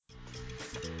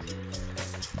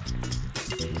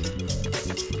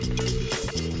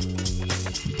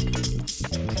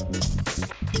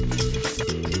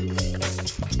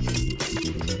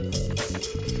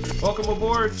Welcome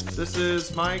aboard. This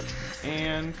is Mike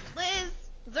and Liz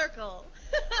Zirkle.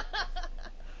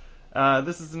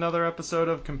 this is another episode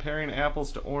of Comparing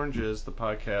Apples to Oranges, the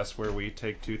podcast where we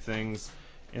take two things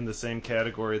in the same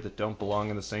category that don't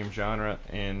belong in the same genre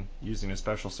and, using a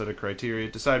special set of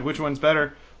criteria, decide which one's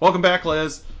better. Welcome back,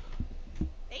 Liz.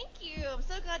 Thank you. I'm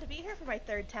so glad to be here for my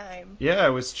third time. Yeah, I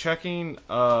was checking.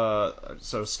 So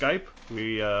Skype,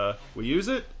 we use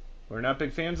it. We're not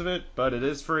big fans of it, but it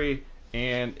is free,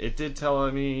 and it did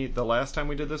tell me the last time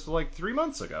we did this was like 3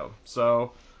 months ago.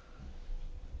 So.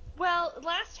 Well,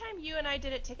 last time you and I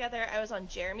did it together, I was on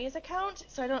Jeremy's account,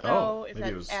 so I don't Oh, know if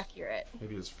that's accurate.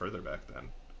 Maybe it was further back then.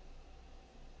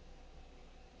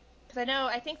 Because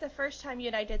I think the first time you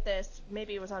and I did this,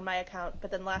 maybe it was on my account,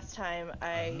 but then last time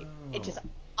it just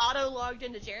auto-logged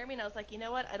into Jeremy, and I was like, you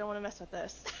know what? I don't want to mess with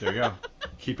this. There you go.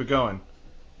 Keep it going.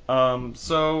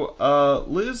 So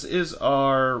Liz is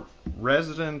our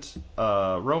resident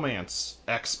romance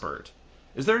expert.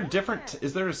 Is there a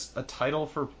title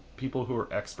for people who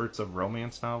are experts of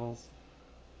romance novels?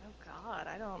 Oh God,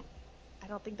 I don't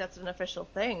think that's an official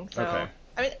thing. So Okay.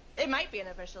 I mean, it might be an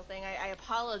official thing. I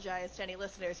apologize to any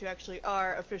listeners who actually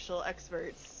are official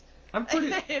experts. I'm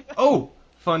pretty. Oh,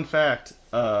 fun fact.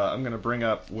 I'm gonna bring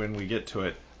up when we get to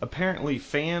it. Apparently,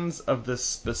 fans of this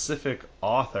specific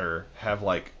author have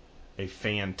like a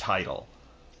fan title.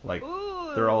 Like,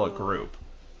 Ooh, they're all a group.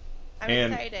 I'm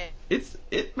And excited.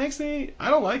 it makes me.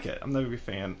 I don't like it. I'm not a big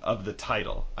fan of the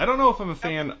title. I don't know if I'm a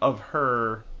fan of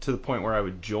her to the point where I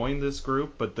would join this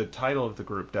group, but the title of the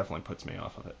group definitely puts me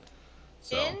off of it.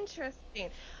 So.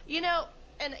 Interesting.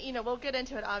 We'll get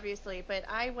into it obviously, but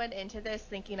I went into this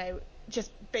thinking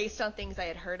just based on things I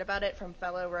had heard about it from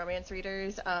fellow romance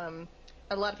readers. A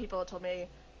lot of people had told me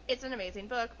it's an amazing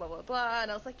book, blah blah blah,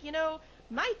 and I was like,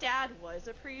 my dad was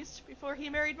a priest before he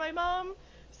married my mom,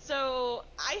 so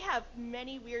I have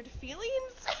many weird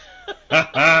feelings. So,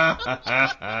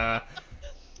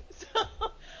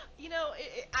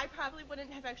 I probably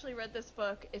wouldn't have actually read this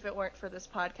book if it weren't for this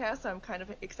podcast. So I'm kind of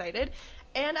excited.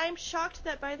 And I'm shocked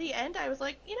that by the end I was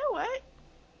like, you know what?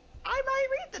 I might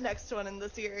read the next one in the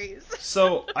series.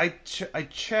 So I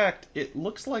checked. It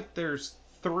looks like there's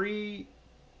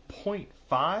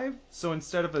 3.5. So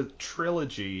instead of a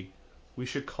trilogy, we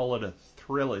should call it a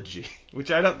trilogy.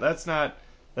 Which I don't. That's not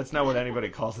what anybody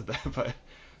calls it. That. But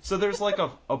so there's like a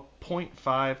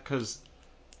 0.5 because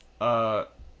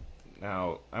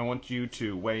now I want you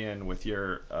to weigh in with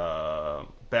your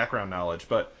background knowledge.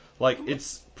 But like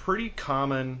it's pretty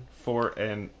common for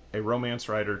a romance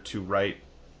writer to write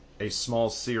a small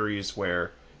series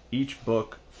where each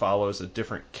book follows a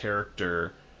different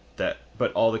character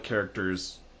but all the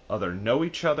characters either know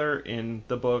each other in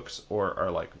the books or are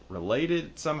like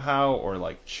related somehow or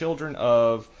like children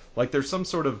of like there's some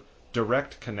sort of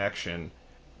direct connection.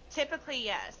 Typically,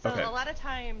 yes. So Okay. a lot of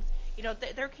times,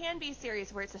 there can be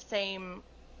series where it's the same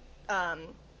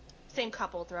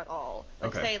couple throughout all.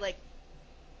 Like Okay. say like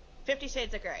 50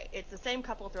 Shades of Grey. It's the same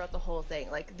couple throughout the whole thing.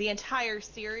 Like the entire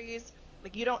series,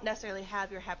 like you don't necessarily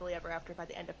have your happily ever after by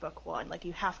the end of book one. Like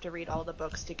you have to read all the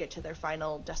books to get to their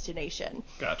final destination.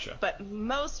 Gotcha. But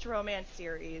most romance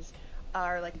series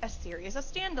are like a series of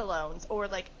standalones, or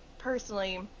like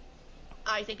personally,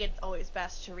 I think it's always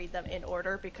best to read them in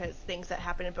order because things that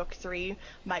happen in book three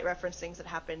might reference things that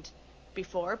happened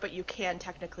before, but you can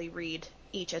technically read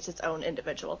each as its own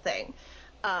individual thing.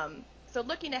 So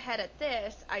looking ahead at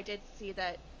this, I did see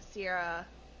that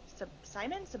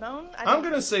Simone? I'm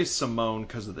going to say Simone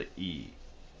because of the E.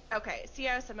 Okay,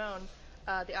 Sierra Simone,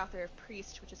 the author of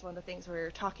Priest, which is one of the things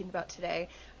we're talking about today.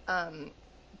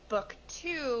 Book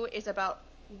two is about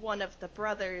one of the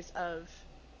brothers of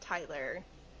Tyler,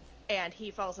 and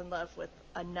he falls in love with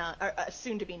a nun, or a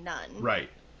soon-to-be nun. Right.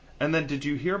 And then did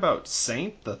you hear about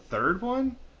Saint, the third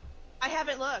one? I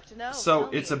haven't looked, no. So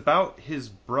it's about his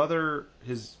brother,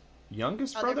 his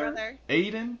youngest brother,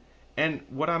 Aiden, and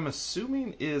what I'm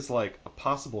assuming is like a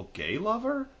possible gay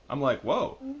lover. I'm like,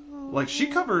 whoa. Like she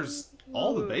covers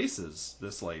all the bases,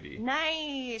 this lady.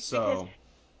 Nice. So because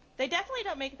they definitely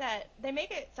don't make that. They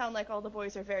make it sound like all the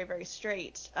boys are very, very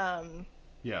straight.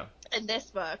 Yeah. In this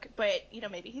book, but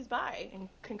maybe he's bi, and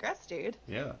congrats, dude.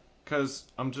 Yeah. Because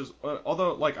I'm just,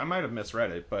 although like I might have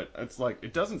misread it, but it's like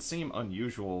it doesn't seem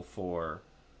unusual for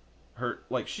her.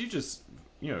 Like she just,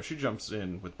 she jumps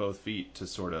in with both feet to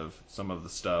sort of some of the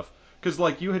stuff. Because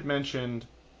like you had mentioned,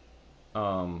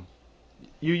 you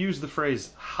use the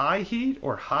phrase high heat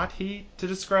or hot heat to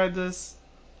describe this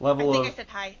level I think of. I said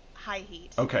high heat.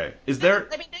 Okay, is there?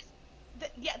 I mean,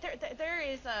 there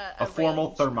is a formal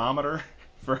range. thermometer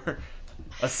for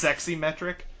a sexy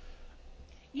metric?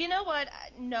 You know what?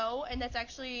 No, and that's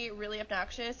actually really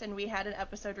obnoxious. And we had an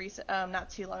episode not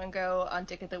too long ago on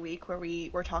Dick of the Week where we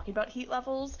were talking about heat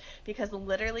levels because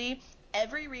literally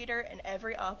every reader and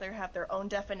every author have their own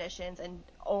definitions and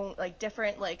own like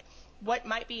different like what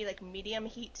might be like medium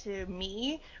heat to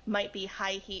me might be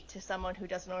high heat to someone who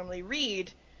doesn't normally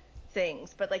read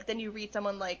things. But like then you read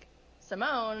someone like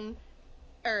Simone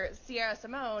or Sierra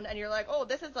Simone, and you're like, oh,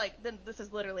 this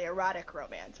is literally erotic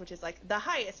romance, which is like the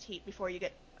highest heat before you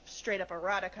get straight up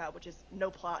erotica, which is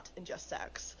no plot and just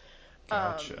sex. Um,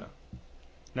 Gotcha.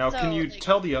 Now, can so you like,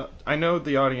 tell I know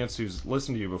the audience who's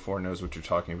listened to you before knows what you're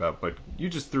talking about, but you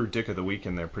just threw Dick of the Week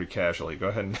in there pretty casually. Go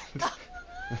ahead and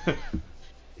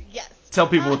yes. tell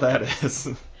people what that is.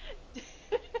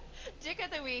 Dick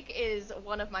of the Week is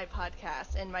one of my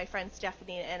podcasts, and my friend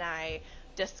Stephanie and I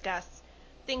discuss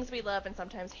things we love and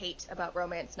sometimes hate about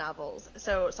romance novels.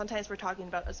 So sometimes we're talking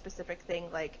about a specific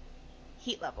thing like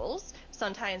heat levels.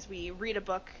 Sometimes we read a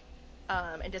book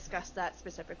and discuss that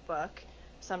specific book.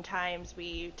 Sometimes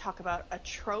we talk about a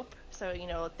trope. So,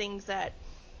 things that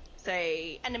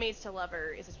say enemies to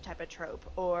lover is a type of trope,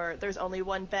 or there's only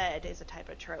one bed is a type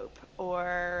of trope,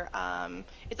 or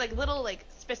it's like little like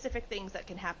specific things that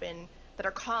can happen that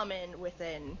are common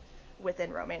within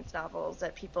romance novels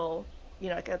that people,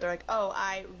 like they're like, oh,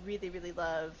 I really really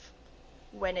love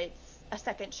when it's a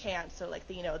second chance. So like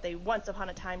they once upon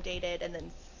a time dated and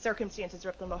then circumstances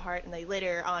rip them apart and they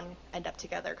later on end up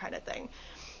together kind of thing.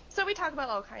 So we talk about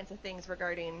all kinds of things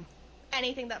regarding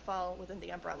anything that fall within the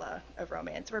umbrella of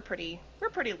romance. We're pretty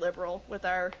liberal with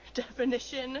our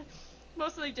definition,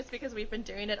 mostly just because we've been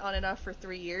doing it on and off for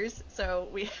 3 years. So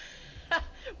we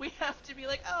we have to be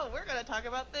like, oh, we're gonna talk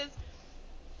about this,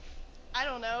 I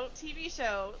don't know, TV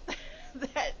show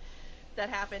that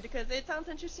happened because it sounds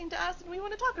interesting to us and we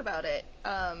want to talk about it.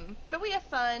 But we have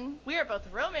fun. We are both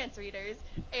romance readers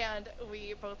and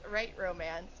we both write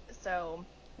romance, so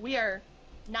we are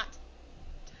not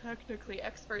technically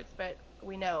experts, but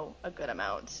we know a good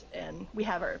amount and we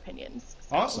have our opinions.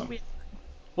 So Awesome. we.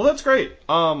 Well, that's great.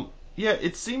 Yeah,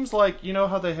 it seems like you know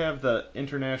how they have the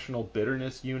international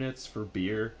bitterness units for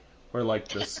beer, where like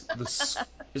this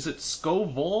is it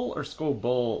Scoville or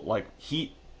Scoville like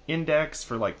heat index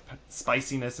for like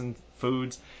spiciness in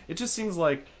foods. It just seems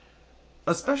like,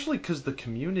 especially because the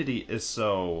community is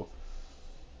so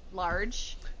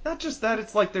Large. not just that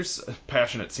it's like there's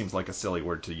passionate seems like a silly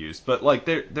word to use, but like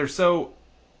they're so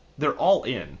they're all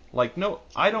in. Like no,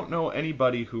 I don't know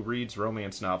anybody who reads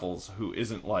romance novels who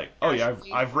isn't like, oh yeah,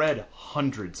 Casually. I've read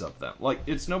hundreds of them. Like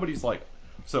it's nobody's like,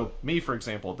 so me for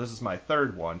example, this is my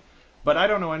third one, but I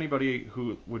don't know anybody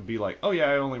who would be like, oh yeah,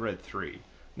 I only read three.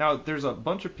 Now there's a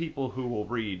bunch of people who will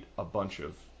read a bunch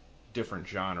of different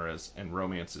genres and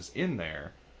romances in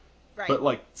there, Right. but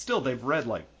like still they've read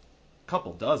like a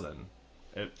couple dozen.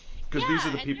 Because these are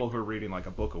Yeah, the and people who are reading like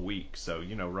a book a week, so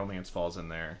you know romance falls in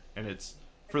there, and it's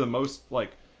for the most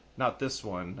like not this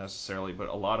one necessarily, but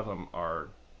a lot of them are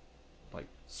like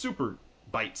super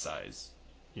bite size,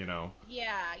 you know.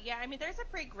 yeah. I mean, there's a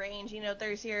big range.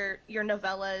 There's your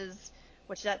novellas,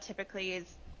 which that typically is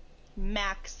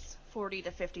max 40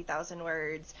 to 50,000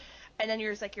 words. And then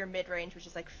there's like your mid range, which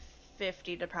is like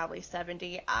 50 to probably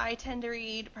 70. I tend to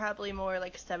read probably more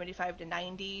like 75 to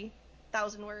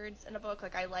 90,000 words in a book.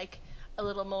 Like I like a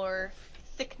little more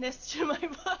thickness to my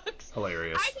books. I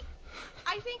Hilarious. think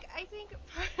I think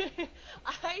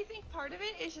I think part of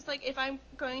it is just like if I'm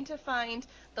going to find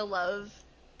the love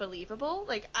believable,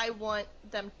 like I want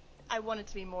it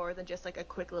to be more than just like a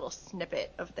quick little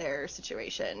snippet of their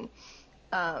situation.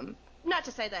 Not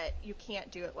to say that you can't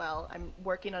do it well. I'm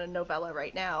working on a novella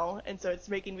right now, and so it's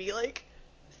making me like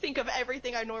think of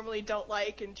everything I normally don't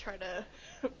like and try to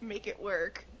make it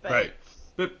work. Right.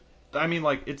 But But I mean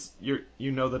like it's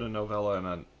you know that a novella and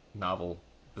a novel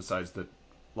besides the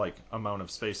like amount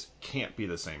of space can't be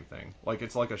the same thing. Like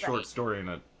it's like a short right. story and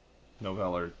a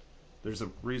novella. There's a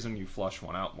reason you flush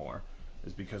one out more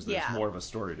is because there's Yeah. more of a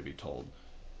story to be told.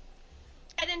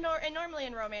 And normally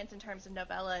in romance, in terms of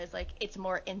novella, is like it's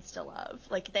more insta love.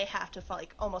 Like they have to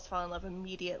almost fall in love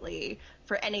immediately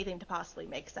for anything to possibly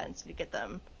make sense to get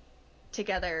them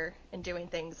together and doing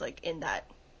things like in that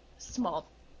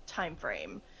small time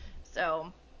frame.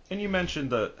 So And you mentioned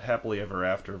the happily ever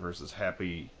after versus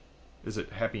happy. Is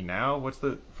it happy now? What's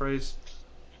the phrase?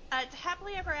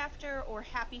 happily ever after or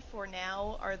happy for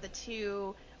now are the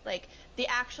two, like the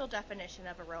actual definition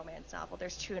of a romance novel.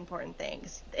 There's two important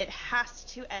things. It has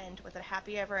to end with a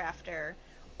happy ever after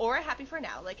or a happy for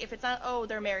now. Like if it's not, oh,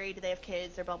 they're married, they have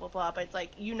kids, they're blah blah blah, but it's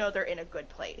like they're in a good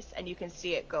place and you can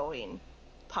see it going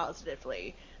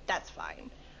positively. That's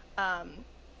fine. Um,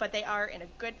 but they are in a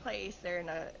good place. They're in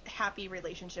a happy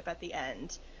relationship at the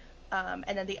end. And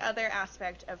then the other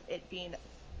aspect of it being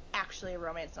actually a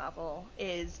romance novel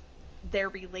is their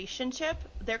relationship.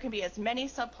 There can be as many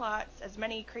subplots, as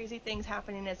many crazy things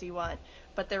happening as you want,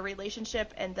 but their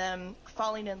relationship and them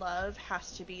falling in love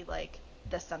has to be like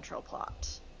the central plot.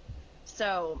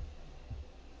 So,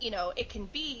 it can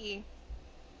be,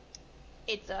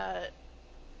 it's a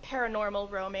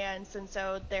paranormal romance, and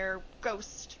so they're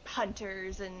ghost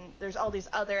hunters, and there's all these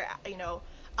other,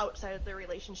 outside of the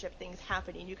relationship things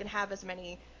happening. You can have as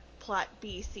many plot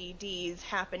B, C, D's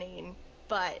happening,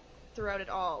 but throughout it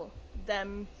all,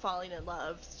 them falling in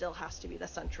love still has to be the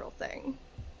central thing.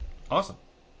 Awesome.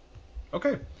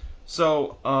 Okay.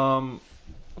 So,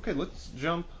 okay, let's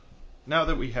jump. Now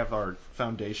that we have our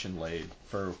foundation laid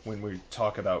for when we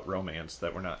talk about romance,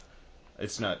 that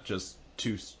it's not just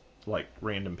two like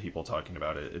random people talking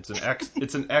about it.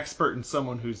 It's an expert and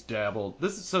someone who's dabbled.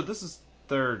 This is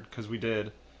third because we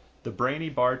did the brainy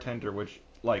bartender, which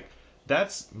like that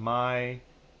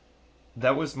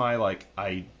was my like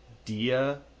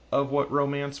idea of what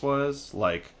romance was,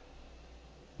 like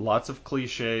lots of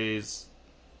cliches,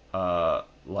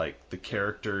 like the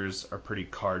characters are pretty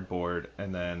cardboard,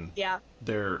 and then Yeah.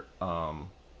 their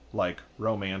like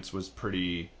romance was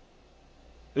pretty,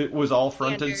 it was all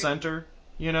front and Standard. center,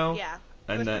 you know. Yeah. It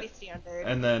and was then pretty standard.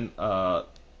 and then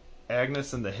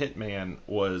Agnes and the Hitman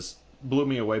was blew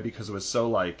me away because it was so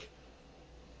like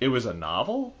it was a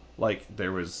novel, like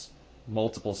there was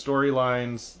multiple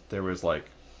storylines, there was like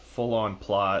full on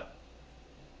plot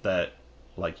that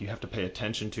like you have to pay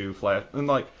attention to flat, and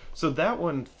like so that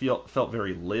one felt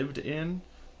very lived in.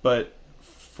 But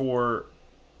for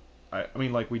I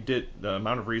mean, like we did the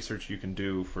amount of research you can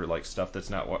do for like stuff that's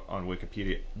not on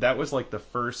Wikipedia. That was like the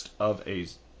first of a.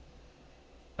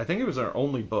 I think it was our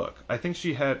only book. I think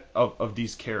she had of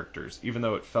these characters, even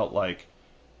though it felt like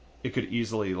it could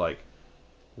easily like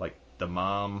the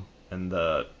mom and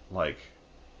the like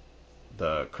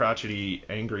the crotchety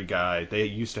angry guy. They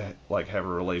used to like have a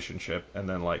relationship, and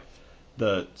then like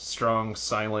the strong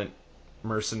silent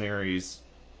mercenaries,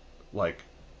 like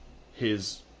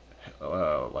his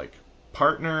like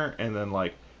partner, and then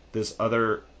like this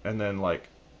other, and then like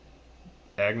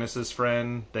Agnes's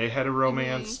friend, they had a Mm-hmm.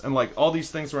 romance, and like all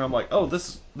these things where I'm like, oh,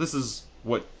 this is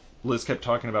what Liz kept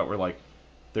talking about, where like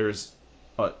there's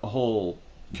a whole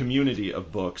community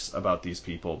of books about these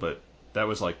people, but that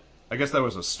was like, I guess that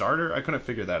was a starter. I couldn't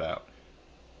figure that out.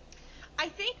 I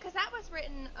think because that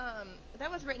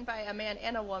was written by a man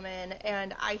and a woman,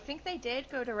 and I think they did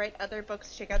go to write other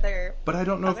books together But I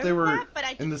don't know if other they than were that, but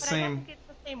in the I don't same. think it's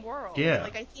the same world. Yeah,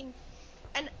 Like I think,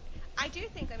 and I do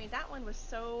think, I mean, that one was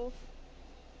so,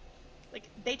 like,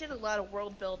 they did a lot of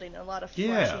world building, a lot of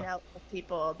yeah. fleshing out of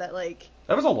people that, like,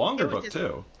 That was a longer it was book just,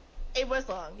 too. it was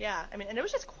long, yeah. I mean, and it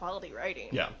was just quality writing.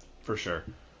 Yeah, for sure.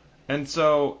 And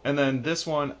so, and then this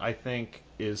one I think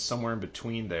is somewhere in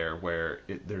between there, where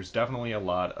there's definitely a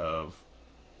lot of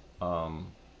um,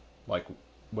 like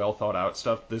well thought out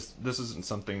stuff. This isn't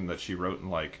something that she wrote and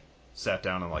like sat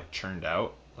down and like churned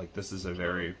out. Like this is a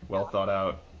very well thought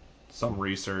out, some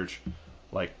research.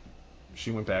 Like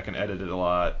she went back and edited a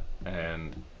lot,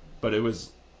 and but it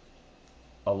was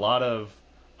a lot of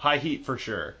high heat for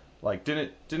sure. Like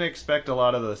didn't expect a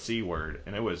lot of the C word,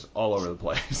 and it was all over the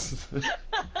place.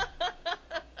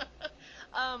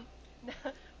 um,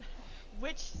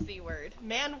 which C word?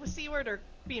 Man C word or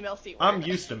female C I'm word?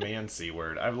 used to man C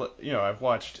word. I've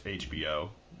watched HBO.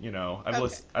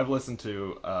 Okay. I've listened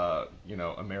to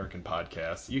American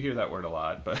podcasts. You hear that word a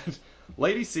lot, but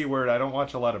Lady C word. I don't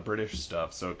watch a lot of British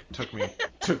stuff, so it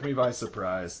took me by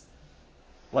surprise.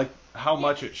 Like how Yeah.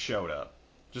 much it showed up,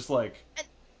 just like, And,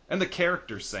 and the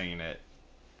characters saying it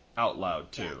out loud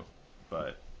yeah. too.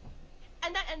 But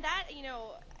And that,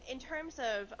 in terms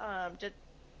of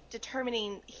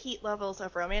determining heat levels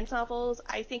of romance novels,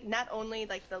 I think not only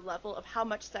like the level of how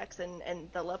much sex and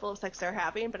the level of sex they're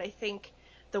having, but I think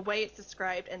the way it's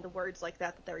described and the words like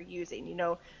that they're using.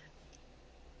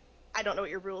 I don't know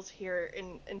what your rules here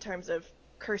in terms of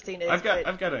cursing is, but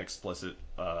I've got an explicit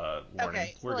warning.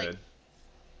 okay. So We're good.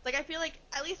 like I feel like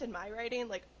at least in my writing,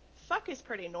 like fuck is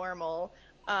pretty normal.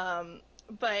 Um,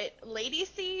 but Lady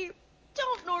C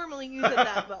don't normally use it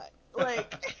that much.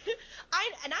 Like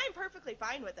I'm perfectly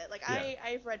fine with it. Like Yeah,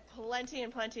 I've read plenty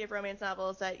and plenty of romance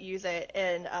novels that use it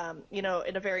in in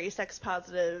a very sex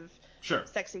positive, sure.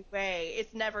 sexy way.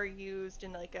 It's never used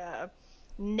in like a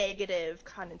negative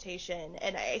connotation.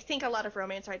 And I think a lot of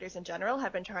romance writers in general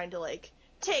have been trying to like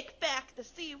take back the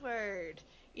C word,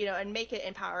 and make it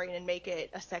empowering and make it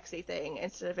a sexy thing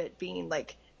instead of it being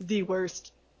like the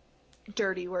worst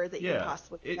dirty word that you can Yeah,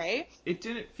 possibly it say. it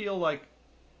didn't feel like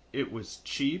it was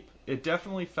cheap. It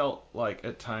definitely felt like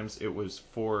at times it was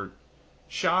for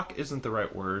shock isn't the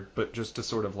right word, but just to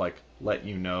sort of like let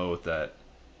you know that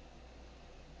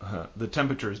the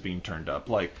temperature is being turned up.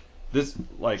 Like this,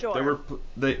 like there Sure. were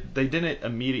they didn't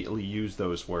immediately use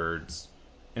those words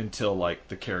until like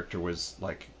the character was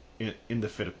like in the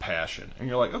fit of passion, and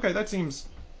you're like, okay, that seems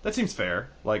fair.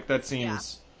 Like that Yeah.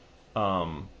 seems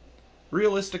um,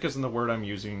 realistic isn't the word I'm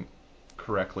using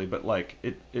correctly, but like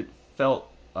it felt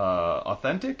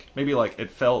authentic. Maybe like it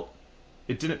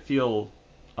didn't feel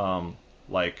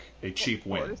like a cheap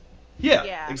win. Forced. Yeah,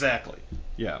 Yeah. exactly.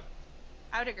 Yeah.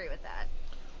 I would agree with that.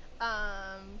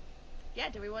 Yeah,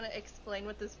 do we want to explain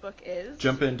what this book is?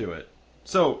 Jump into it.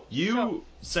 So So, you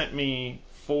sent me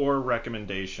 4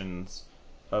 recommendations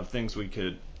of things we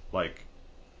could like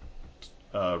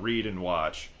read and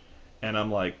watch, and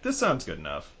I'm like, this sounds good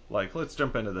enough. Like, let's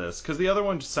jump into this because the other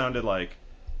one just sounded like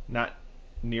not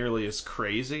nearly as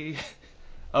crazy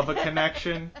of a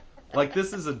connection. Like,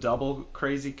 this is a double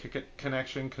crazy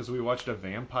connection because we watched a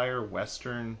vampire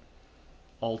western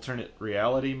alternate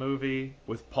reality movie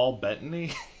with Paul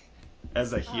Bettany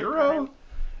as a oh God, hero,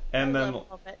 I and love then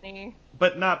Paul Bettany.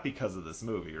 but not because of this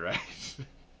movie, right?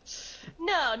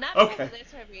 No, not because Okay. of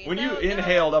this movie. When you Though,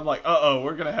 inhaled, I'm like, oh,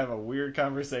 we're gonna have a weird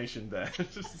conversation then.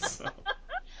 So,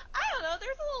 I don't know.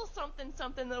 There's a little something,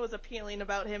 something that was appealing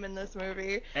about him in this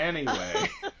movie. anyway,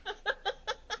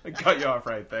 I cut you off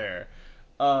right there.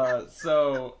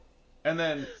 So, and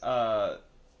then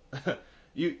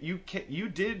you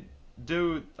did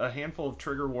do a handful of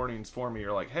trigger warnings for me.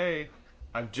 You're like, hey,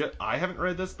 I haven't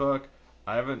read this book.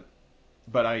 I haven't,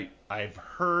 but I've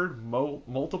heard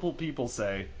multiple people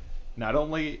say, not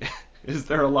only is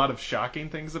there a lot of shocking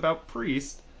things about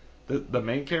Priest, the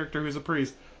main character who's a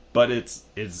priest, but it's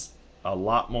a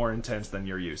lot more intense than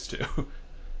you're used to.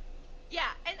 Yeah,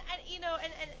 and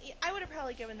and I would have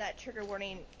probably given that trigger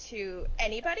warning to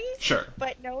anybody, Sure.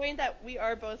 but knowing that we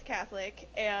are both Catholic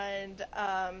and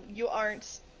you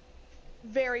aren't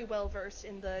very well versed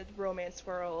in the romance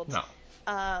world, No.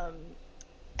 um,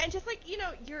 and just like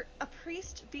you're a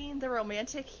priest being the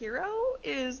romantic hero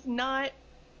is not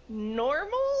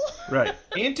normal. Right.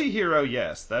 Anti-hero,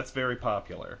 yes, that's very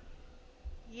popular.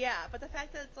 Yeah, but the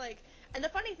fact that it's like, and the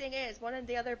funny thing is, one of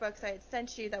the other books I had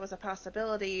sent you that was a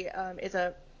possibility is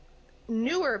a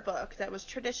newer book that was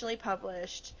traditionally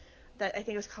published that I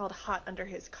think was called Hot Under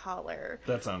His Collar.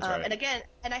 That sounds right. And again,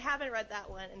 and I haven't read that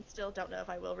one and still don't know if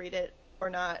I will read it or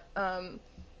not.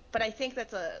 But I think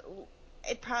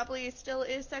it probably still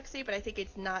is sexy, but I think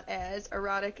it's not as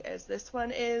erotic as this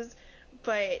one is.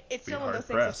 But it's Be still one of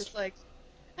those hard things that's pressed.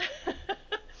 just like,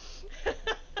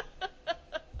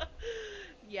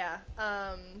 yeah.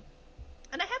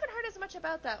 And I haven't heard as much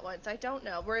about that one, so I don't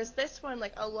know. Whereas this one,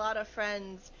 like a lot of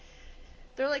friends,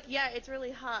 they're like, yeah, it's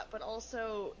really hot, but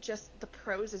also just the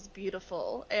prose is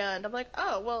beautiful. And I'm like,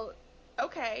 oh, well,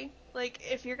 okay. Like,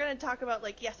 if you're going to talk about,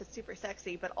 like, yes, it's super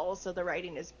sexy, but also the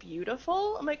writing is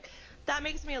beautiful, I'm like, that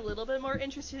makes me a little bit more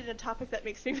interested in a topic that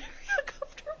makes me very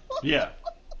Yeah.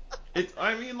 uncomfortable.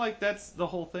 I mean, like, that's the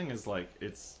whole thing is, like,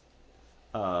 it's,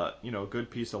 a good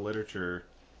piece of literature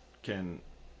can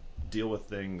deal with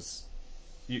things.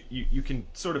 You can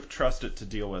sort of trust it to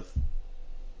deal with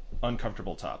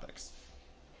uncomfortable topics.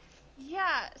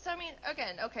 Yeah, so I mean,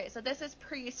 again, okay, so this is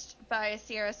Priest by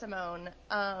Sierra Simone.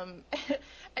 And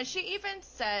she even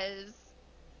says,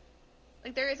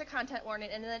 like, there is a content warning,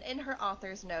 and then in her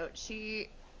author's note,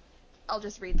 I'll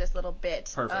just read this little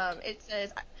bit. Perfect. It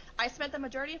says, I spent the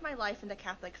majority of my life in the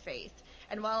Catholic faith,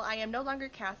 and while I am no longer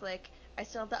Catholic, I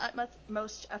still have the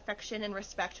utmost affection and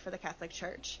respect for the Catholic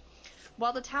Church.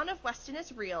 While the town of Weston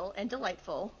is real and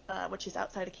delightful, which is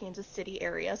outside of Kansas City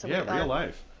area, so Yeah, we real are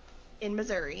life. in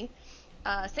Missouri,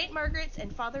 St. Margaret's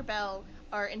and Father Bell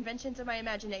are inventions of my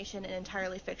imagination and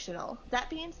entirely fictional. That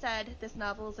being said, this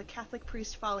novel is a Catholic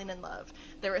priest falling in love.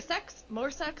 There is sex, more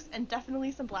sex, and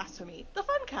definitely some blasphemy. The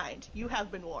fun kind. You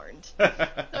have been warned.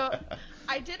 So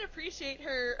I did appreciate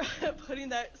her putting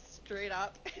that straight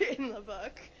up in the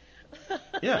book.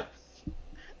 Yeah.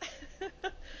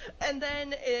 And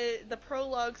then the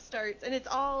prologue starts, and it's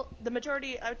all the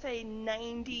majority, I would say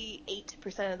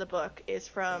 98% of the book is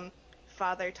from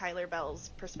Father Tyler Bell's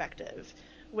perspective,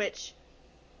 which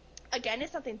again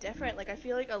is something different. Like, I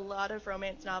feel like a lot of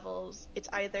romance novels, it's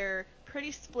either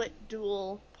pretty split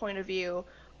dual point of view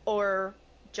or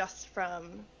just from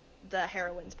the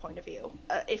heroine's point of view,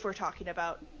 if we're talking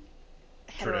about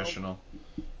hetero Traditional.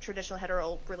 traditional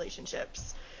hetero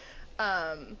relationships.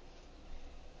 Um,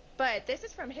 but this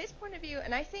is from his point of view,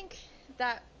 and I think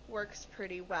that works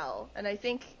pretty well. And I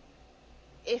think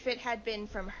if it had been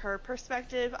from her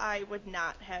perspective, I would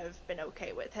not have been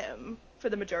okay with him for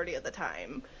the majority of the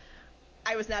time.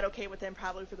 I was not okay with him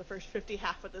probably for the first 50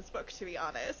 half of this book, to be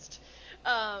honest.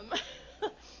 Um,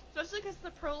 especially because the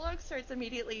prologue starts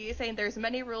immediately saying there's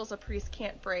many rules a priest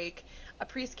can't break. A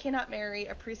priest cannot marry.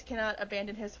 A priest cannot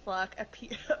abandon his flock. A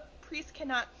priest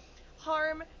cannot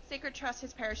harm sacred trust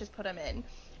his parish has put him in.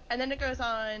 And then it goes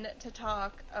on to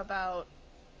talk about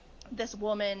this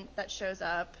woman that shows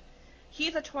up.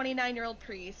 He's a 29-year-old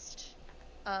priest.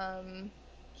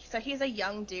 So he's a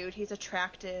young dude. He's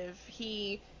attractive.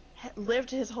 He lived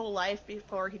his whole life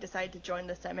before he decided to join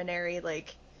the seminary.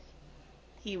 Like,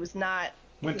 he was not.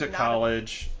 Went He's to not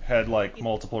college, had like he's,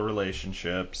 multiple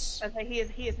relationships. okay,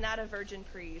 he is not a virgin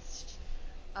priest.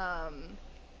 Um,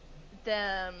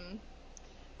 them.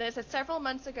 Then it said, several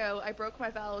months ago, I broke my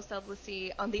vow of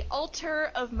celibacy on the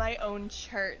altar of my own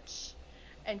church.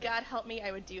 And God help me,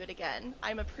 I would do it again.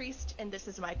 I'm a priest, and this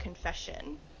is my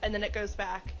confession. And then it goes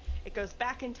back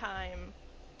in time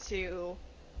to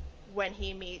when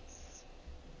he meets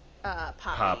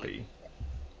Poppy.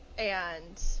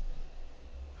 And,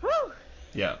 whew!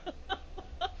 Yeah.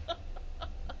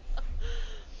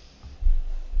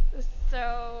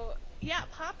 So, yeah,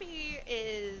 Poppy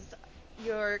is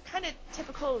your kind of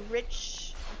typical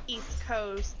rich East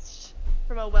Coast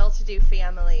from a well-to-do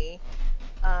family.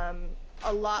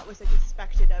 A lot was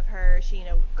expected of her. She,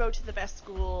 go to the best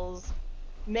schools,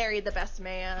 marry the best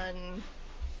man,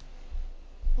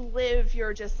 live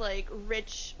your just like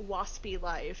rich waspy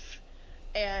life.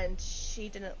 And she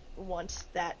didn't want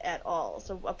that at all.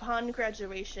 So upon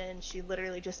graduation, she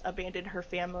literally just abandoned her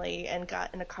family and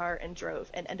got in a car and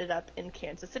drove and ended up in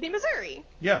Kansas City, Missouri.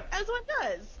 Yeah. As one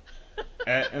does.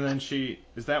 And then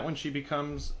is that when she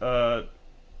becomes a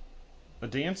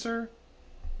dancer?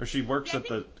 Or she works Yeah, I at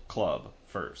think the club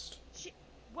first? she.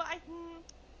 Well, I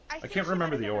I think can't she might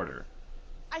remember have the done. order.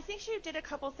 I think she did a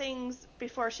couple things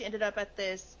before she ended up at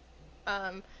this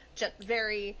um,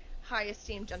 very high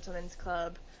esteemed gentleman's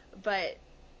club, but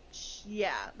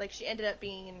yeah, like she ended up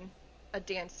being a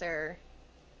dancer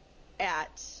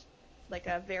at like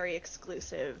a very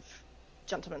exclusive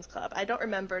gentleman's club. I don't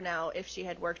remember now if she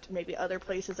had worked maybe other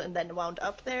places and then wound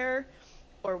up there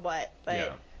or what, but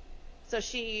Yeah. so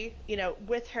she,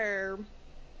 with her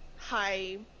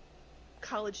high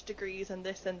college degrees and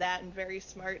this and that and very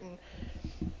smart and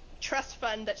trust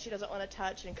fund that she doesn't want to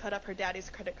touch and cut up her daddy's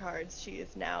credit cards, she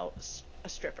is now a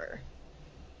stripper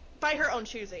by her own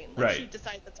choosing. Like, Right. she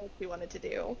decided that's what she wanted to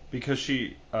do. Because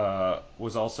she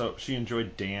she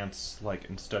enjoyed dance, like,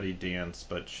 and studied dance,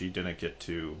 but she didn't get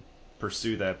to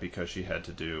pursue that because she had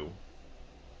to do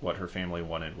what her family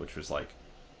wanted, which was like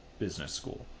business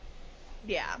school.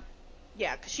 Yeah,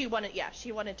 yeah, because she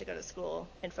wanted to go to school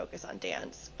and focus on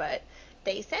dance, but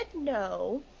they said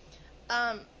no.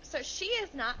 So she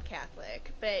is not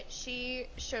Catholic, but she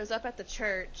shows up at the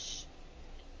church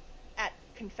at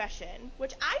confession,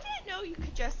 which I didn't know you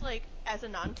could just like as a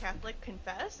non-Catholic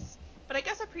confess. But I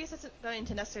guess a priest isn't going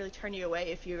to necessarily turn you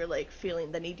away if you're like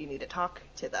feeling the need you need to talk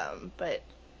to them. But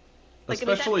like, I mean,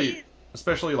 that especially is.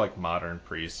 especially like modern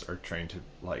priests are trained to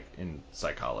like in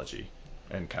psychology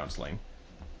and counseling,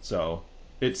 so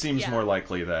it seems Yeah. more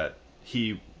likely that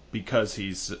because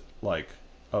he's like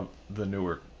of the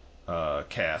newer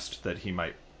cast, that he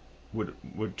might would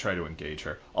try to engage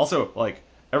her. Also, like,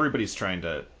 everybody's trying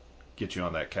to get you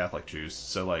on that Catholic juice,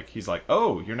 so like he's like,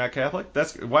 oh, you're not Catholic,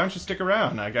 that's why don't you stick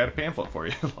around, I got a pamphlet for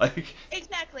you. Like,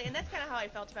 Exactly, and that's kind of how I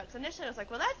felt about it. Because initially I was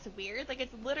like, well, that's weird. Like,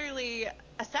 it's literally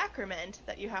a sacrament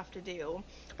that you have to do.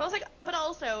 But I was like, but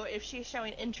also, if she's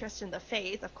showing interest in the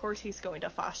faith, of course he's going to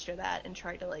foster that and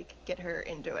try to, like, get her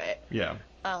into it. yeah.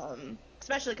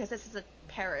 Especially because this is a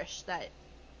parish that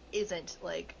isn't,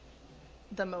 like,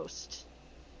 the most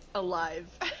alive.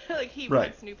 Like, he Right.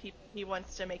 wants new people. He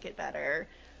wants to make it better.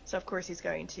 So, of course, he's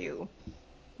going to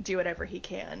do whatever he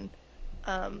can.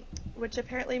 Which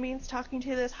apparently means talking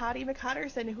to this Hottie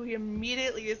McHotterson, who he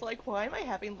immediately is like, why am I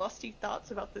having lusty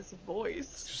thoughts about this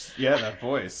voice? Just, yeah, that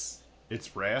voice.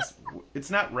 It's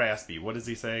not raspy. What does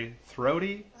he say?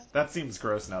 Throaty? That seems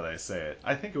gross now that I say it.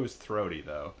 I think it was throaty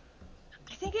though.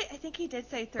 I think he did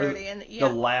say Or throaty, and the yeah,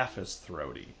 laugh is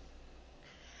throaty.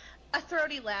 a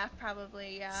throaty laugh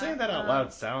probably, yeah. Saying that out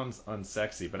loud sounds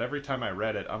unsexy, but every time I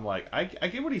read it, I'm like, I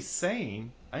get what he's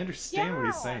saying. I understand what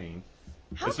he's Yeah. saying.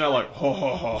 How It's not like ho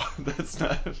ho ho. That's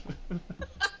not.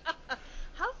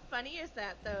 how funny is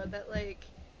that though? That like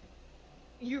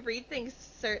you read things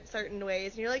certain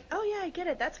ways, and you're like, oh yeah, I get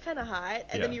it. That's kind of hot,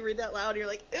 and then Yeah. you read that loud, and you're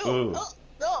like, ew, Ooh, oh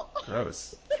no.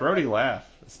 gross. Throaty laugh,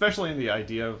 especially in the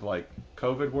idea of like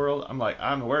COVID world. I'm like,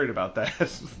 I'm worried about that.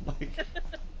 Like,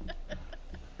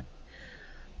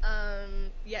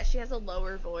 Yeah, she has a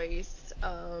lower voice.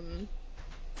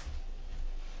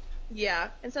 Yeah,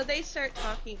 and so they start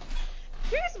talking.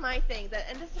 Here's my thing that,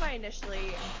 and this is why initially,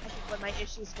 I think what my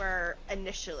issues were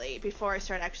initially before I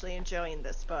started actually enjoying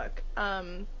this book.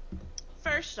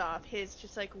 First off, his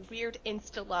just like weird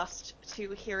insta lust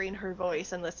to hearing her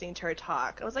voice and listening to her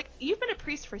talk. I was like, you've been a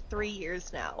priest for 3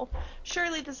 years now.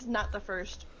 Surely this is not the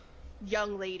first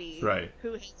young lady Right.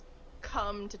 who has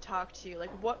come to talk to you.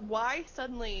 Like, what? Why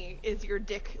suddenly is your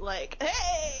dick like,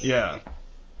 Yeah. hey?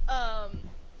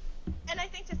 And I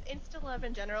think just insta love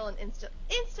in general and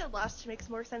insta lust makes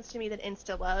more sense to me than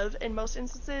insta love in most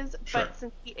instances. Sure. But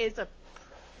since he is a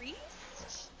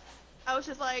priest, I was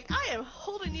just like, I am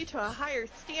holding you to a higher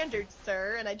standard,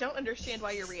 sir, and I don't understand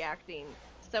why you're reacting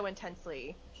so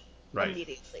intensely Right.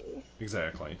 immediately.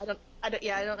 Exactly.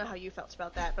 Yeah, I don't know how you felt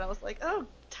about that, but I was like, oh,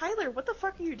 Tyler, what the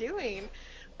fuck are you doing?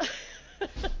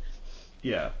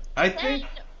 Yeah. I And then, think.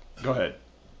 Go ahead.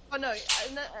 oh no,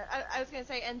 I was gonna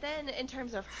say, and then in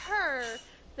terms of her,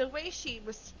 the way she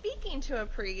was speaking to a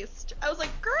priest, I was like,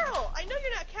 girl, I know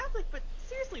you're not Catholic, but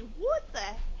seriously, what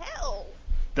the hell?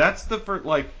 That's the first.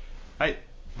 Like, I.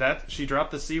 That she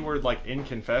dropped the c word like in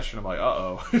confession. I'm like, uh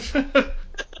oh.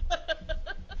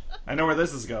 I know where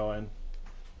this is going.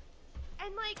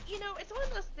 And like, it's one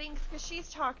of those things because she's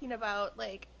talking about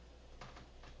like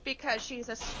because she's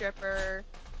a stripper,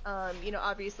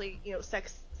 obviously,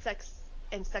 sex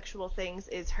and sexual things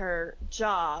is her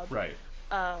job, Right.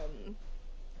 um,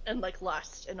 and like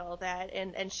lust and all that,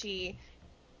 and she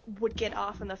would get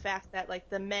off on the fact that like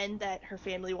the men that her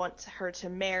family wants her to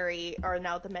marry are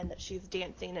now the men that she's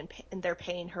dancing and they're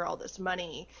paying her all this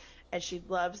money, and she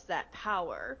loves that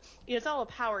power. It's all a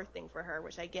power thing for her,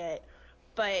 which I get,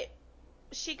 but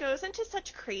she goes into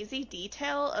such crazy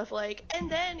detail of like, and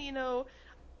then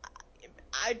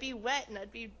I'd be wet and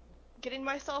I'd be getting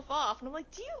myself off. And I'm like,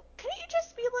 can you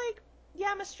just be like, yeah,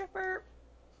 I'm a stripper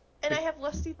and I have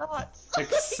lusty thoughts?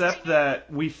 Except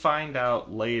that we find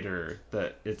out later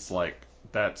that it's like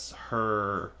that's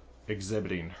her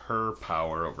exhibiting her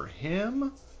power over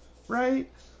him, right?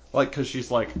 Like, because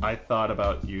she's like, I thought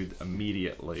about you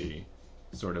immediately,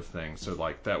 sort of thing. So,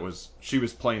 like, she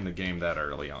was playing the game that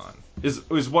early on,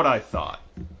 is what I thought.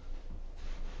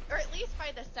 Or at least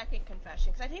by the second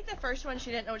confession. Because I think the first one,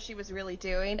 she didn't know what she was really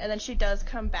doing. And then she does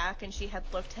come back and she had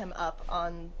looked him up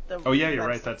on the Oh, yeah, you're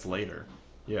right. website. That's later.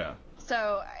 Yeah.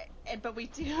 So, but we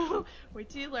do we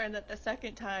do learn that the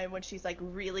second time when she's like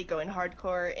really going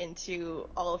hardcore into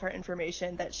all of her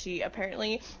information that she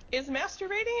apparently is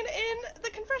masturbating in the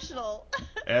confessional,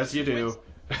 As you which do.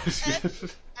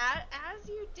 as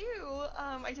you do,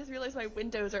 I just realized my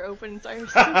windows are open, so I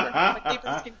super hope my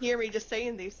neighbors can hear me just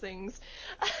saying these things.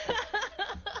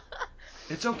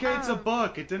 It's okay. It's a um,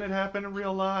 book. It didn't happen in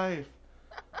real life.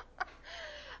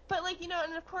 but like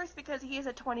and of course because he is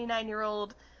a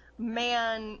 29-year-old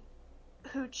man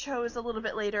who chose a little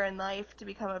bit later in life to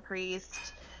become a priest,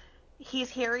 he's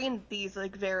hearing these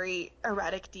like very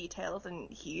erratic details and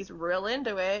he's real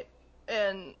into it.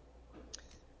 And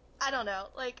I don't know,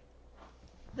 like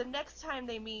the next time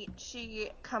they meet, she's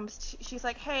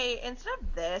like, hey, instead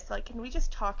of this, like, can we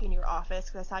just talk in your office?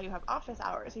 Because I saw you have office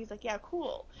hours. And he's like, yeah,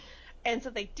 cool. And so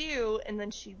they do, and then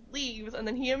she leaves, and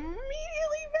then he immediately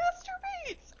masturbates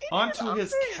in his Onto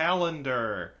his office.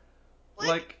 calendar. Like,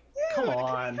 Like, come dude, could you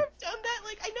on. have done that?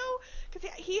 Like, I know, because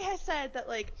he has said that,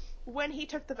 like, when he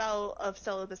took the vow of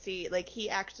celibacy, like, he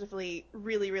actively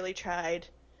really, really tried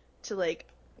to, like,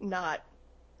 not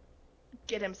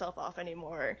get himself off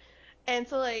anymore. And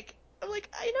so, like, I'm like,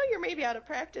 I know you're maybe out of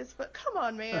practice, but come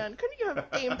on, man. Couldn't you have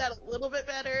aimed that a little bit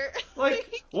better? Like,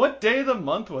 Like, what day of the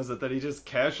month was it that he just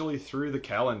casually threw the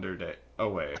calendar day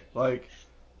away? Like,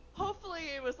 hopefully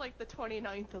it was like the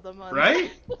 29th of the month.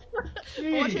 right? Watch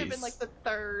it have been Jeez. like the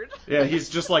 3rd. Yeah, he's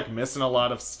just like missing a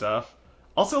lot of stuff.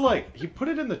 Also, like, he put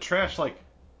it in the trash. Like,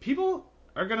 people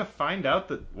are gonna find out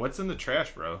that what's in the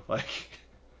trash, bro. Like,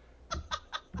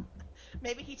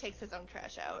 Maybe he takes his own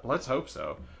trash out. let's hope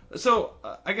so. So,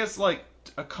 I guess like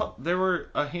there were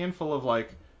a handful of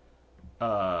like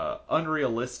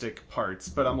unrealistic parts,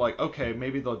 but I'm like, okay,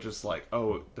 maybe they'll just like,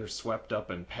 oh, they're swept up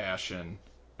in passion,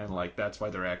 and like that's why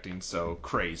they're acting so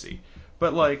crazy.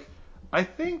 But like, I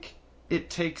think it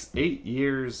takes 8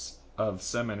 years of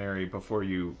seminary before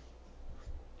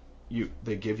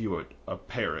they give you a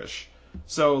parish.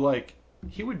 So like,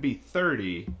 he would be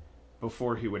 30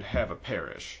 before he would have a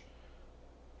parish,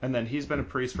 and then he's been a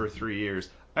priest for 3 years.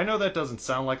 I know that doesn't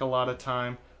sound like a lot of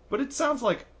time, but it sounds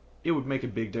like it would make a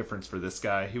big difference for this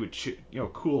guy. He would,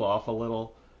 cool off a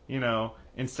little,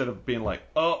 instead of being like,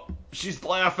 "Oh, she's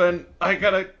laughing. I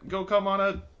gotta go come on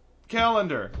a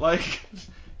calendar." Like,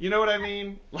 You know what I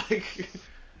mean? Like,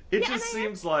 it Yeah, and just I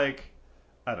seems like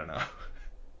I don't know.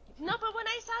 no, but when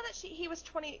I saw that he was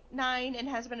 29 and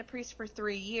has been a priest for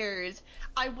 3 years,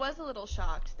 I was a little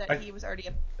shocked that I he was already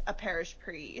a parish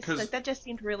priest. Like because that just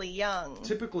seemed really young.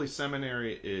 typically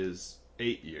seminary is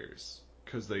 8 years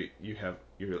because you have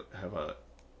a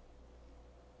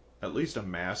at least a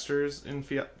master's in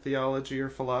theology or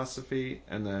philosophy,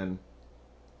 and then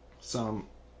some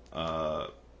uh,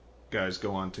 guys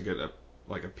go on to get a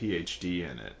PhD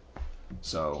in it.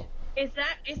 So Is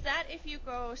that if you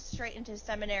go straight into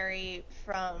seminary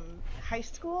from high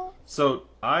school? so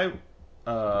I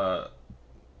uh,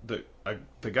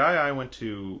 the guy I went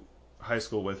to high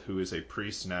school with, who is a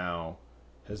priest now,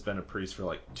 has been a priest for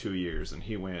like 2 years, and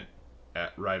he went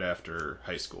right after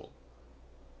high school.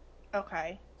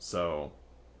 Okay. So,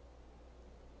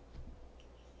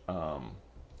 um,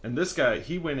 and this guy,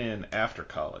 he went in after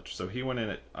college, so he went in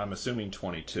at, I'm assuming,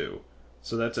 22.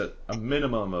 So that's a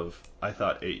minimum of, I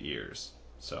thought, 8 years.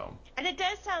 So And it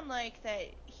does sound like that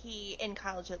he, in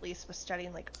college at least, was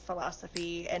studying like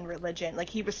philosophy and religion. Like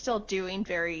he was still doing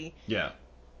very yeah,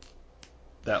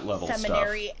 that level stuff.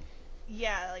 seminary.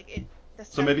 Yeah, like the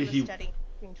So stuff he maybe was he, studying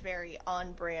seemed very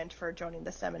on brand for joining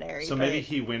the seminary. so maybe But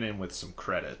he went in with some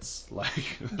credits,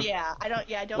 like yeah, I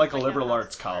don't like a quite know liberal how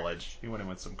arts this college. works. He went in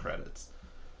with some credits,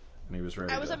 and he was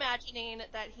ready I was to. imagining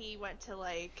that he went to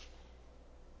like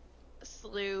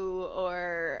SLU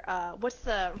or what's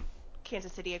the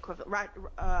Kansas City equivalent?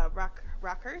 Uh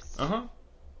Rockhurst. huh.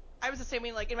 I was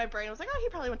assuming, like in my brain, I was like, oh, he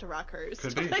probably went to Could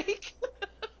Rockhurst. be Like,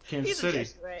 Kansas he's a City.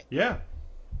 Jesuit. Yeah.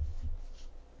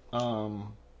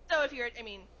 Um. So if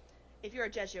you're a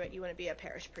Jesuit, you wouldn't be a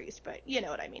parish priest, but you know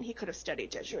what I mean. He could have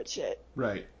studied Jesuit shit.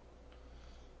 Right.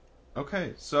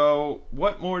 Okay, so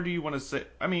what more do you want to say?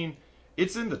 I mean,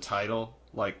 it's in the title,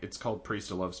 like it's called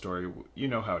Priest: A Love Story. You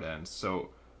know how it ends, so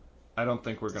I don't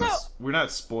think So we're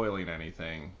not spoiling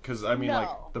anything because I mean, like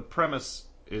no, the premise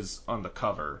is on the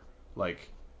cover, like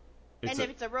it's and a if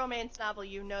it's a romance novel,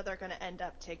 you know they're going to end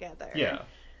up together. yeah.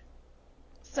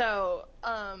 So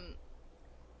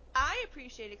I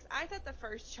appreciate it 'cause I thought the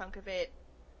first chunk of it,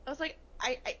 I was like,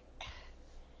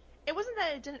 it wasn't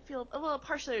that it didn't feel, well,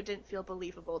 partially it didn't feel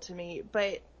believable to me,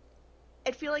 but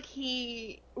I feel like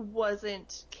he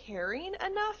wasn't caring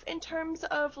enough in terms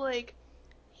of like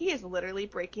he is literally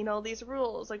breaking all these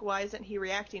rules. Like why isn't he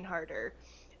reacting harder?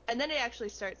 And then it actually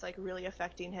starts like really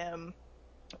affecting him.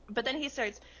 But then he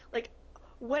starts like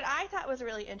what I thought was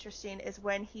really interesting is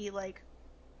when he like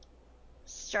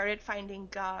started finding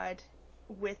God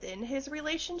within his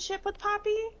relationship with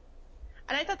Poppy.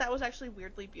 And I thought that was actually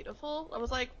weirdly beautiful. I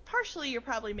was like, partially you're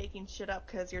probably making shit up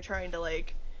because you're trying to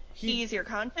like He, ease your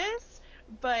conscience,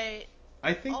 but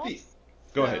I think the.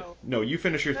 Go ahead. also, No, you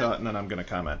finish your but thought, and then I'm gonna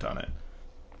comment on it.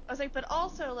 I was like, but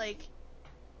also like,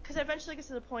 because eventually gets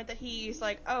to the point that he's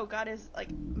like, oh, God is like,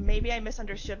 maybe I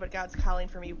misunderstood what God's calling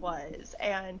for me was,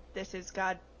 and this is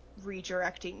God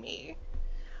redirecting me.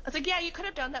 I was like, yeah, you could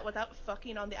have done that without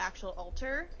fucking on the actual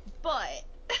altar, but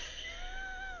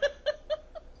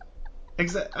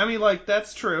I mean, like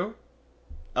that's true.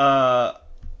 Uh,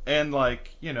 and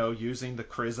like using the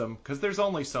chrism because there's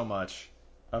only so much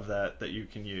of that you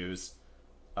can use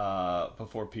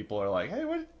before people are like, hey,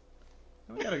 what?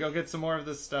 We gotta go get some more of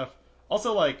this stuff.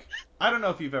 Also, like, I don't know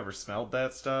if you've ever smelled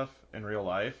that stuff in real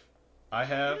life. I it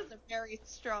have. is a very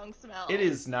strong It smell.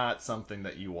 is not something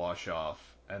that you wash off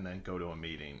and then go to a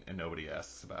meeting and nobody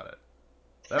asks about it.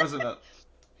 That was another.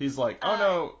 He's like, oh Uh,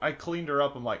 no, I cleaned her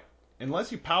up. I'm like,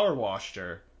 unless you power washed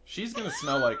her, she's gonna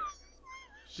smell like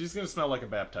a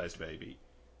baptized baby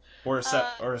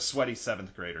uh, or a sweaty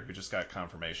seventh grader who just got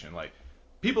confirmation. Like,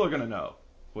 people are gonna know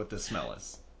what this smell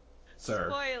is, sir.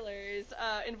 spoilers.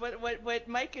 And what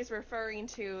Mike is referring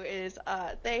to is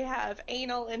they have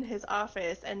anal in his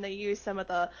office, and they use some of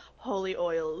the holy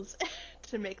oils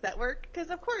to make that work. Because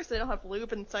of course they don't have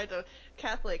lube inside a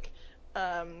Catholic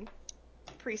um,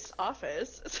 priest's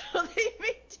office, so they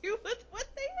made do with what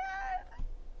they had.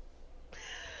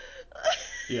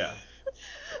 Yeah,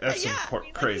 But that's yeah, some I mean, like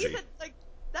he crazy. said, like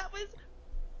that was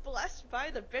blessed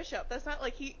by the bishop. That's not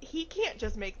like he can't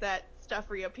just make that stuff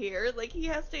reappear. Like he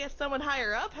has to get someone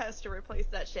higher up has to replace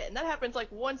that shit, and that happens like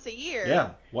once a year.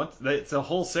 Yeah, it's a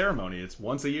whole ceremony. It's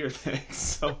once a year thing.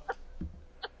 So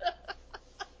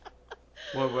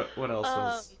what else Um,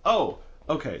 was? Oh,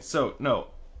 okay. So no,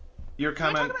 your you want to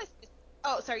talk comment about?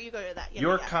 Oh, sorry, you go to that. Yeah,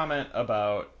 your yeah. comment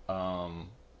about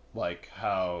like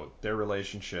how their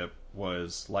relationship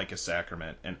was like a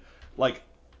sacrament, and like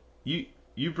you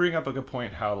you bring up a good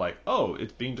point, how like, oh,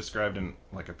 it's being described in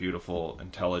like a beautiful,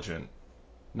 intelligent,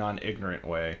 non-ignorant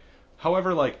way.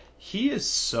 However, like he is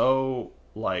so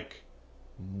like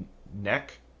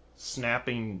neck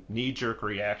snapping knee jerk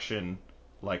reaction,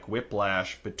 like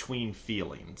whiplash between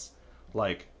feelings.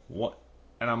 Like, what?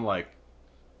 And I'm like,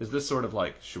 is this sort of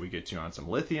like, should we get you on some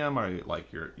lithium? Are you,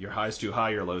 like, your high's too high,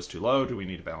 your low's too low? Do we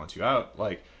need to balance you out?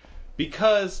 Like,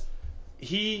 because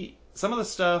some of the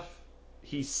stuff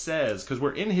he says, because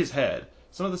we're in his head,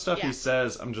 some of the stuff he Yeah.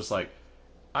 says, I'm just like,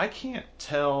 I can't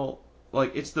tell.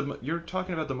 Like, you're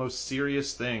talking about the most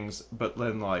serious things, but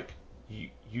then like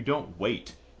you don't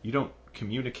wait. You don't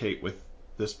communicate with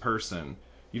this person.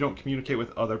 You don't communicate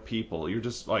with other people. You're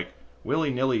just like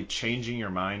willy nilly changing your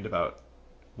mind about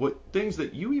what things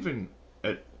that you even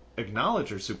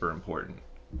acknowledge are super important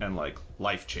and like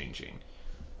life changing.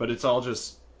 But it's all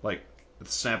just like the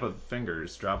snap of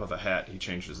fingers, drop of a hat. He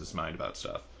changes his mind about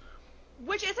stuff.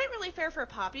 Which isn't really fair for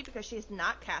Poppy because she's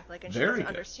not Catholic and she Very doesn't good.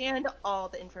 understand all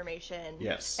the information.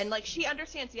 Yes. And like she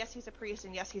understands, yes, he's a priest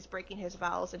and yes, he's breaking his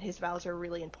vows and his vows are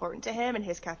really important to him and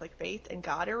his Catholic faith and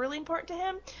God are really important to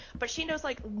him. But she knows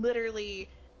like literally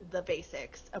the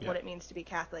basics of Yeah. what it means to be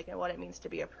Catholic and what it means to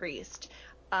be a priest.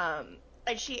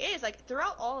 And she is like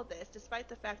throughout all of this, despite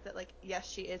the fact that like yes,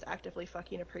 she is actively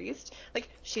fucking a priest. Like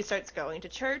she starts going to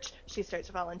church, she starts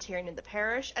volunteering in the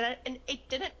parish, and it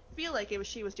didn't feel like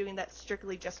she was doing that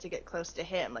strictly just to get close to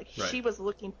him. Like Right. she was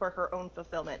looking for her own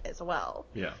fulfillment as well.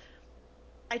 Yeah.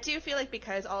 I do feel like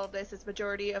because all of this is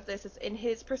majority of this is in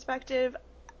his perspective,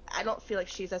 I don't feel like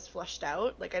she's as flushed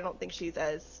out. Like I don't think she's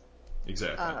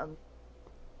Exactly. um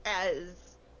as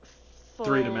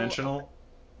Three full. dimensional.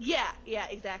 Yeah,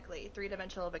 exactly.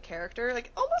 Three-dimensional of a character,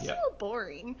 like almost a Yeah. little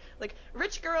boring. Like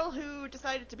rich girl who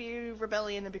decided to be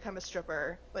rebellion and become a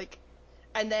stripper, like,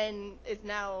 and then is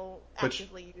now But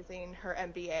actively using her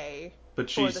MBA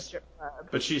but for the she's strip club.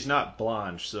 but she's not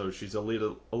Blanche, so she's a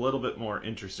little bit more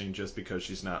interesting just because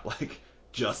she's not like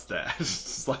just that.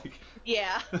 It's like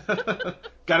Yeah.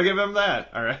 gotta give him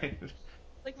that. All right.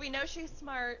 Like we know she's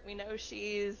smart, we know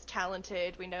she's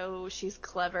talented, we know she's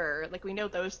clever, like we know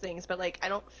those things, but like I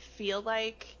don't feel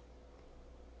like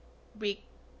we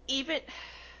even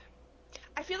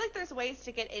I feel like there's ways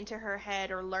to get into her head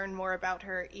or learn more about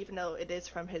her, even though it is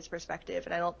from his perspective.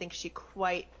 And I don't think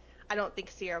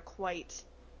Sierra quite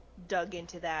dug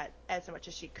into that as much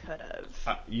as she could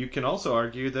have. You can also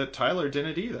argue that Tyler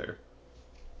didn't either,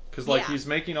 because like Yeah, he's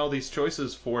making all these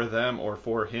choices for them or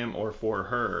for him or for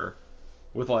her,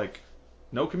 with like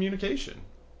no communication.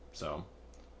 So,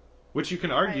 which you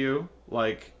can I argue,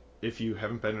 like, if you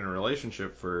haven't been in a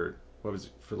relationship for what was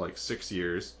it, for like 6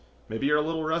 years, maybe you're a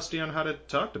little rusty on how to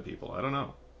talk to people. I don't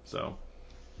know. So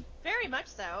very much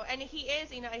so. And he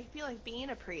is, I feel like being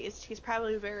a priest, he's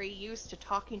probably very used to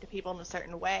talking to people in a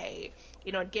certain way,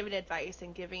 and giving advice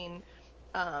and giving,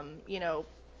 um, you know,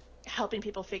 helping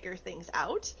people figure things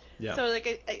out. yeah, So like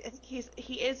I think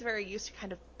he is very used to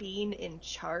kind of being in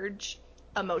charge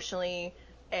emotionally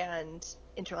and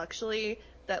intellectually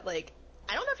that like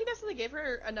I don't know if he necessarily gave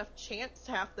her enough chance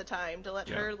half the time to let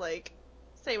yeah. her like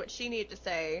say what she needed to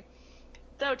say.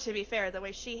 Though to be fair, the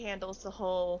way she handles the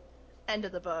whole end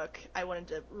of the book, I wanted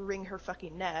to wring her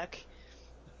fucking neck.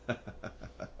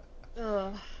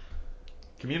 Ugh.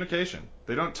 Communication.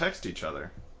 They don't text each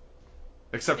other.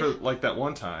 Except for like that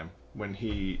one time when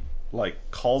he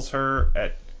like calls her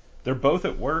at they're both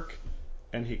at work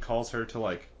and he calls her to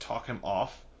like talk him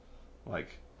off like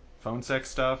phone sex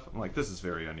stuff. I'm like, this is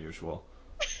very unusual.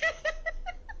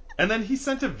 And then he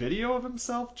sent a video of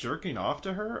himself jerking off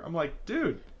to her. I'm like,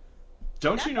 dude,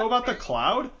 don't That you know felt about the very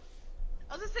cloud?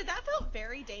 I was gonna say that felt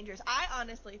very dangerous. I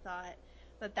honestly thought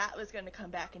that was going to come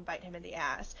back and bite him in the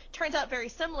ass. Turns out very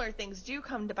similar things do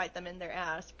come to bite them in their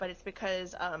ass, but it's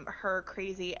because her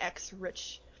crazy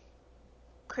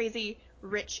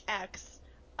rich ex,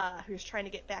 who's trying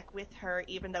to get back with her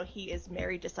even though he is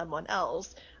married to someone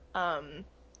else, um,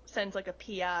 sends like a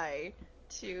PI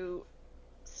to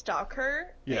stalk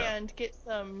her Yeah. and get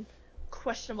some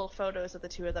questionable photos of the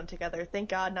two of them together. Thank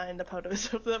God, not in the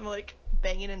photos of them like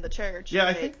banging in the church, Yeah,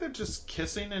 I but think they're just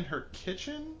kissing in her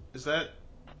kitchen. Is that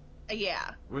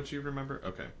yeah. what you remember?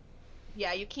 Okay.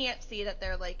 Yeah, you can't see that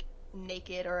they're like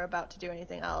naked or about to do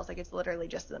anything else. Like it's literally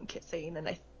just them kissing, and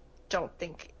I don't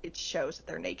think it shows that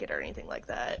they're naked or anything like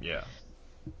that. Yeah.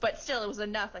 But still, it was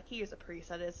enough. Like he is a priest,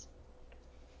 that is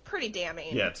pretty Yeah,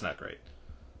 damning. it's not great.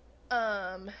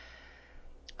 Um.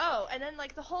 Oh, and then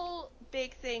like the whole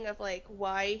big thing of like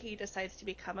why he decides to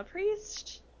become a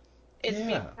priest is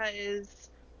Yeah. because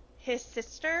his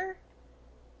sister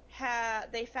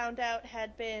they found out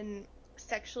had been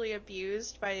sexually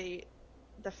abused by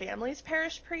the family's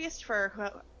parish priest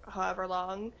for however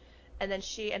long, and then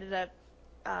she ended up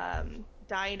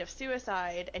dying of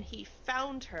suicide, and he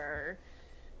found her,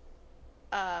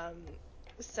 um,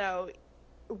 So,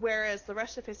 whereas the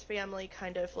rest of his family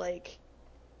kind of like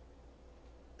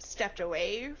stepped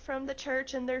away from the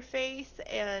church and their faith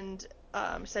and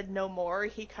said no more,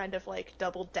 he kind of like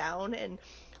doubled down and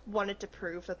wanted to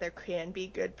prove that there can be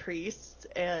good priests.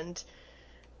 And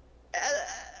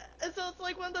so it's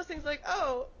like one of those things like,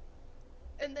 oh,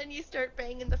 and then you start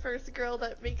banging the first girl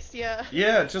that makes you.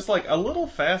 Yeah, just like a little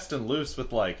fast and loose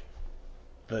with like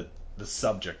the the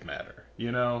subject matter,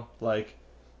 you know? Like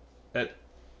it,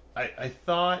 I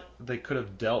thought they could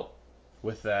have dealt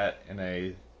with that in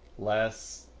a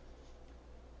less,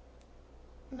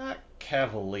 not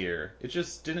cavalier. It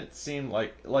just didn't seem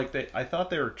like they. I thought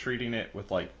they were treating it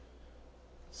with like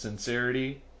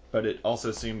sincerity, but it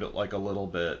also seemed like a little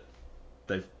bit.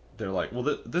 They they're like,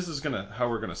 well, this is gonna how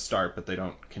we're gonna start, but they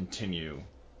don't continue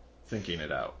thinking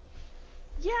it out.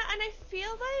 Yeah, and I feel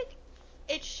like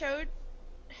it showed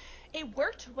it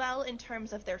worked well in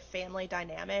terms of their family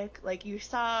dynamic. Like you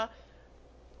saw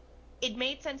it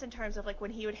made sense in terms of like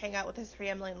when he would hang out with his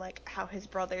family and like how his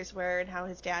brothers were and how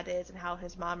his dad is and how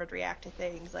his mom would react to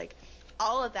things. Like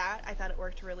all of that, I thought it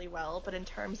worked really well. But in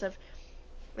terms of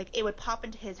like it would pop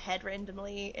into his head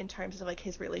randomly in terms of like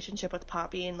his relationship with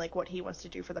Poppy and like what he wants to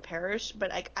do for the parish.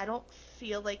 But like I don't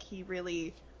feel like he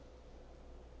really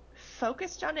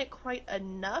focused on it quite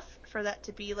enough for that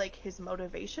to be like his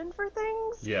motivation for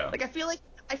things. Yeah, Like I feel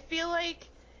like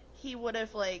he would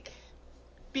have like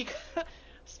because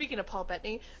speaking of Paul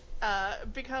Bettany,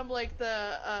 become like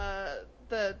the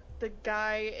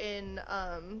guy in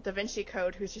Da Vinci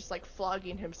Code who's just like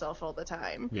flogging himself all the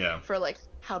time yeah, for like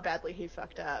how badly he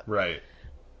fucked up. right.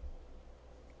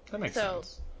 That makes So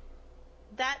sense.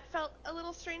 that felt a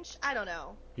little strange. I don't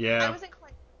know. I Yeah, wasn't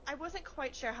quite I wasn't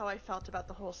quite sure how I felt about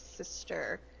the whole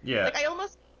sister. yeah. Like I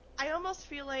almost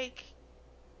feel like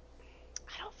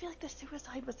I don't feel like the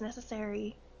suicide was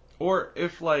necessary. Or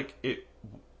if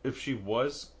she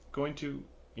was going to,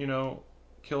 you know,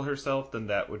 kill herself, then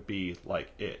that would be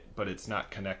like it. But it's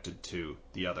not connected to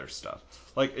the other stuff.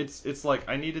 Like it's like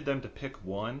I needed them to pick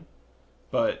one,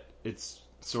 but it's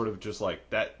sort of just like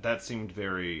that. That seemed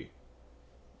very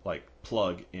like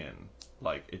plug in.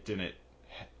 Like it didn't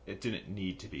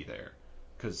need to be there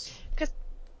because Because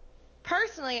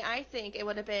personally, I think it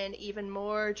would have been even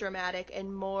more dramatic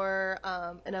and more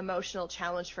an emotional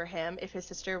challenge for him if his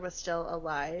sister was still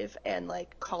alive and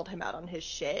like called him out on his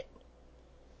shit.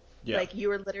 yeah, Like you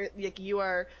were literally like you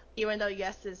are, even though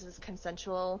yes, this is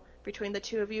consensual between the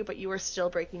two of you, but you are still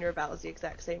breaking your vows the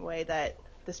exact same way that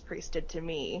this priest did to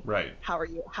me. right, How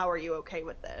are you okay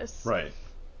with this? right.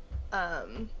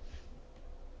 Um,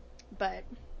 but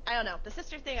I don't know. The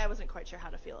sister thing I wasn't quite sure how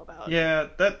to feel about. Yeah,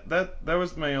 that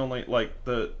was my only like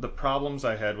the problems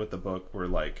I had with the book were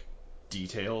like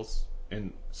details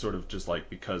and sort of just like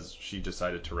because she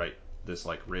decided to write this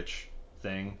like rich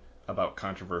thing about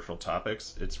controversial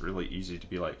topics, it's really easy to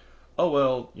be like, "Oh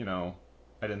well, you know,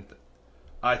 I didn't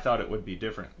I thought it would be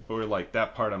different." But we're like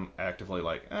that part I'm actively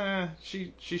like,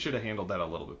 she should have handled that a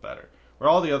little bit better. Where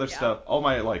all the other Yeah, stuff, all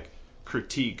my like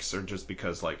critiques are just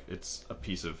because like it's a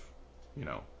piece of, you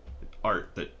know,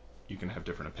 art that you can have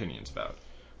different opinions about.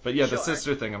 But yeah, the sure.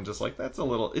 sister thing, I'm just like, that's a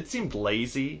little. It seemed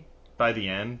lazy by the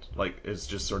end. Like, it's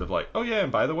just sort of like, oh yeah,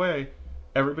 and by the way,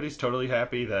 everybody's totally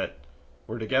happy that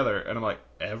we're together. And I'm like,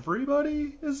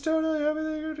 everybody is totally happy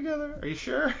that you're together? Are you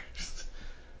sure?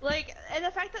 Like, and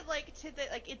the fact that like to the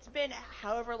like it's been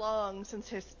however long since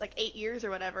his like 8 years or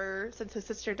whatever since his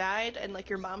sister died, and like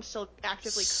your mom's still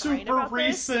actively crying Super about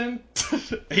this. recent.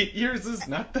 8 years is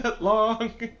not that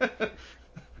long.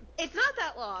 It's not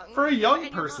that long, For a but young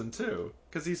and your mom, person, too,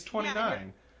 because he's yeah, and your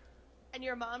 29. and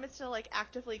your mom is still like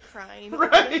actively crying over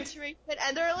the Right? situation,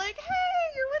 and they're like,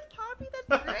 "Hey, you're with Poppy.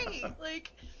 That's great."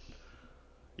 Like,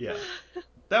 Yeah.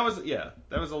 That was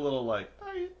a little like,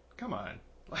 oh, come on.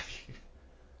 Like,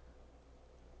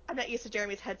 I'm not used to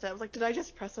Jeremy's headset. I was like, "Did I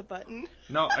just press a button?"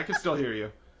 no, I can still hear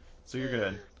you. So you're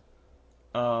good.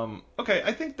 Okay,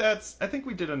 I think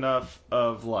we did enough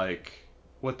of like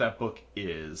what that book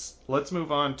is. Let's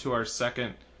move on to our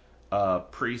second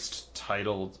priest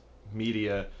titled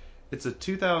Media. It's a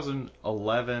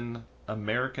 2011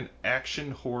 American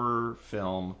action horror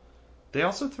film. They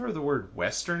also throw the word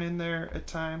Western in there at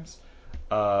times,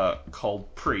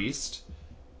 called Priest,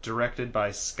 directed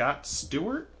by Scott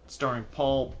Stewart, starring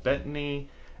Paul Bettany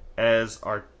as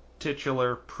our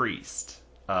titular priest.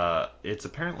 It's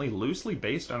apparently loosely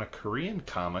based on a Korean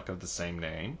comic of the same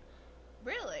name.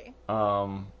 Really?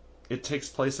 Um, it takes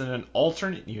place in an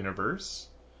alternate universe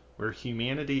where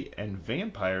humanity and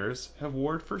vampires have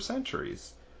warred for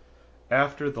centuries.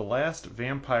 After the last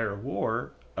vampire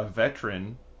war, a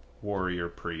veteran warrior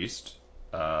priest,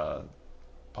 uh,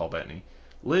 Paul Bettany,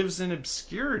 lives in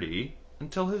obscurity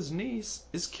until his niece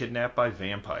is kidnapped by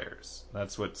vampires.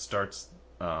 That's what starts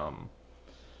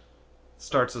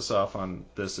us off on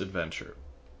this adventure.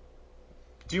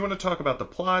 Do you want to talk about the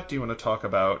plot? Do you want to talk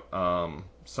about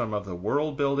some of the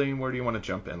world building? Where do you want to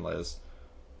jump in, Liz?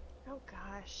 Oh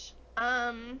gosh.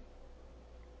 I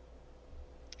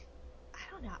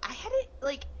don't know. I hadn't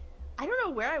like I don't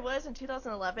know where I was in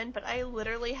 2011, but I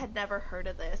literally had never heard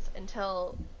of this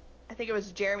until I think it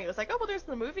was Jeremy was like, "Oh, well, there's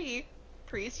the movie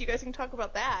Priest. You guys can talk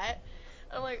about that."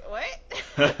 And I'm like,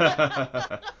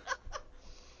 "What?"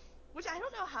 Which I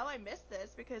don't know how I missed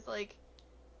this because like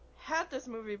had this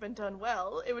movie been done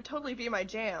well, it would totally be my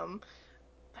jam,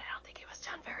 but I don't think it was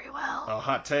done very well. Oh,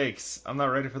 hot takes. I'm not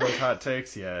ready for those hot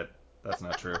takes yet. That's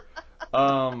not true.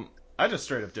 I just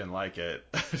straight up didn't like it,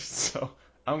 so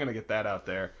I'm gonna get that out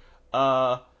there.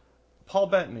 Uh, Paul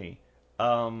Bettany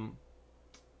um,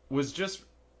 was just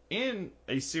in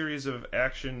a series of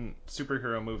action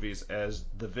superhero movies as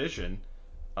the Vision.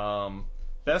 Um,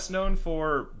 Best known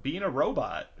for being a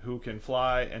robot who can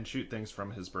fly and shoot things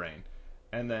from his brain,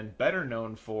 and then better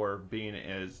known for being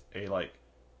as a like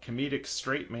comedic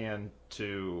straight man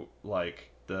to like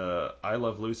the I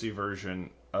Love Lucy version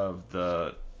of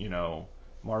the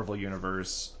Marvel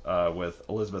universe with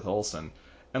Elizabeth Olsen,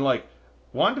 and like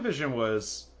WandaVision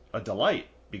was a delight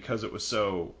because it was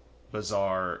so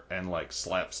bizarre and like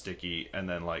slapsticky and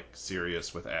then like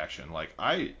serious with action. Like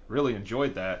I really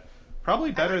enjoyed that.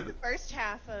 Probably I better. liked the first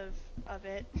half of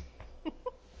it.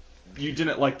 You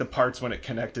didn't like the parts when it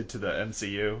connected to the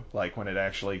MCU, like when it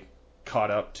actually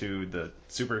caught up to the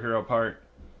superhero part.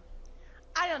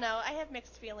 I don't know. I have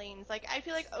mixed feelings. Like I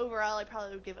feel like overall I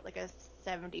probably would give it like a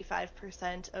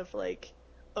 75% of like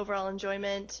overall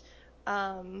enjoyment.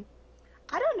 Um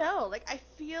I don't know. Like I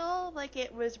feel like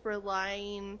it was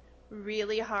relying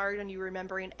really hard on you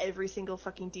remembering every single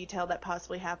fucking detail that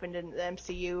possibly happened in the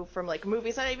MCU from like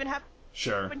movies that even happened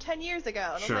Sure, 10 years ago.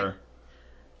 And I'm like, sure,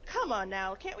 come on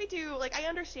now. Can't we do like I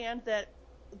understand that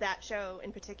that show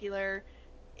in particular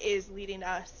is leading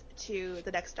us to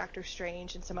the next Doctor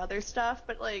Strange and some other stuff,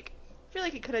 but like I feel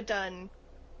like it could have done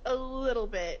a little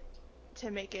bit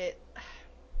to make it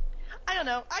I don't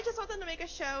know. I just want them to make a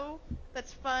show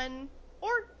that's fun or,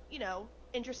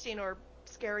 interesting or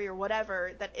scary or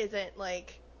whatever that isn't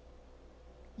like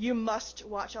you must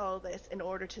watch all of this in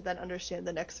order to then understand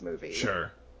the next movie.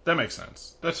 sure. That makes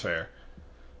sense. That's fair.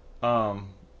 Um,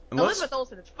 and let's Elizabeth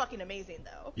Olsen is fucking amazing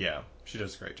though. yeah, she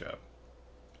does a great job.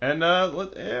 And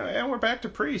and we're back to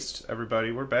Priest,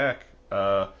 everybody. We're back.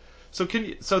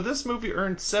 So this movie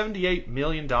earned $78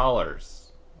 million on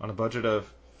a budget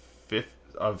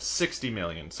of 60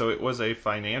 million. So it was a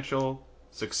financial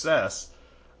success.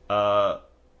 Uh,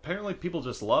 Apparently people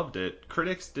just loved it.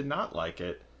 Critics did not like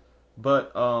it,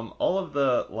 but all of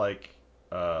the like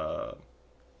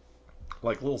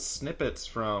little snippets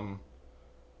from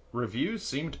reviews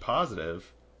seemed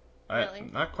positive. Really?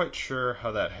 I'm not quite sure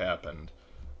how that happened.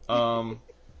 Um,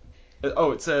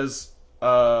 it says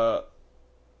uh,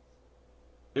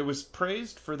 it was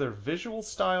praised for their visual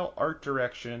style, art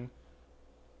direction,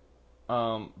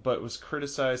 but was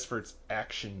criticized for its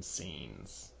action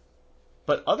scenes.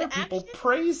 But other The people action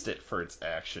praised it for its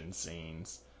action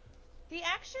scenes. the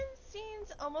action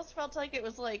scenes almost felt like it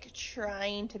was like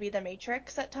trying to be the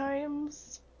Matrix at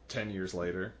times. 10 years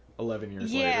later, 11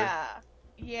 years later. Yeah.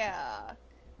 Yeah.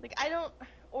 Like I don't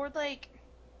or like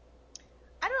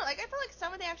I don't know, like I felt like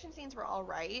some of the action scenes were all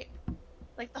right.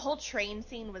 Like the whole train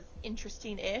scene was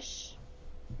interesting-ish,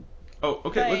 Oh,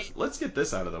 okay. but Let's get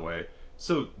this out of the way.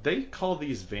 So they call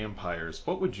these vampires.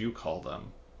 What would you call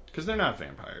them? Because they're not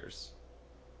vampires.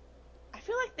 I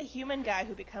feel like the human guy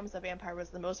who becomes a vampire was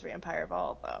the most vampire of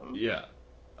all of them. Yeah.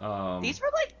 Um. These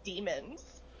were like demons.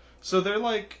 So they're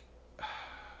like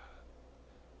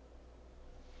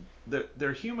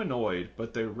they're humanoid,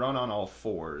 but they run on all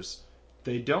fours.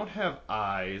 They don't have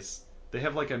eyes. They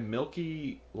have like a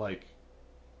milky like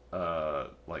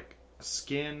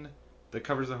skin that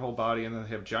covers their whole body, and then they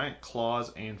have giant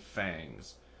claws and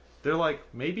fangs. They're like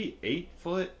maybe 8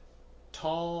 foot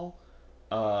tall.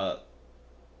 Uh,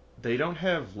 they don't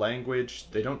have language.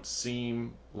 They don't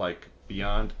seem like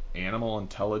beyond animal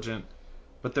intelligent.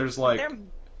 But there's Like like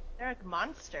they're like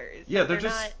monsters. yeah, Like they're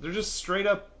not. they're just straight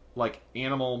up like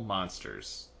animal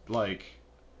monsters. Like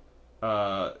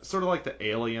sort of like the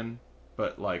alien,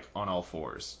 but like on all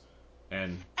fours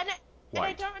and And I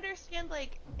white. don't understand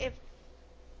like if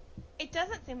it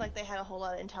doesn't seem like they had a whole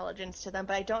lot of intelligence to them,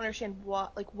 but I don't understand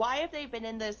why have they been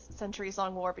in this centuries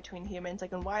long war between humans?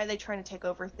 Like and why are they trying to take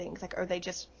over things? Like are they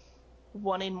just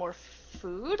wanting more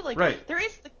food? Like Right. there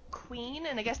is the queen,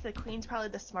 and I guess the queen's probably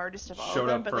the smartest of all of Showed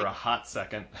them, up but for like, a hot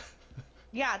second.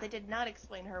 yeah, they did not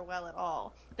explain her well at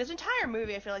all. This entire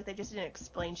movie, I feel like they just didn't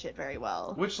explain shit very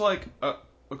well. Which, like,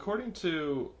 according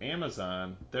to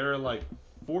Amazon, there are like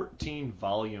 14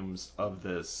 volumes of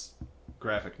this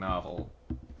graphic novel,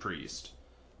 Priest.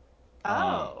 Um,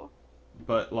 Oh.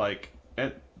 but like,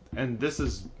 and this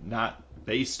is not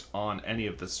based on any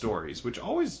of the stories, which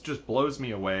always just blows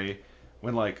me away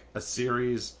when like a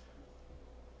series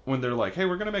when they're like, hey,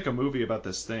 we're gonna make a movie about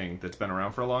this thing that's been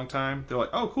around for a long time. They're like,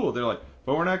 oh, cool. They're like,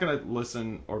 but we're not gonna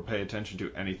listen or pay attention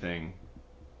to anything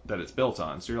that it's built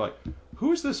on. So you're like,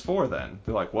 who's this for then?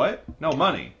 They're like, what? No,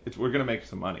 money. We're gonna make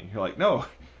some money. You're like, no,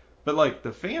 but like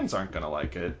the fans aren't gonna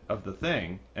like it of the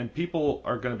thing, and people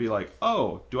are gonna be like,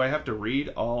 oh, do I have to read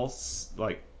all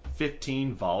like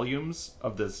 15 volumes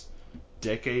of this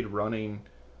decade-running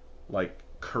like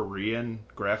Korean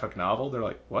graphic novel? They're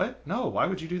like, what? No, why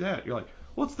would you do that? You're like,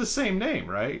 well, it's the same name,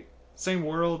 right? Same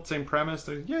world, same premise.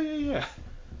 They're, yeah, yeah, yeah.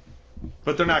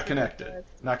 But they're not That's connected.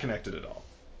 ridiculous. Not connected at all.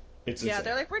 It's Yeah, insane.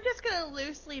 they're like, we're just gonna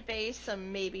loosely base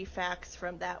some maybe facts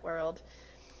from that world.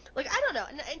 Like, I don't know.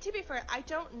 And to be fair, I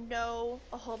don't know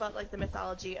a whole about like the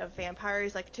mythology of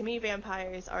vampires. Like, to me,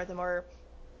 vampires are the more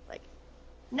like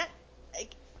not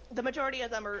like the majority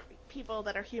of them are people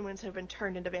that are humans who have been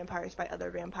turned into vampires by other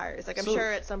vampires. Like, I'm So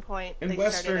sure at some point in they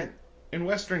started a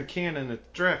Western canon, it's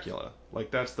Dracula.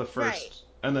 Like that's the right, first,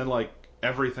 and then like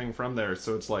everything from there.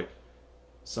 So it's like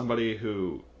somebody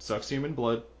who sucks human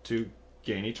blood to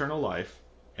gain eternal life,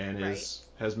 and right. is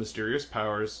has mysterious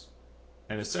powers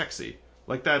and is sexy.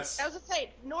 Like I that's was gonna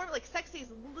say, normal like sexy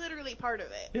is literally part of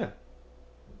it. yeah.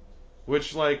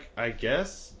 Which like I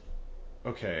guess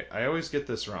okay, I always get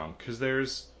this wrong because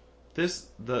there's this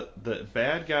the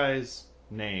bad guy's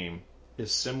name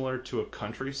is similar to a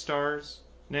country star's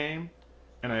name,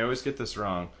 and I always get this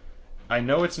wrong. I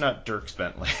know it's not Dirks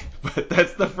Bentley, but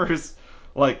that's the first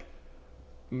like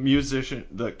musician,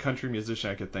 the country musician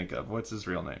I could think of. What's his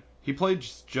real name? He played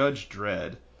Judge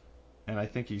Dredd, and I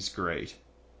think he's great.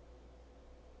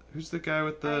 Who's the guy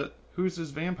with I the? Who's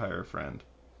his vampire friend?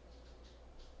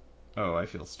 Oh, I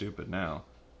feel stupid now.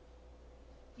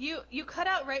 you cut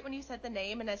out right when you said the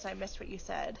name, and so I missed what you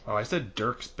said. Oh, I said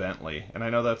Dirks Bentley, and I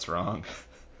know that's wrong,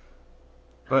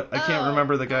 but I can't Oh,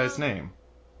 remember the guy's name.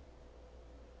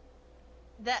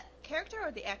 that character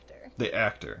or the actor? The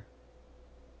actor.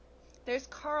 There's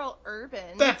Carl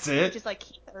Urban, That's which it. is like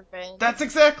Keith Urban. That's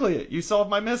exactly it. You solved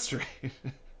my mystery.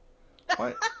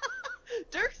 What?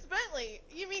 Dirk Bentley.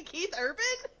 You mean Keith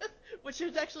Urban? Which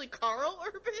is actually Carl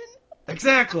Urban?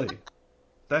 Exactly.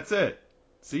 That's it.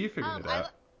 See, you figured it I out.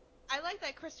 I like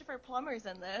that Christopher Plummer's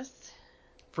in this.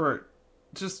 For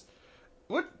just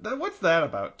what's that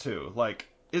about too? Like,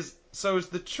 is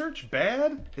the church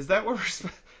bad? Is that what we're?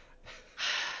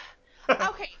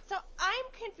 Okay, so I'm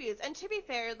confused. And to be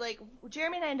fair, like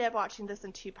Jeremy and I ended up watching this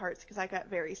in two parts because I got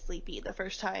very sleepy the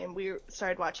first time we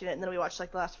started watching it, and then we watched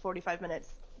like the last 45 minutes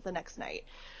the next night.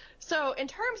 So in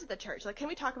terms of the church, like, can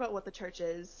we talk about what the church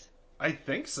is? I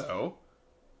think so.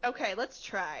 Okay, let's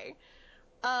try.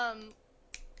 Um,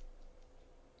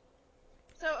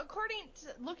 so according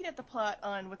to looking at the plot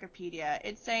on Wikipedia,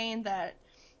 it's saying that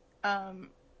um,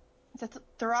 it's a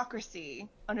theocracy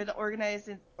under the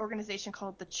organization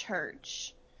called the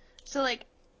church. So like,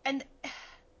 and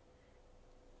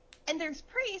and there's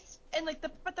priests, and like the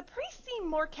priests seem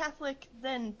more Catholic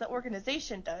than the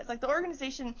organization does. Like the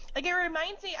organization, like it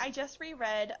reminds me. I just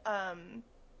reread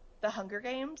the Hunger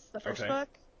Games, the first Okay. book,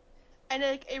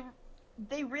 and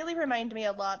they really remind me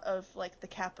a lot of like the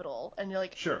Capitol and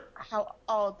like Sure. how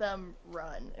all of them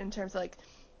run in terms of like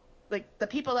the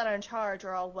people that are in charge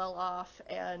are all well off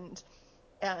and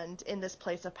in this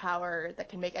place of power that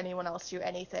can make anyone else do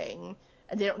anything,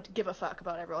 and they don't give a fuck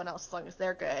about everyone else as long as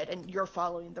they're good and you're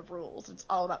following the rules. It's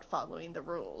all about following the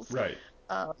rules. Right.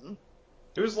 Um,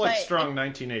 It was like but it, strong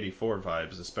 1984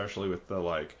 vibes, especially with the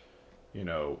like,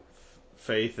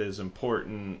 faith is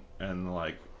important and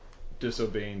like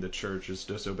disobeying the church is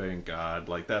disobeying God,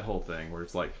 like that whole thing where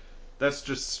it's like that's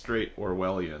just straight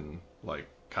Orwellian like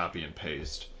copy and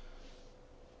paste.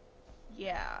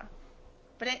 yeah,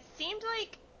 but it seemed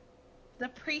like the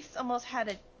priests almost had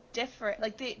a different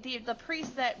like the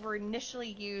priests that were initially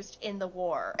used in the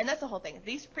war, and that's the whole thing.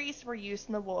 These priests were used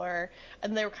in the war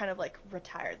and they were kind of like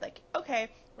retired, like okay,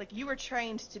 like you were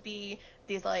trained to be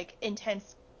these like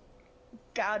intense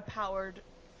god powered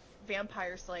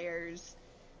vampire slayers,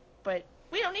 but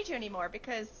we don't need you anymore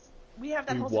because we have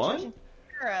that We whole won? situation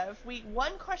taken care of. We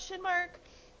won, question mark.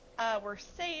 We're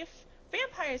safe.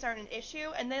 Vampires aren't an issue,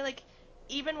 and they like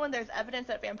even when there's evidence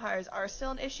that vampires are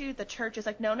still an issue, the church is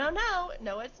like, no, no, no,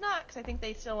 no, it's not, because I think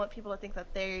they still want people to think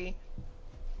that they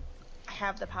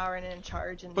have the power and in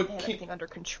charge and they But have everything under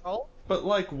control. but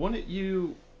like, wouldn't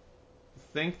you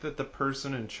think that the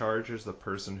person in charge is the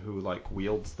person who like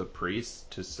wields the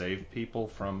priest to save people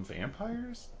from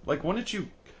vampires? Wouldn't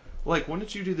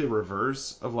you do the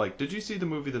reverse of like, did you see the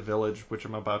movie The Village, which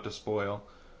I'm about to spoil?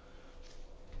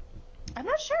 I'm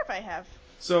not sure if I have.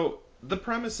 So the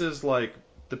premise is like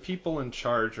the people in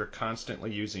charge are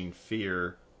constantly using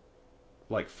fear,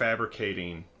 like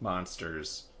fabricating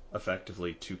monsters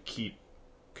effectively to keep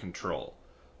control.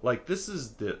 Like this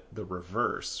is the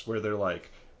reverse where they're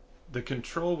like the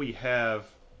control we have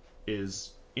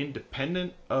is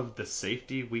independent of the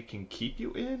safety we can keep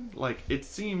you in. Like it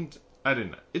seemed, I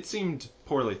didn't know, it seemed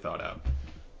poorly thought out.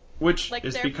 Which Like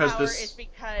is their because power is this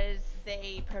because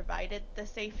they provided the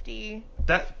safety.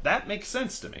 that makes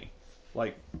sense to me.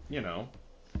 Like, you know,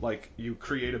 like you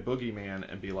create a boogeyman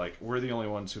and be like, we're the only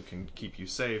ones who can keep you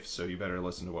safe, so you better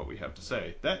listen to what we have to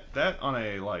say. That on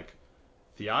a like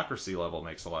theocracy level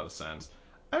makes a lot of sense.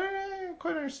 I don't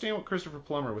quite understand what Christopher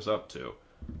Plummer was up to.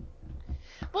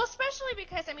 Well, especially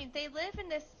because I mean they live in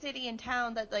this city and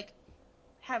town that like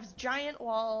has giant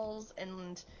walls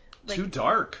and Too like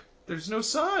dark. There's no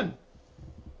sun.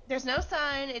 there's no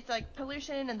sun. It's like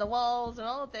pollution and the walls and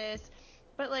all of this.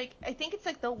 But like I think it's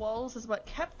like the walls is what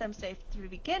kept them safe to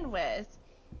begin with.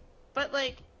 But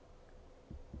like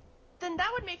then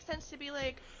that would make sense to be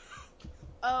like,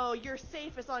 oh, you're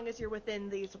safe as long as you're within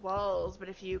these walls, but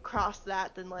if you cross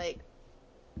that, then like,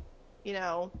 you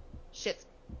know, shit's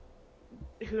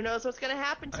who knows what's gonna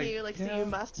happen to I you. Like, so yeah.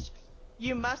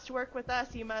 you must work with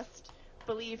us. You must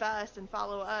believe us and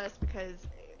follow us because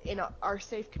in our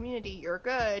safe community, you're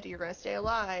good. You're gonna stay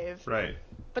alive. Right.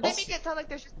 But they Also, make it sound like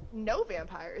there's just no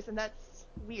vampires, and that's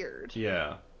weird.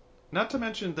 yeah. Not to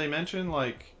mention they mention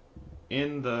like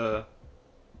in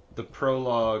the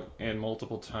prologue and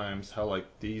multiple times how like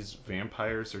these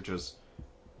vampires are just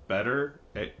better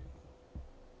at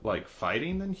like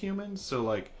fighting than humans. So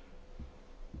like,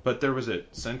 but there was a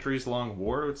centuries long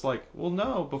war. It's like, well,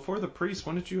 no, before the priest,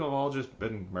 wouldn't you have all just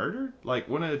been murdered? Like,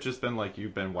 wouldn't it have just been like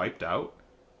you've been wiped out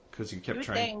because you You kept would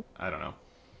trying? think I don't know.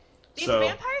 these So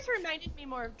vampires reminded me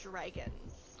more of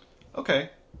dragons. okay,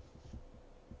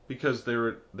 because they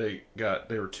were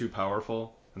too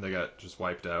powerful and they got just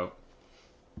wiped out.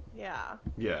 Yeah.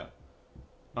 Yeah.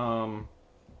 Um,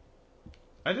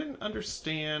 I didn't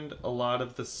understand a lot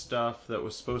of the stuff that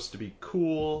was supposed to be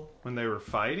cool when they were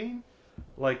fighting.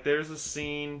 Like, there's a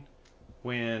scene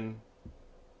when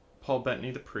Paul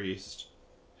Bettany, the priest,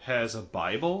 has a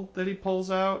Bible that he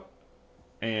pulls out,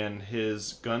 and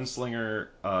his gunslinger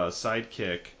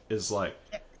sidekick is like,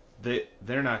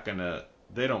 they're not gonna,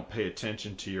 they don't pay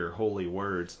attention to your holy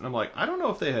words. And I'm like, I don't know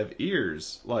if they have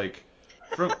ears. Like,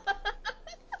 from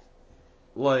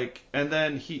like, and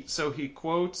then he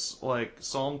quotes like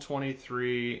Psalm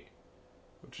 23,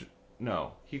 which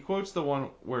no, he quotes the one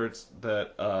where it's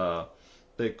that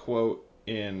they quote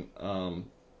in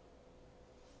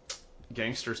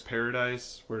Gangster's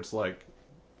Paradise, where it's like,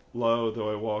 "Lo,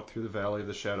 though I walk through the valley of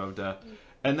the shadow of death,"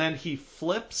 and then he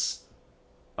flips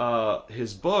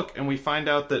his book, and we find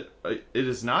out that it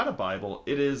is not a Bible;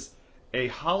 it is a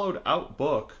hollowed out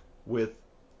book with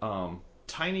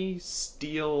tiny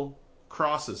steel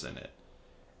crosses in it.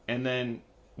 And then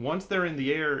once they're in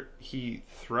the air, he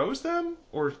throws them,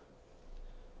 or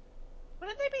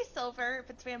Wouldn't they be silver if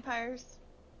it's vampires?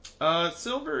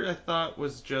 silver. I thought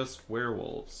was just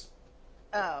werewolves.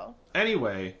 Oh.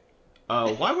 Anyway,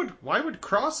 why would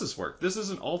crosses work? This is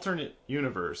an alternate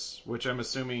universe, which I'm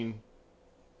assuming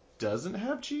doesn't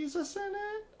have Jesus in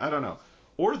it. I don't know,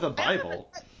 or the I don't know,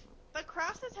 Bible, but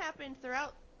crosses happen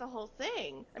throughout the whole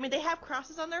thing. I mean, they have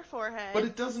crosses on their but forehead,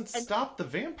 it doesn't and stop the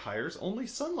vampires. Only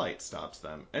sunlight stops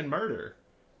them and murder.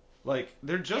 Like yeah,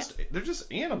 they're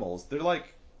just animals.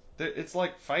 It's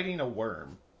like fighting a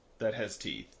worm that has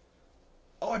teeth.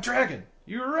 Oh, a dragon.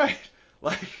 You were right.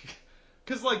 Like,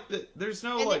 because like there's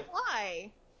no and they like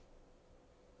fly.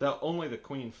 that. Only the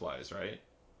queen flies, right?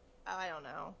 Oh, I don't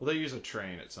know. Well, they use a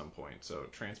train at some point, so Yeah.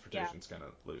 transportation's kind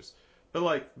of loose. But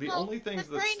like the Well, only things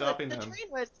that's stopping them.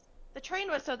 the train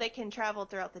was so they can travel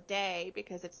throughout the day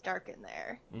because it's dark in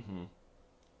there. Mm-hmm.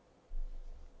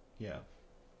 Yeah,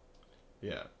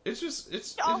 yeah. It's just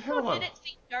It it also had a lot of. didn't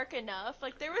seem dark enough.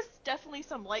 Like there was definitely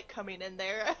some light coming in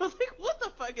there. I was like, what the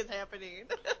fuck is happening?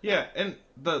 Yeah, and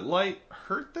the light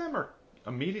hurt them or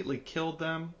immediately killed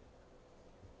them.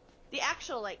 The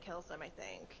actual light kills them, I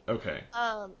think. Okay.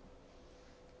 Um,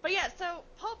 But yeah, so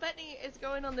Paul Bettany is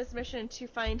going on this mission to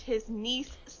find his niece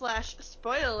slash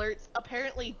spoiler alerts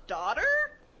apparently daughter.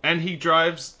 And he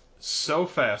drives so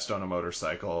fast on a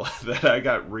motorcycle that I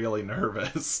got really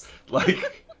nervous.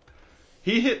 Like,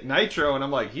 he hit nitro, and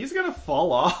I'm like, he's gonna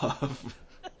fall off.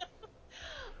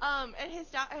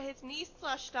 And his niece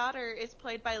slash daughter is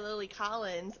played by Lily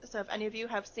Collins. So if any of you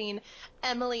have seen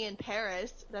Emily in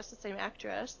Paris, that's the same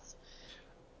actress.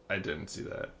 I didn't see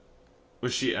that.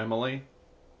 Was she Emily?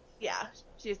 Yeah,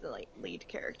 she's the like lead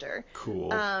character.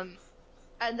 Cool. Um,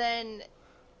 and then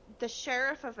the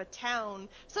sheriff of a town.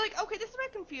 So like, okay, this is what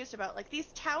I'm confused about. Like these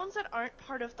towns that aren't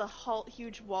part of the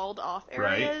huge walled off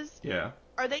Right? areas, Yeah.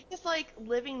 are they just like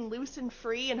living loose and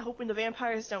free and hoping the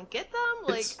vampires don't get them?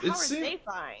 Like, It how are seemed they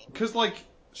fine? because like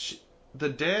the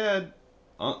dad,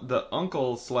 the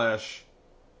uncle slash.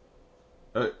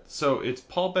 So it's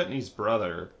Paul Bettany's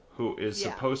brother who is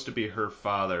Yeah. supposed to be her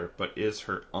father, but is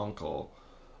her uncle.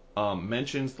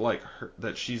 Mentions like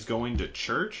that she's going to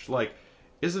church. Like,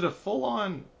 is it a full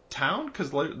on town?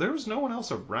 Because like, there was no one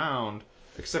else around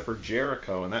except for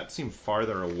Jericho, and that seemed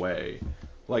farther away.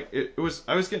 Like it was,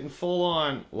 I was getting full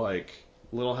on like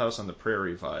Little House on the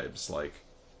Prairie vibes. Like,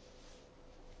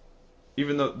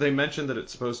 even though they mentioned that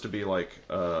it's supposed to be like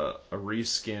a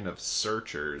reskin of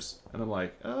Searchers, and I'm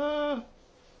like,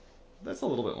 that's a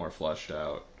little bit more fleshed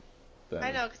out I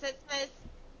than. know, because it says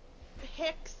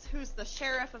Hicks, who's the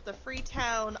sheriff of the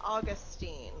Freetown,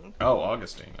 Augustine. Oh,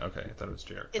 Augustine. Okay, I thought it was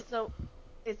Jericho. Is the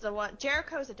is the one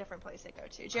Jericho's a different place they go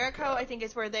to. Oh Jericho, God. I think,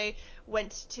 is where they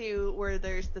went to, where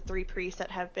there's the three priests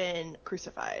that have been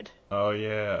crucified. Oh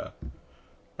yeah,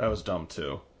 that was dumb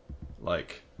too.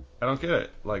 Like, I don't get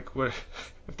it. Like, what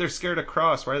if they're scared of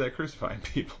cross? Why are they crucifying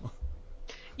people?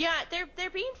 Yeah, they're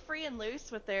being free and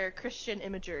loose with their Christian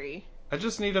imagery. I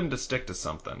just need them to stick to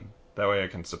something. That way I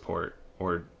can support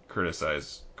or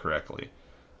criticize correctly.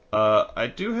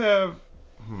 I do have.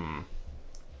 Hmm.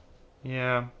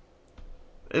 Yeah.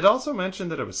 It also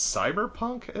mentioned that it was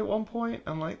cyberpunk at one point.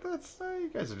 I'm like, that's you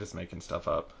guys are just making stuff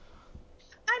up.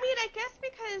 I mean, I guess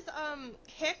because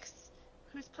Hicks,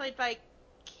 who's played by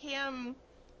Cam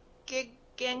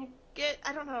Gigangit,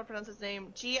 I don't know how to pronounce his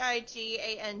name,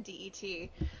 Gigandet,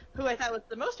 who I thought was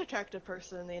the most attractive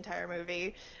person in the entire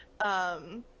movie.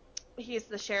 Um, he's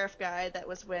the sheriff guy that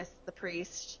was with the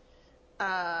priest.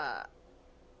 Uh,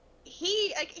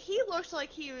 he looked like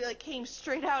he like came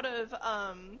straight out of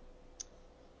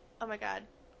oh my god,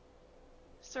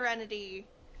 Serenity,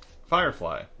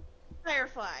 Firefly.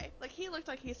 Firefly. Like he looked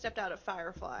like he stepped out of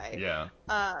Firefly. Yeah.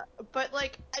 Uh, but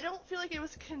like I don't feel like it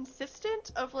was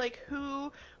consistent of like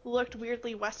who looked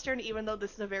weirdly Western, even though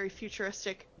this is a very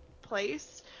futuristic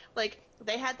place. Like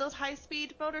they had those high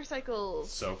speed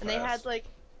motorcycles, So and they had fast.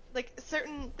 like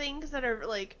certain things that are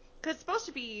like, because it's supposed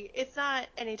to be, it's not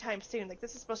anytime soon. Like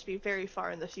this is supposed to be very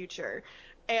far in the future,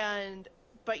 and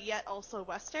but yet also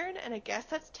Western. And I guess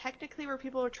that's technically where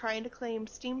people are trying to claim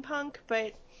steampunk,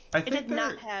 but I it think did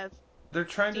not have they're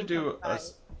trying to steampunk do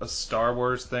vibes. a Star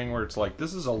Wars thing where it's like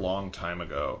this is a long time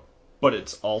ago, but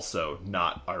it's also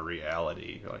not our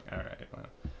reality. You're like, all right, well,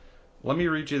 let me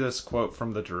read you this quote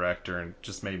from the director, and it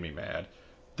just made me mad.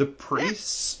 The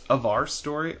priests of our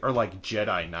story are like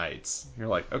Jedi Knights. You're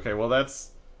like, okay, well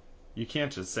that's you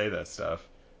can't just say that stuff.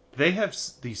 They have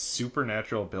these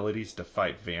supernatural abilities to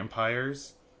fight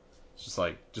vampires. It's just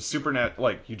like just supernatural.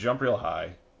 Like you jump real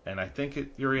high, and I think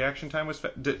your reaction time was.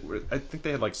 I think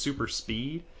they had like super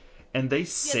speed, and they Yeah, they're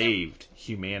saved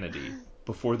humanity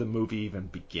before the movie even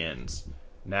begins.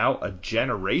 Now, a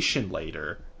generation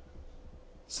later,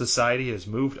 society has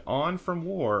moved on from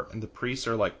war, and the priests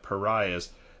are like pariahs.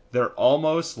 They're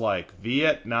almost like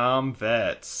Vietnam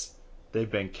vets. They've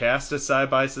been cast aside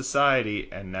by society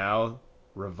and now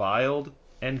reviled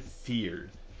and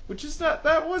feared. Which is not,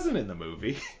 that wasn't in the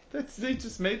movie. They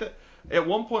just made that. At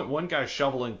one point, one guy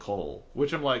shoveling coal,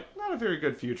 which I'm like, not a very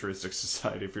good futuristic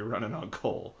society if you're running on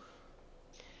coal.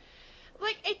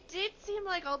 like it did seem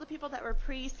like all the people that were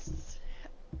priests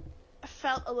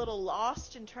felt a little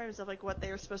lost in terms of like what they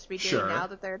were supposed to be doing now Sure.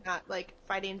 that they're not like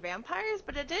fighting vampires,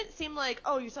 but it didn't seem like,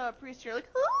 oh, you saw a priest, you're like,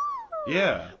 ah!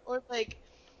 Yeah. Or like,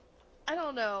 I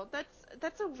don't know.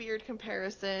 That's a weird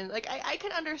comparison. Like I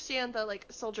can understand the like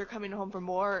soldier coming home from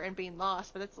war and being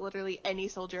lost, but that's literally any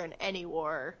soldier in any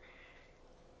war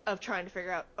of trying to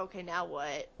figure out, okay, now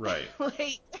what? Right.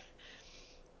 Like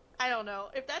I don't know.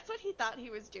 If that's what he thought he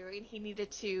was doing, he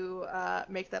needed to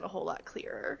make that a whole lot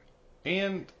clearer.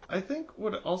 And I think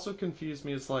what also confused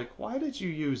me is like, why did you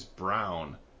use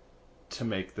brown to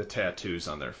make the tattoos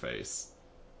on their face?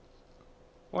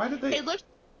 Why did they? It looked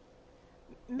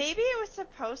maybe it was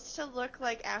supposed to look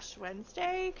like Ash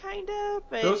Wednesday, kind of,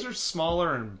 but Those are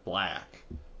smaller and black.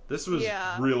 This was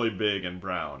yeah. really big and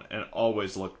brown and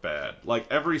always looked bad. Like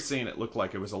every scene, it looked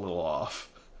like it was a little off.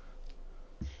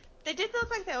 They did look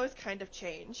like that was kind of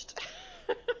changed.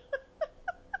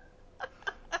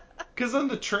 Because in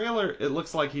the trailer, it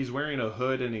looks like he's wearing a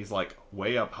hood and he's like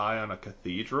way up high on a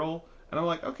cathedral. And I'm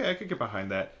like, okay, I could get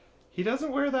behind that. He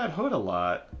doesn't wear that hood a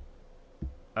lot.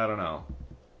 I don't know.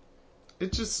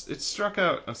 It struck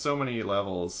out on so many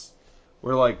levels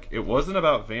where like it wasn't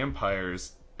about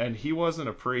vampires and he wasn't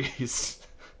a priest.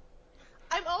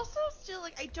 I'm also still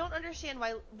like I don't understand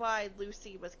why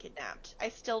Lucy was kidnapped. I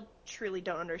still truly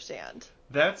don't understand.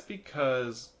 That's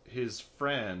because his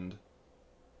friend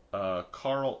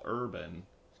Carl Urban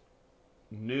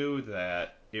knew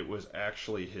that it was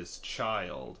actually his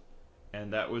child,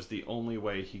 and that was the only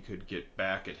way he could get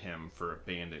back at him for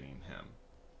abandoning him.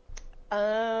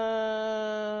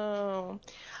 Oh.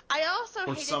 I also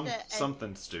Or hated that and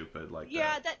something stupid like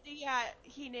yeah, that.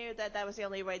 he knew that that was the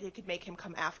only way they could make him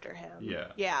come after him. Yeah.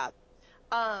 Yeah.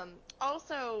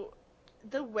 Also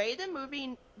the way the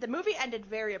movie ended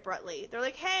very abruptly. They're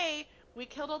like, "Hey, we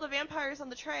killed all the vampires on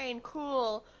the train.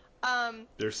 Cool."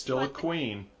 There's still a But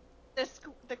queen.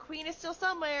 the queen is still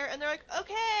somewhere, and they're like,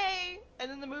 "Okay." And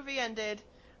then the movie ended,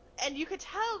 and you could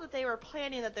tell that they were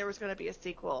planning that there was going to be a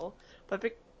sequel,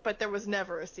 but there was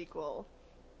never a sequel.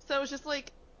 So it was just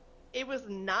like it was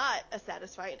not a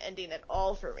satisfying ending at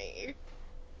all for me.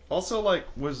 Also, like,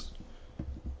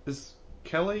 is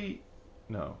Kelly,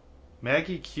 no,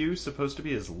 Maggie Q supposed to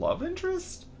be his love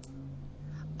interest?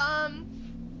 Um,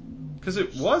 Because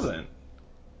it sh- wasn't.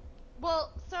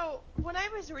 well, so when I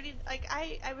was reading, like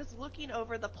I was looking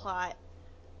over the plot,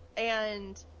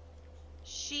 and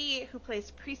she who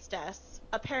plays Priestess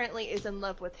apparently is in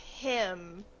love with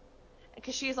him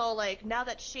because she's all like, now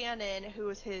that Shannon, who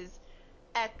was his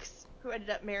ex, who ended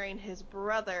up marrying his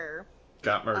brother,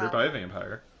 Got murdered uh, by a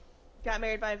vampire. got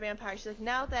married by a vampire. She's like,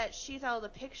 now that she's out of the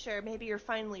picture, maybe you're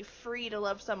finally free to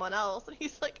love someone else. And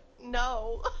he's like,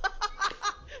 no.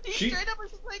 he She straight up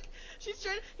was just like, he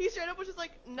straight up was just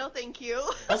like, no, thank you.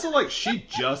 also, like, she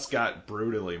just got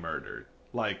brutally murdered,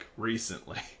 like,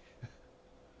 recently.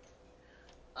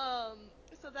 um,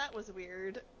 so that was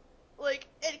weird. Like,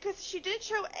 because she didn't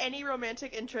show any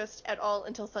romantic interest at all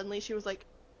until suddenly she was like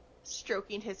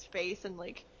stroking his face and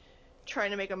like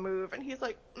trying to make a move, and he's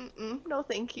like, no,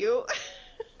 thank you.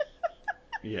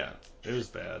 Yeah, it was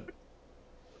bad.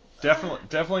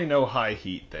 Definitely no high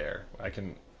heat there. I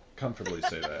can comfortably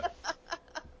say that.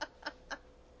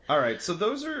 All right, so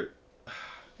those are.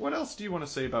 What else do you want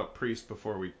to say about Priest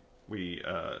before we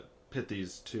pit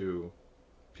these two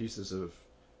pieces of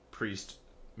Priest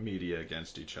media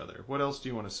against each other? What else do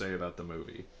you want to say about the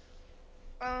movie?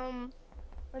 um,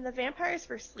 when the vampires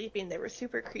were sleeping, they were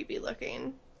super creepy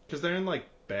looking. Because they're in like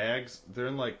bags. They're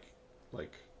in like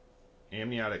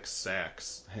amniotic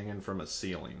sacs hanging from a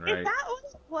ceiling, Is right? that what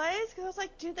it was? Because I was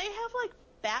like, do they have like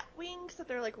bat wings that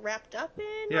they're like wrapped up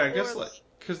in, Yeah, I or guess like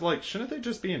because like shouldn't they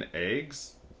just be in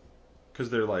eggs? Because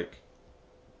they're like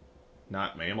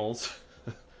not mammals.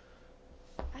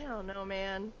 I don't know,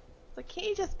 man. Like, can't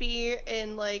you just be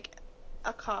in like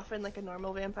a coffin like a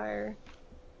normal vampire?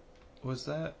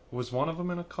 Was one of them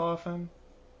in a coffin?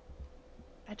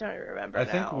 I don't remember I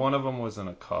think now. one of them was in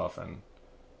a coffin.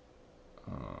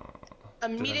 Uh,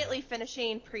 did I? Immediately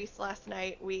finishing Priest last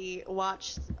night, we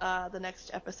watched the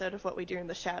next episode of What We Do in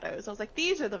the Shadows. I was like,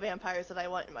 these are the vampires that I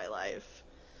want in my life.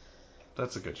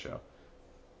 That's a good show.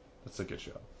 That's a good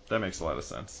show. That makes a lot of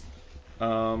sense.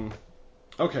 Um,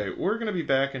 okay, we're gonna be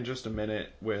back in just a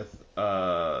minute with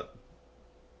we're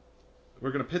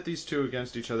gonna pit these two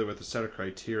against each other with a set of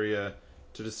criteria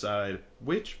to decide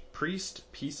which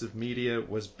priest piece of media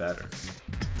was better.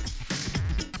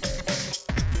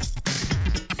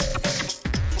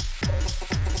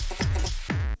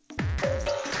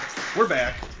 We're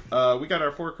back. We got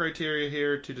our four criteria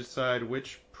here to decide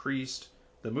which priest,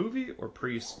 the movie or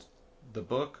priest, the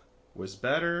book, was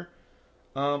better.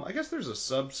 I guess there's a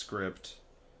subscript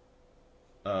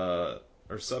uh,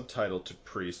 or subtitle to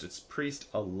Priest. It's Priest: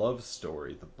 A Love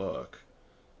Story, the book,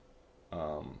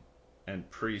 um, and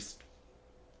Priest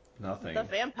The nothing.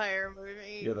 vampire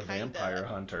movie, Yeah, the kinda. Vampire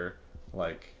Hunter.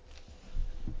 Like,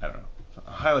 I don't know,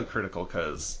 highly critical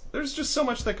because there's just so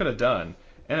much they could have done.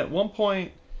 And at one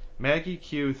point, Maggie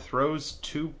Q throws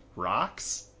two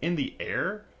rocks in the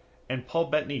air, and Paul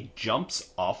Bettany jumps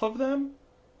off of them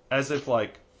as if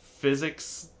like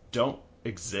physics don't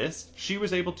exist. She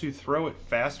was able to throw it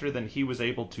faster than he was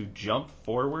able to jump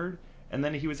forward, and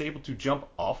then he was able to jump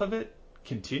off of it,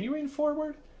 continuing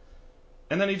forward,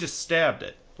 and then he just stabbed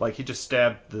it. Like he just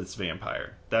stabbed this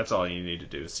vampire. That's all you need to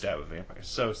do is stab a vampire.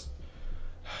 So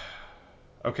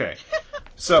okay,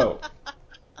 so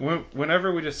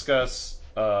whenever we discuss,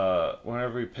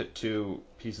 whenever we put two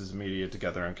pieces of media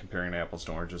together and comparing apples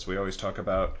to oranges, we always talk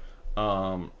about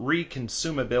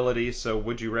reconsumability. So,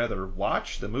 would you rather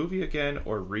watch the movie again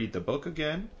or read the book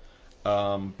again?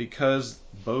 Because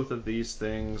both of these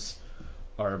things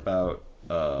are about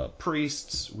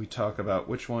priests, we talk about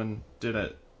which one did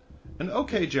an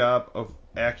okay job of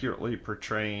accurately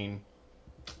portraying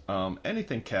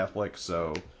anything Catholic.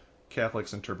 So,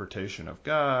 Catholic's interpretation of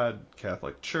God,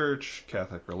 Catholic Church,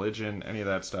 Catholic religion, any of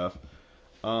that stuff.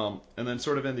 And then,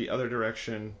 sort of in the other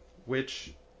direction,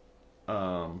 which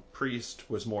priest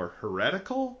was more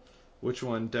heretical? Which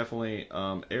one definitely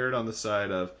erred on the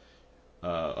side of,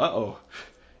 oh,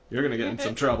 you're going to get in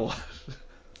some trouble.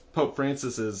 Pope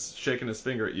Francis is shaking his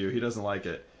finger at you. He doesn't like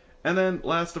it. And then,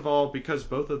 last of all, because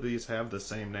both of these have the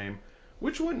same name,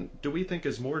 which one do we think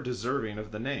is more deserving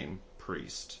of the name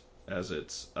priest as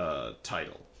its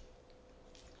title?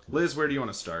 Liz, where do you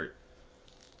want to start?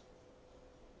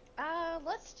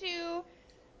 Let's do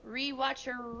rewatch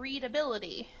or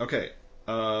readability. Okay.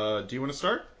 Do you want to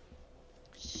start?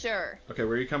 Sure. Okay,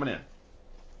 where are you coming in?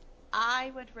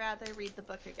 I would rather read the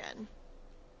book again.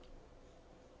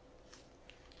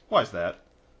 Why is that?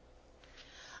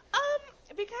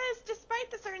 Because despite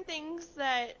the certain things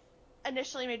that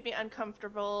initially made me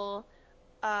uncomfortable,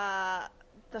 uh,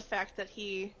 the fact that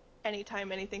he,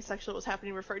 anytime anything sexual was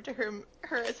happening, referred to her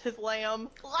as his lamb.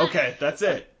 Okay, that's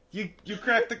it. You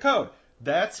cracked the code.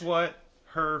 That's what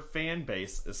her fan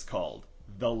base is called.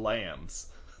 The Lambs.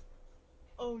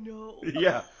 Oh no.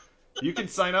 Yeah. You can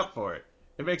sign up for it.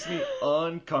 It makes me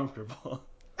uncomfortable.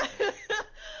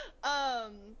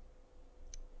 um,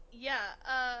 yeah,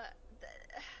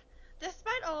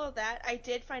 despite all of that, I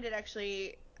did find it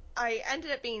actually. I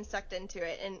ended up being sucked into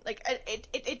it, and like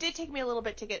it did take me a little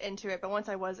bit to get into it, but once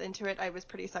I was into it, I was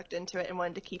pretty sucked into it and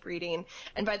wanted to keep reading.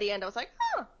 And by the end, I was like,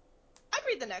 huh, I'd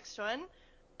read the next one.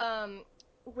 Um,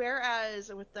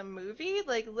 Whereas with the movie,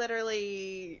 like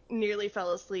literally nearly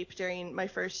fell asleep during my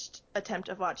first attempt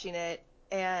of watching it,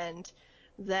 and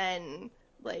then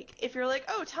like if you're like,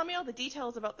 oh, tell me all the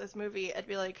details about this movie, I'd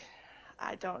be like,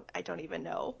 I don't even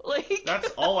know. Like, That's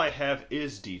all I have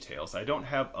is details. I don't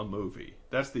have a movie.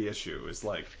 That's the issue. Is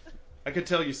like I could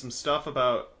tell you some stuff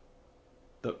about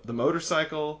the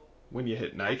motorcycle when you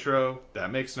hit yeah, nitro. That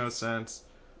makes no sense.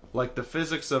 Like the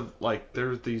physics of like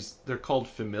they're called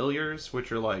familiars,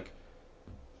 which are like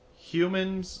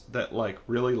humans that like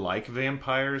really like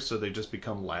vampires, so they just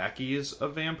become lackeys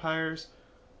of vampires.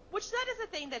 which that is a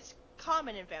thing that's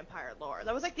common in vampire lore.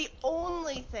 That was like the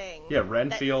only thing Yeah, that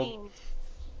Renfield. seemed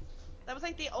that was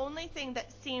like the only thing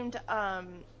that seemed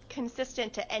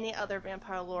consistent to any other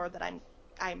vampire lore that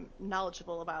I'm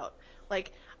knowledgeable about.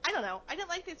 Like, I don't know. I didn't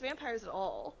like these vampires at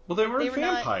all. Well, they Like they weren't were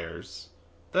not vampires.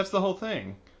 That's the whole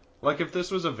thing. Like if this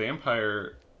was a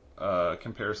vampire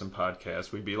comparison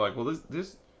podcast, we'd be like, well,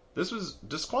 this was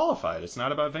disqualified. It's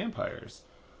not about vampires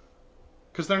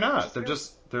because they're which not. is really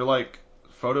They're like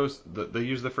photos. They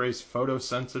use the phrase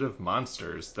photosensitive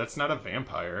monsters. That's not a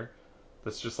vampire.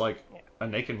 That's just like yeah. a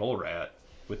naked mole rat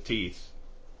with teeth.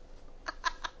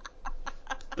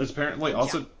 There's apparently Yeah.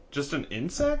 also just an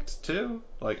insect too.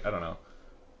 Like I don't know.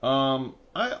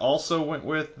 I also went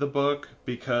with the book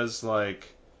because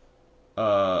like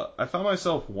I found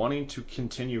myself wanting to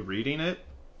continue reading it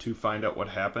to find out what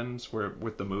happens. Where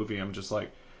with the movie, I'm just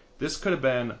like, this could have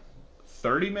been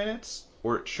 30 minutes,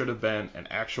 or it should have been an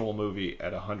actual movie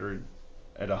at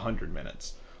 100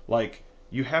 minutes. Like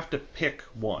you have to pick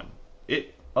one.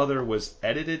 It either was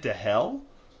edited to hell,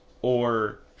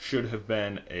 or should have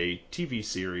been a TV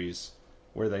series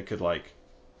where they could like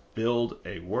build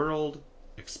a world,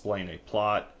 explain a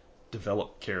plot,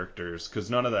 develop characters, because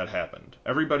none of that happened.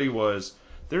 Everybody was.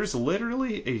 There's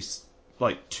literally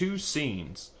like two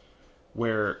scenes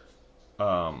where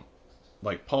um,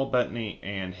 like Paul Bettany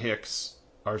and Hicks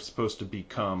are supposed to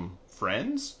become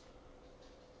friends,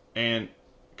 and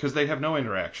because they have no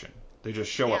interaction, they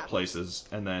just show up Yeah. places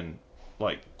and then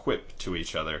like quip to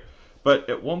each other. But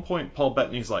at one point, Paul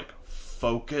Bettany's like,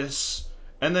 "Focus,"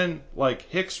 and then like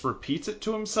Hicks repeats it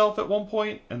to himself at one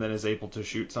point, and then is able to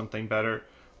shoot something better,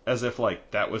 as if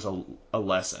like that was a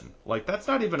lesson. Like that's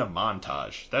not even a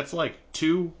montage. That's like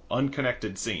two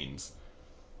unconnected scenes.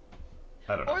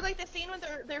 I don't know. Or like the scene when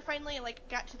they're finally like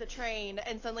got to the train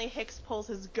and suddenly Hicks pulls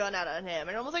his gun out on him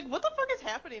and I was like, what the fuck is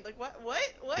happening? Like what?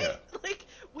 Yeah, Like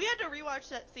we had to rewatch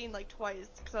that scene like twice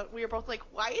because we were both like,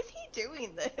 why is he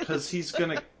doing because this?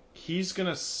 he's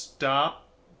gonna stop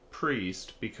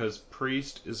Priest because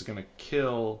Priest is gonna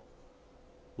kill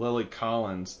Lily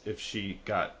Collins if she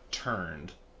got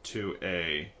turned to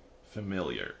a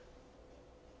familiar,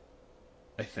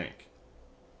 I think.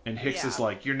 And Hicks is Yeah.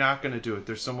 like, you're not going to do it.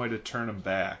 There's some way to turn him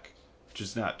back, which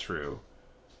is not true.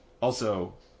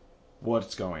 Also,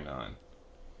 what's going on?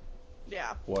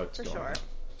 Yeah. What's For going on? sure.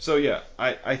 So yeah,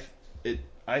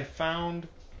 I found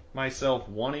myself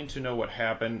wanting to know what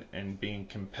happened and being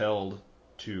compelled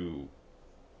to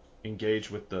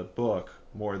engage with the book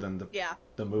more than Yeah.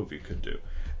 the movie could do.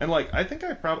 And like I think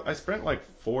I spent like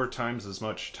 4 times as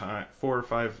much time, 4 or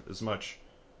 5 as much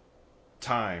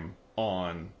time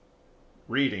on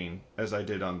reading as I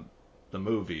did on the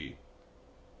movie.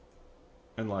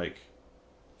 And like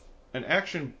an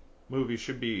action movie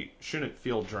shouldn't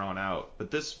feel drawn out,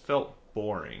 but this felt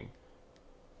boring.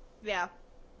 Yeah.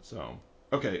 So,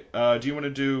 okay, do you want to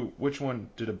do which one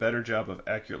did a better job of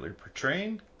accurately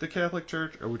portraying the Catholic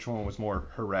Church, or which one was more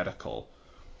heretical?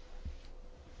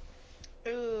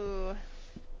 Ooh.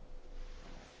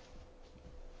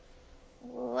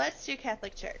 Let's do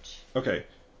Catholic Church. Okay,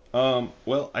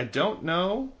 well, I don't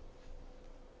know.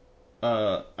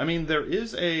 I mean, there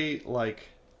is a like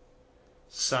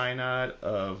synod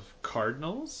of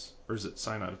cardinals, or is it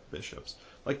synod of bishops?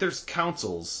 Like, there's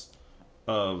councils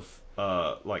of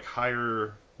like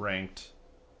higher ranked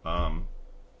um,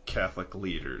 Catholic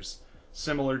leaders,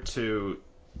 similar to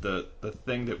the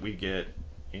thing that we get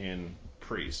in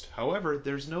priest. However,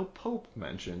 there's no pope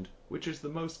mentioned, which is the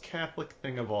most Catholic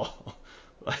thing of all.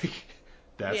 Like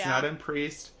that's not Yeah. in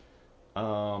priest.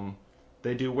 Um,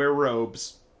 they do wear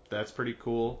robes. That's pretty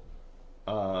cool.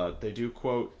 They do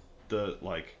quote the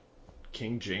like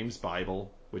King James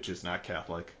Bible, which is not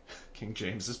Catholic. King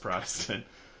James is Protestant.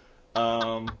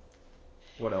 Um,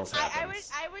 what else I would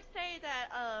happens? I would say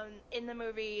that in the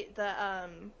movie the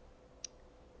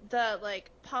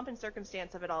like pomp and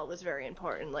circumstance of it all was very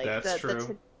important. Like That's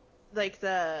true. like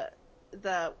the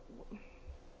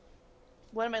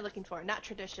what am I looking for? Not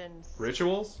traditions.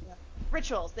 Rituals?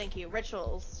 Rituals, thank you.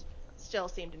 Rituals still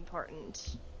seemed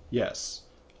important. Yes.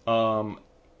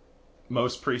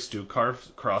 Most priests do carve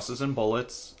crosses and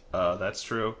bullets. That's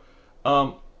true.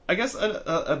 Um, I guess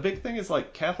a big thing is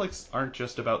like Catholics aren't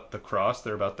just about the cross;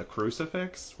 they're about the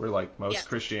crucifix. Where like most Yes.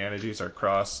 Christianities are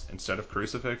cross instead of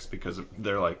crucifix because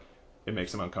they're like it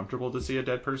makes them uncomfortable to see a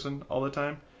dead person all the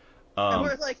time. And Um,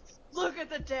 we're like, look at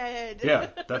the dead. yeah,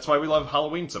 that's why we love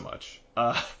Halloween so much.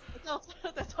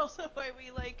 That's also why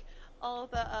we like all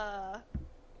the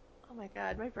oh my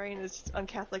god, my brain is just on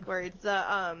Catholic words.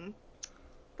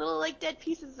 The little like dead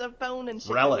pieces of bone and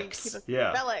shit that we keep Relics. as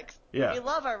Yeah, relics. yeah. We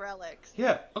love our relics.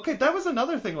 Yeah. Okay, that was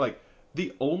another thing. Like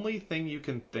the only thing you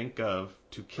can think of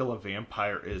to kill a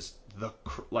vampire is the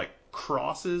like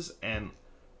crosses and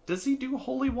does he do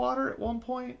holy water at one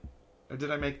point? Or did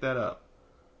I make that up?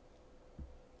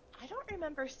 I don't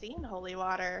remember seeing holy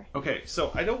water. Okay,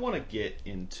 so I don't want to get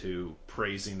into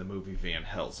praising the movie Van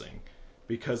Helsing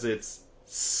because it's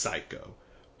psycho.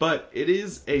 But it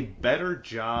is a better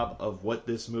job of what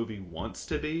this movie wants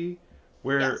to be,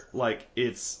 where Yes. like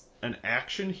it's an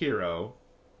action hero,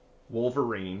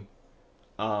 Wolverine,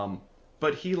 Um,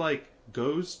 but he like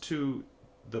goes to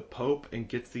the Pope and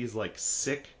gets these like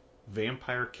sick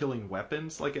vampire killing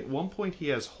weapons. Like at one point he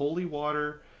has holy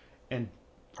water and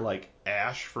like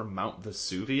ash from Mount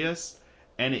Vesuvius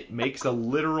and it makes a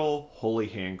literal holy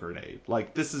hand grenade.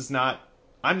 Like this is not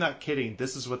I'm not kidding,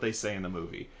 this is what they say in the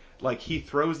movie. Like he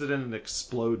throws it in and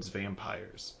explodes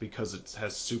vampires because it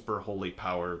has super holy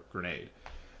power grenade.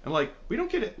 And like we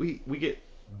don't get it. We get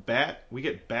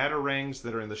batarangs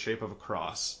that are in the shape of a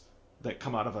cross that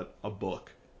come out of a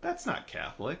book. That's not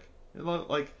Catholic.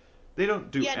 Like they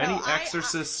don't do Yeah, no, any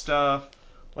exorcist stuff.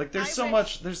 Like I read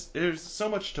there's so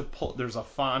much to pull. There's a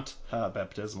font,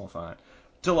 baptismal font,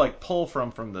 to like pull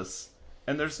from this,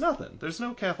 and there's nothing. There's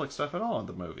no Catholic stuff at all in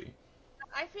the movie.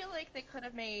 I feel like they could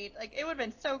have made like it would have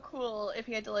been so cool if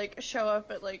he had to like show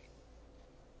up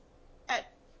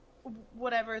at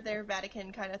whatever their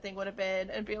Vatican kind of thing would have been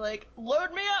and be like,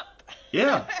 load me up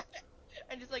Yeah,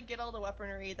 and just like get all the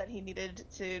weaponry that he needed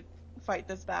to fight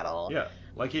this battle. yeah.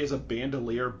 Like he has a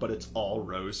bandolier, but it's all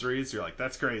rosaries. You're like,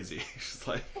 that's crazy. It's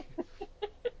like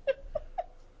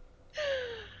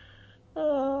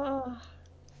Oh,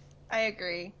 I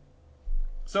agree.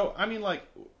 So I mean, like,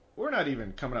 we're not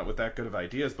even coming up with that good of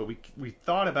ideas, but we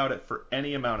thought about it for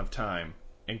any amount of time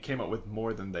and came up with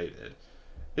more than they did.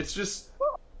 It's just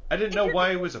Well, I didn't if know you're why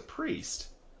going he was a priest.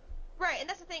 right, and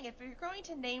that's the thing, if you're going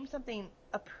to name something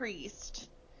a priest,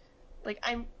 like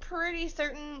I'm pretty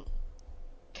certain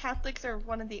Catholics are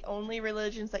one of the only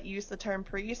religions that use the term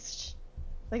priest.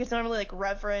 Like it's normally like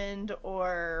reverend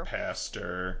or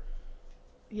Pastor.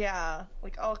 yeah,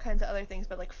 like all kinds of other things,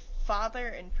 but like father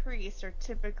and priest are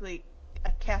typically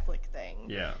a Catholic thing.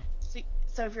 Yeah.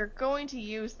 So if you're going to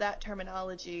use that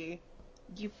terminology,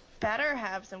 you better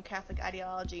have some Catholic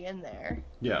ideology in there.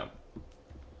 Yeah.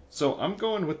 So I'm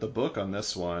going with the book on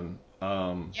this one.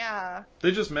 Yeah.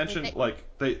 They just I mean, mentioned like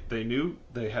they knew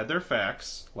they had their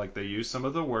facts, like they used some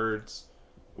of the words,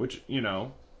 which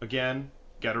again,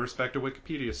 gotta respect a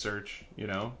Wikipedia search.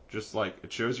 Just like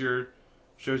it shows you're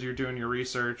doing your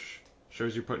research,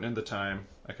 shows you're putting in the time.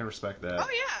 I can respect oh that.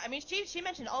 yeah, I mean she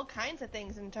mentioned all kinds of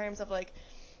things in terms of like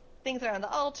things around the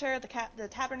altar, the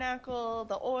tabernacle,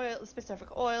 the oil, the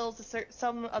specific oils,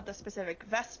 some of the specific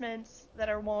vestments that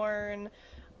are worn.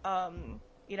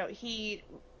 He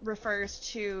refers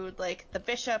to like the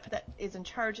bishop that is in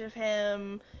charge of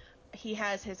him. He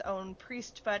has his own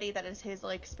priest buddy that is his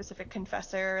like specific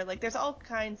confessor. Like there's all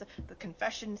kinds of the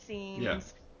confession Yeah.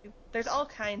 scenes. There's all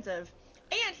kinds of,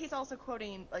 and he's also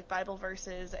quoting like Bible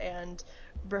verses and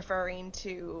referring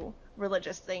to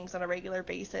religious things on a regular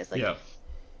basis. Yeah.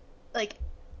 Like,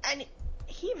 and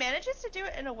he manages to do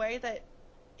it in a way that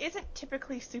isn't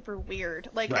typically super weird.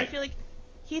 Like I Right. feel like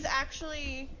he's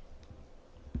actually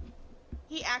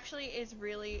he actually is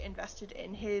really invested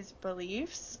in his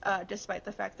beliefs, despite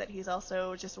the fact that he's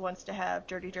also just wants to have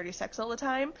dirty, dirty sex all the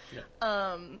time. Yeah.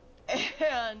 Um,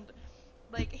 and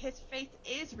like his faith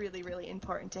is really, really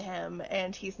important to him,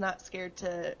 and he's not scared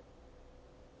to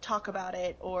talk about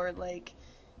it or like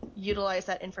utilize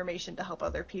that information to help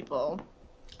other people.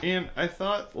 And I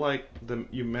thought like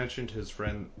you mentioned his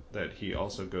friend that he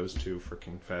also goes to for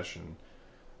confession,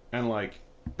 and like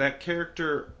that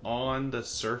character on the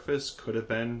surface could have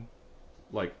been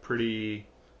like pretty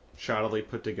shoddily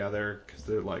put together because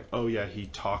they're like, oh yeah, he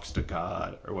talks to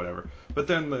God or whatever. But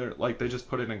then they're like, they just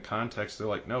put it in context. They're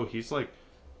like, no, he's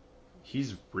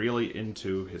really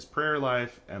into his prayer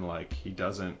life and like he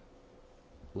doesn't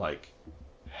like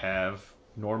have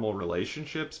normal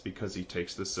relationships because he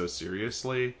takes this so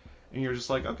seriously. And you're just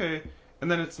like, okay. And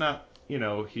then it's not,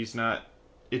 he's not.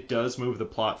 It does move the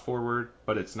plot forward,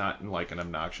 but it's not in like an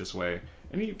obnoxious way.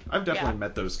 And I've Yeah. definitely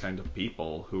met those kind of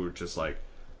people who are just like,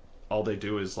 all they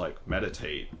do is like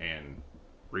meditate and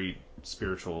read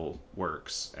spiritual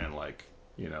works and like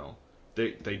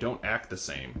they don't act the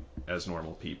same as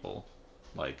normal people,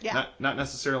 like Yeah. not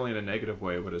necessarily in a negative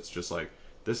way, but it's just like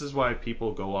this is why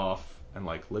people go off and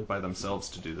like live by themselves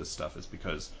to do this stuff, is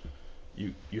because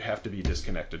you have to be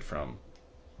disconnected from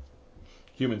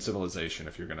human civilization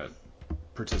if you're going to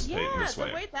participate in Yeah, this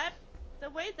way. the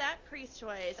way that priest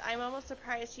was, I'm almost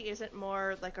surprised he isn't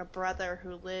more like a brother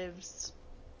who lives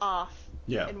off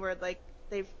Yeah, and where like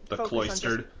they've the focused on just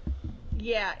cloistered.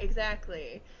 yeah,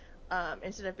 exactly.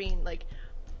 Instead of being like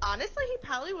honestly, he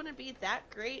probably wouldn't be that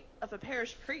great of a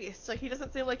parish priest. Like he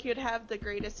doesn't seem like he would have the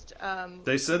greatest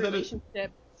They said that it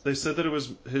relationship. they said that it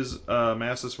was his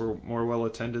masses were more well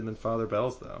attended than Father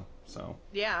Bell's though. So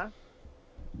Yeah.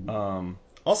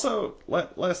 also,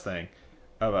 last thing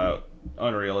about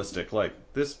unrealistic, like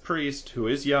this priest who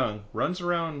is young runs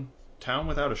around town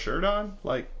without a shirt on.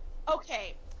 Like,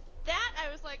 Okay. That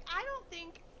I was like, I don't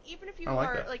think even if I you like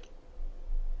are that. like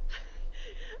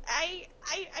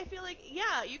I feel like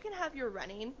yeah, you can have your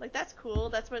running. Like that's cool.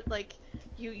 That's what like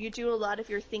you do a lot of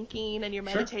your thinking and you're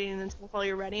Sure. meditating and stuff while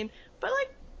you're running. But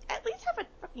like at least have a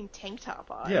fucking tank top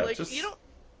on. Yeah, Like you just don't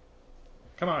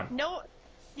come on. no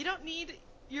you don't need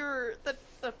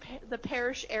the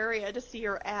parish area to see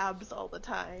your abs all the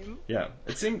time. Yeah,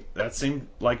 that seemed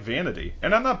like vanity,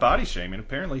 and I'm not body shaming.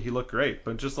 Apparently, he looked great,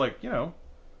 but just like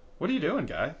what are you doing,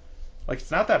 guy? Like,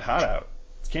 it's not that hot out.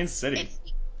 It's Kansas City. It's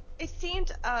it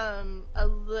seemed a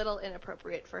little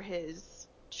inappropriate for his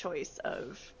choice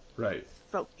of Right.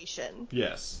 vocation.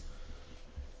 Yes.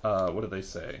 What do they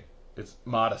say? It's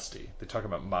modesty. They talk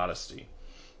about modesty.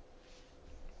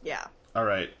 Yeah. All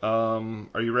right.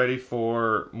 Are you ready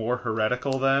for more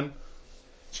heretical then?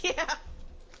 Yeah.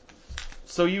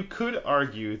 So you could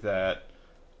argue that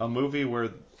a movie where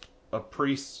a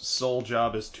priest's sole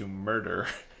job is to murder,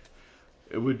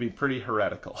 it would be pretty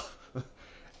heretical.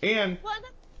 And Well,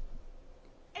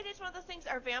 and it's one of those things,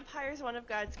 are vampires one of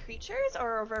God's creatures,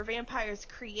 or are vampires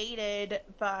created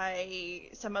by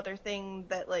some other thing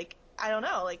that, like, I don't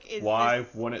know, like, is this. why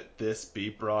wouldn't this be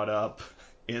brought up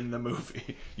in the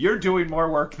movie? You're doing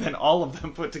more work than all of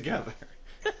them put together.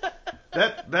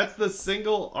 That's the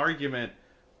single argument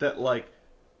that like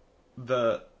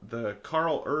the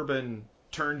Carl Urban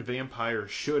turned vampire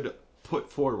should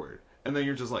put forward. And then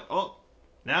you're just like, oh,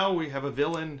 now we have a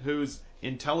villain who's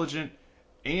intelligent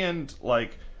and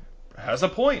like has a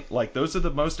point. Like those are the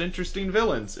most interesting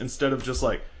villains instead of just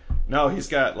like, no, he's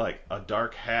got like a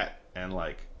dark hat and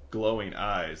like glowing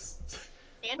eyes.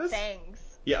 And That's,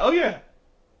 fangs. yeah, oh yeah.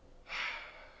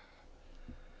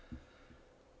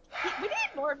 We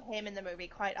needed more of him in the movie,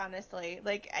 quite honestly.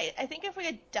 Like, I think if we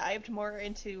had dived more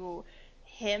into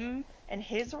him and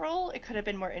his role, it could have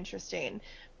been more interesting.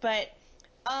 But,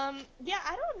 yeah,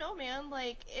 I don't know, man.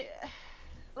 Like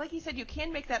you said, you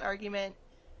can make that argument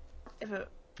if a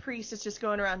priest is just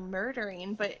going around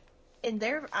murdering, but in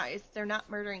their eyes, they're not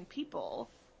murdering people.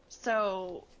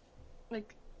 So,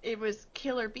 like, it was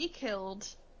kill or be killed.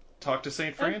 Talk to St.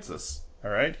 And, Francis. All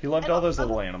right? He loved and all those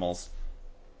little animals.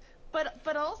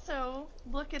 but also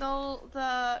look at all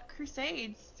the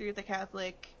crusades through the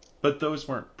Catholic. But those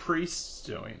weren't priests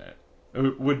doing it.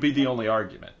 It would be the only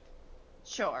argument.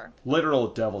 Sure. Literal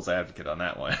devil's advocate on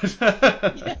that one.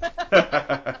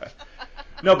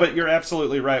 No, but you're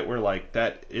absolutely right. Where like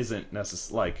that isn't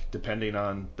necessary. Like depending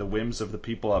on the whims of the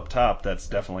people up top, that's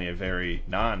definitely a very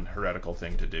non-heretical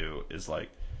thing to do. Is like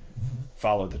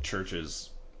follow the church's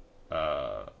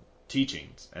uh,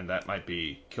 teachings, and that might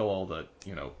be kill all the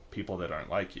people that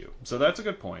aren't like you. So that's a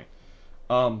good point.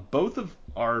 Both of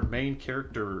our main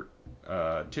character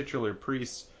titular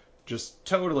priests just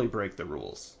totally break the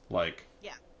rules. Like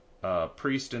Yeah.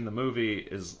 priest in the movie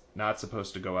is not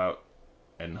supposed to go out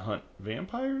and hunt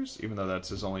vampires, even though that's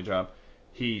his only job.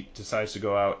 He decides to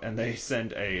go out, and they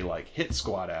send a like hit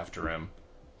squad after him.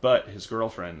 But his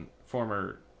girlfriend,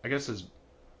 former, I guess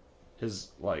his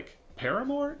like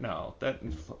paramour? No, that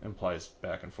implies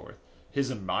back and forth.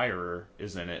 His admirer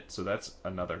is in it, so that's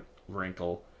another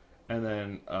wrinkle. And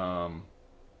then,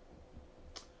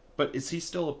 but is he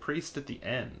still a priest at the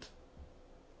end?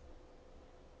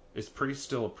 Is priest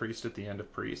still a priest at the end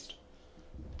of Priest?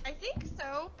 I think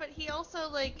so, but he also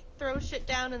like throws shit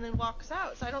down and then walks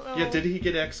out. So I don't Yeah, know. did he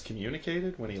get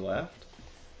excommunicated when he left?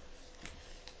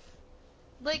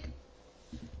 Like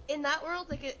in that world,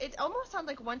 like it almost sounds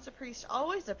like once a priest,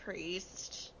 always a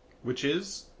priest.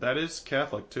 That is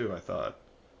Catholic too, I thought.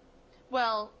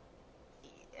 Well,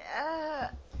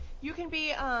 you can be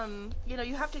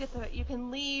you have to get you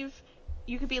can leave.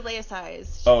 You can be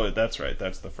laicized. Oh, that's right.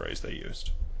 That's the phrase they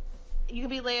used. You can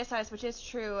be laicized, which is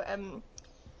true.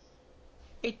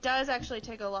 It does actually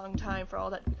take a long time for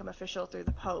all that to become official through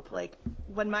the Pope. Like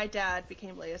when my dad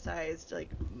became laicized, like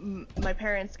my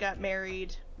parents got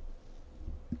married,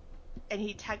 and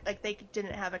like they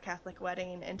didn't have a Catholic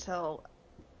wedding until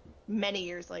many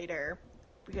years later,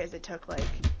 because it took like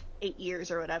 8 years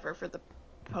or whatever for the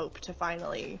Pope to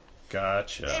finally,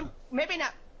 Gotcha. and maybe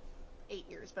not 8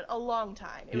 years, but a long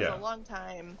time. It was a Yeah. long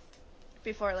time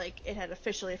before like it had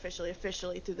officially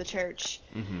through the church.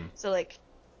 Mm-hmm. So like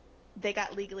they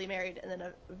got legally married, and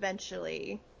then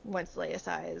eventually, once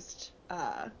laicized,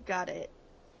 got it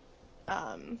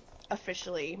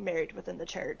officially married within the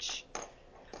church.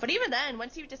 But even then,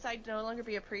 once you decide to no longer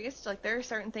be a priest, like there are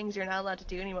certain things you're not allowed to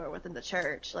do anymore within the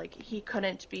church. Like he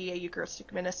couldn't be a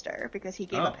Eucharistic minister because he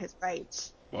gave up Oh. his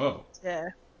rights Whoa.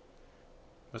 to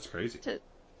That's crazy. to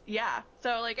yeah.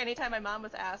 So like anytime my mom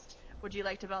was asked, "Would you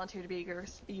like to volunteer to be a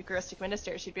Eucharistic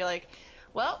minister?" she'd be like,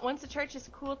 "Well, once the church is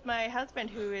cool with my husband,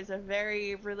 who is a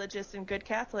very religious and good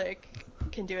Catholic,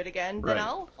 can do it again, then Right.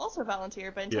 I'll also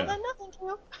volunteer. But until Yeah. then, nothing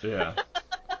to." Yeah.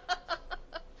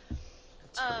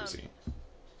 That's Um, crazy.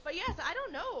 but yes, I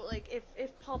don't know. Like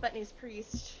if Paul Bettany's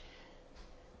priest,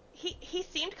 he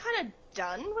seemed kind of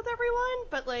done with everyone,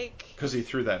 but like, Because he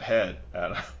threw that head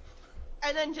at him.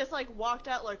 and then just like walked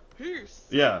out like peace.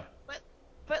 Yeah.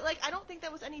 But like I don't think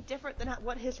that was any different than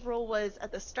what his role was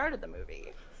at the start of the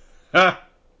movie.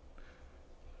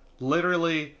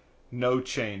 Literally no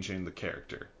change in the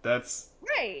character.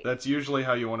 Right. That's usually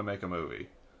how you want to make a movie.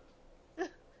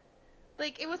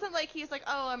 Like it wasn't like he's like,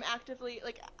 oh, I'm actively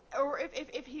like, or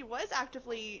if he was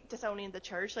actively disowning the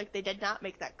church, like they did not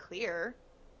make that clear.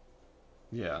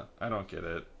 Yeah, I don't get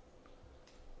it.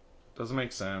 Doesn't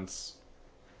make sense.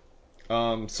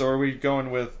 So are we going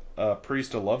with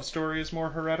Priest a Love Story is more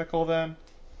heretical then?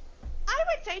 I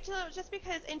would say to just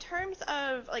because in terms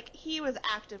of like he was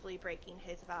actively breaking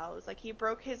his vows, like he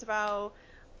broke his vow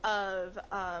of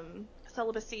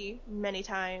celibacy many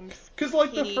times. Because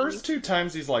like the He first two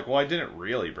times he's like, well, I didn't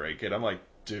really break it. I'm like,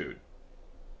 dude,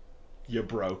 you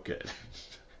broke it.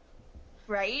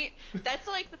 right? That's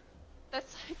like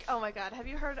that's like oh my god, have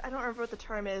you heard? I don't remember what the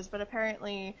term is, but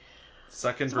apparently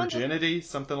Second it's one of the virginity,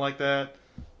 something like that.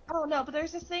 I don't know, but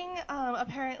there's this thing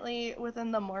apparently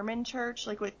within the Mormon church,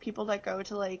 like with people that go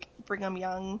to like Brigham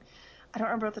Young. I don't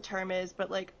remember what the term is, but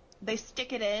like they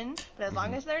stick it in, but as long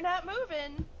Mm-hmm. as they're not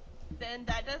moving, then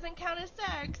that doesn't count as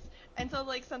sex. And so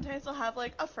like sometimes they'll have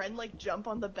like a friend like jump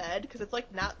on the bed because it's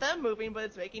like not them moving, but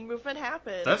it's making movement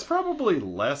happen. That's probably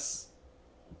less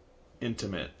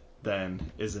intimate than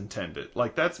is intended.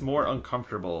 Like, that's more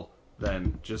uncomfortable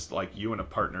than just like you and a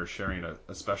partner sharing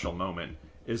a special moment.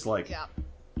 Is like, Yeah.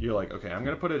 you're like, okay, I'm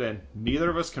gonna put it in. Neither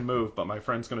of us can move, but my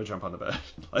friend's gonna jump on the bed.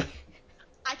 Like,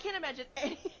 I can't imagine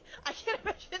any. I can't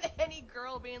imagine any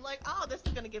girl being like, "Oh, this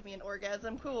is gonna give me an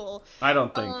orgasm. Cool." I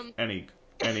don't think Um.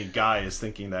 any guy is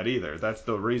thinking that either. That's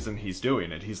the reason he's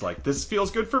doing it. He's like, this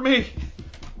feels good for me.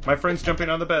 My friend's jumping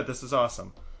on the bed. This is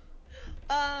awesome.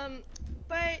 Um.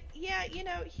 But yeah,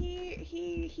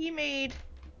 he made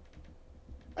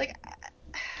like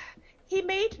he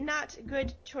made not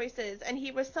good choices, and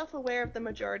he was self-aware of the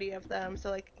majority of them. So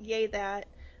like, yay that.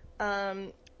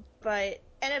 Um. But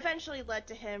and eventually led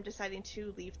to him deciding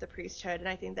to leave the priesthood, and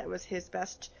I think that was his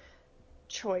best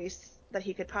choice that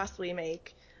he could possibly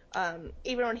make.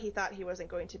 Even when he thought he wasn't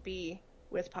going to be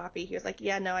with Poppy, he was like,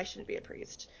 "Yeah, no, I shouldn't be a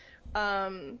priest."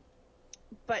 Um,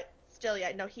 but still,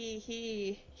 yeah, no,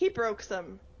 he broke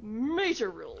some major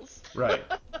rules. Right.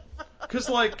 Because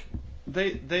like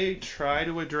they try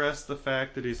to address the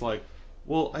fact that he's like,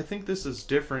 well, I think this is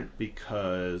different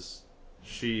because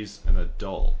she's an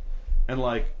adult, and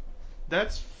like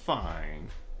that's fine,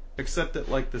 except that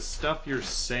like the stuff you're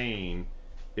saying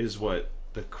is what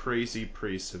the crazy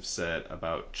priests have said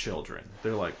about children.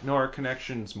 They're like, no, our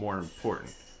connection's more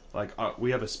important. Like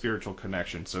we have a spiritual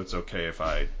connection, so it's okay if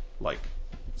I like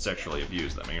sexually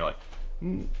abuse them. And you're like,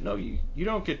 no, you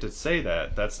don't get to say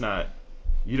that. That's not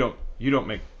you don't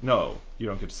make no, you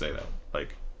don't get to say that.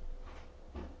 Like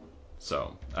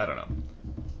so, I don't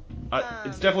know.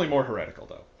 It's Um, definitely more heretical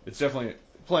though. It's definitely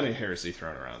plenty of heresy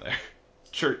thrown around there.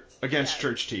 Church against yes,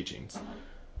 church teachings.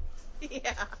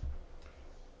 yeah.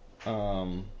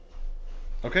 Um,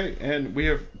 okay, and we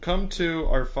have come to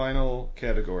our final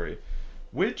category.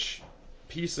 Which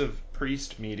piece of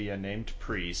priest media named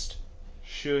Priest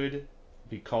should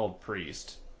be called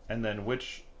Priest? And then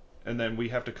which and then we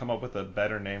have to come up with a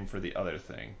better name for the other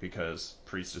thing because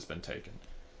Priest has been taken.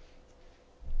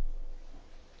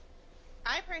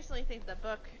 I personally think the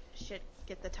book should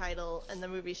get the title and the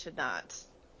movie should not.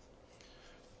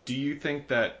 Do you think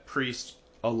that Priest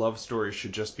a love story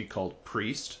should just be called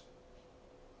Priest?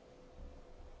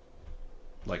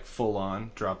 Like full on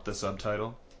drop the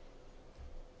subtitle?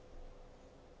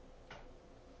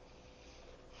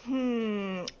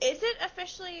 Is it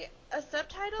officially a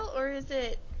subtitle or is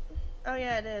it? Oh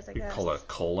yeah, it is. I You call it a guess.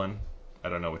 colon? I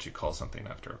don't know what you call something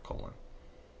after a colon.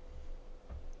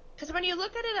 Because when you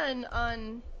look at it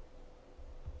on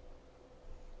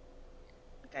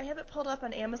like I have it pulled up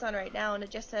on Amazon right now, and it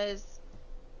just says,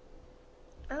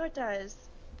 oh, it does.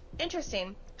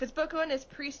 Interesting, because book one is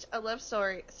priest a love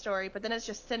story, but then it's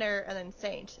just sinner and then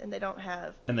saint, and they don't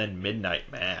have. And then Midnight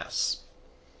Mass.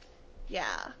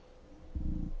 Yeah.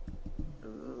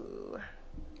 Ooh.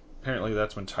 Apparently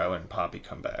that's when Tyler and Poppy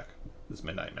come back. Is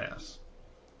Midnight Mass.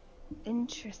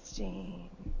 Interesting.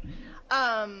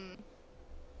 Um,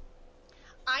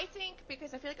 I think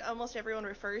because I feel like almost everyone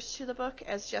refers to the book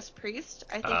as just priest,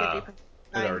 I think it'd be It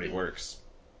fine already being. works.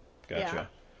 Yeah. Gotcha.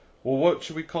 Well, what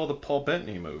should we call the Paul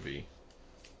Bettany movie?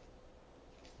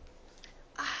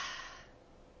 I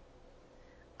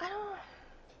don't.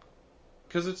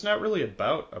 Because it's not really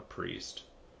about a priest,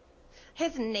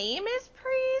 His name is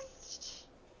priest.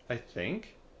 I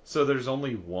think. So there's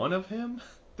only one of him?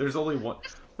 There's only one.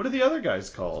 What are the other guys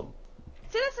called?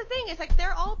 See, that's the thing. It's like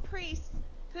they're all priests.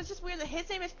 So it's just weird that his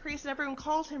name is priest and everyone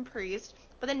calls him priest,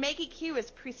 but then Maggie Q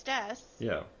is priestess,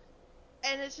 Yeah.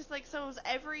 and it's just like so is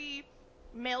every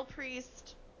male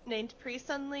priest named priest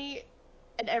suddenly,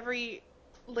 and every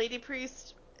lady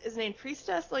priest is named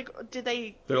priestess. Like, did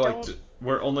they They're like, don't?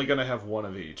 we're only going to have one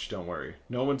of each, don't worry.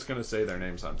 No one's going to say their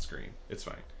names on screen. It's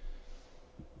fine.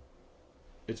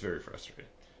 It's very frustrating.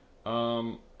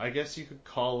 I guess you could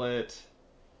call it.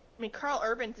 I mean, Carl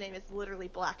Urban's name is literally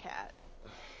Black Hat.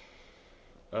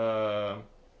 Uh,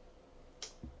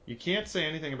 you can't say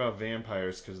anything about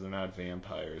vampires because they're not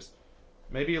vampires.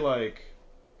 Maybe like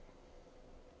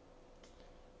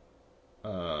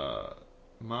uh,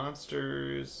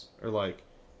 monsters or like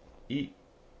e-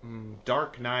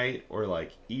 Dark Knight or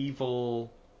like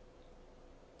evil.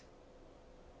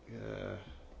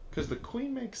 Because the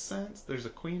queen makes sense. There's a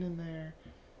queen in there.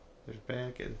 There's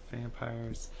bad guys,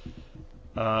 vampires.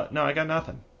 No, I got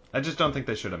nothing. I just don't think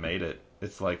they should have made it.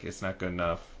 It's like it's not good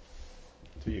enough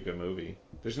to be a good movie.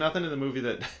 There's nothing in the movie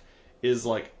that is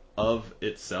like of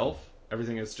itself.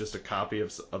 Everything is just a copy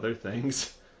of other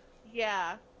things.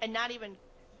 Yeah, and not even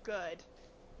good.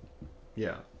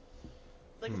 Yeah.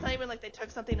 Like it's Hmm. not even like they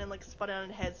took something and like spun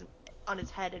it on his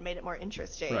head and made it more Right.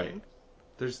 interesting.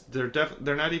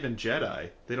 They're not even Jedi.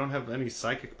 They don't have any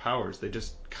psychic powers. They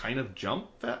just kind of jump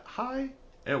that high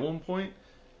at one point.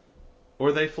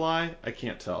 Or they fly? I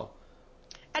can't tell.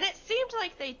 And it seemed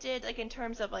like they did, like in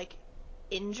terms of like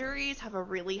injuries, have a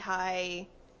really high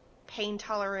pain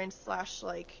tolerance slash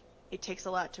like it takes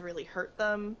a lot to really hurt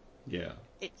them. Yeah.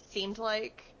 It seemed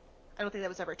like. I don't think that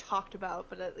was ever talked about,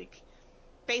 but like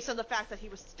based on the fact that he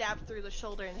was stabbed through the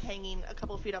shoulder and hanging a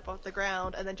couple feet up off the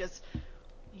ground, and then just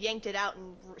yanked it out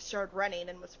and started running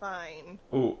and was fine.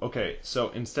 Ooh, okay. So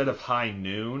instead of high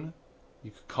noon,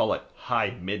 you could call it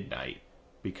high midnight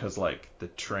because like the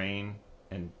train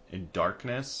and in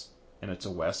darkness and it's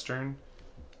a western.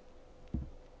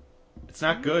 It's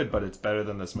not good, but it's better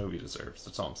than this movie deserves.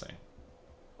 That's all I'm saying.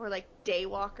 Or like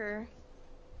Daywalker.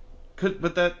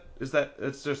 But that is that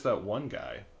it's just that one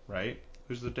guy, right?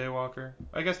 Who's the daywalker?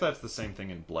 I guess that's the same thing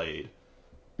in Blade,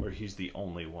 where he's the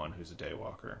only one who's a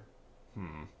daywalker.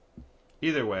 Hmm.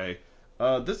 Either way,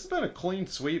 this has been a clean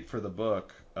sweep for the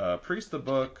book. Priest the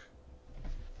book,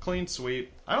 clean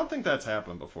sweep. I don't think that's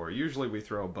happened before. Usually we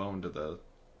throw a bone to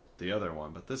the other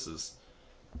one, but this is.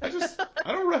 I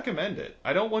don't recommend it.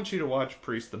 I don't want you to watch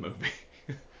Priest the movie.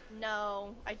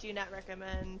 No, I do not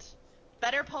recommend.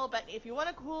 Better Paul Bettany. If you want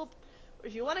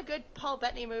a good Paul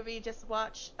Bettany movie, just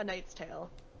watch A Knight's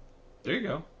Tale. There you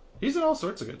go. He's in all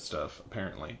sorts of good stuff,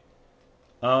 apparently.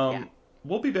 Yeah.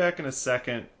 We'll be back in a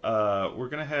second. We're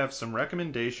gonna have some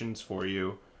recommendations for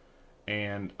you,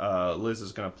 and Liz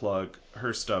is gonna plug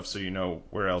her stuff so you know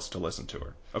where else to listen to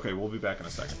her. Okay, we'll be back in a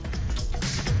second.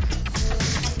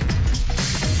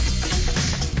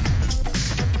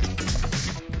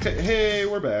 Okay, hey,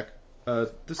 we're back.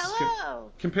 This is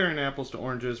Hello. comparing apples to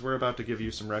oranges. We're about to give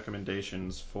you some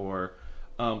recommendations for.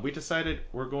 We decided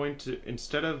we're going to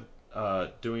instead of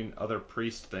doing other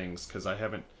priest things because I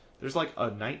haven't. There's like a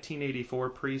 1984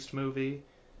 priest movie,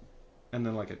 and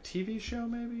then like a TV show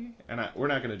maybe, and we're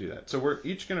not going to do that. So we're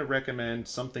each going to recommend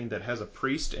something that has a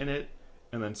priest in it,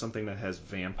 and then something that has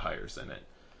vampires in it.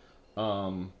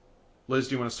 Liz,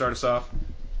 do you want to start us off?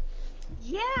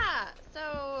 Yeah.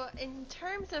 So in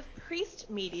terms of priest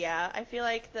media, I feel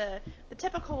like the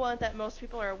typical one that most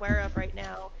people are aware of right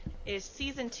now is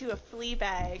season 2 of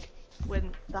Fleabag,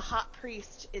 when the hot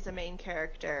priest is a main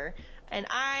character, and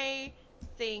I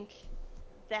think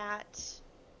that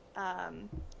um,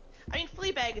 I mean,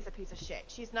 Fleabag is a piece of shit.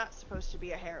 She's not supposed to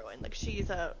be a heroine. Like, she's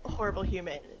a horrible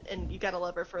human, and you gotta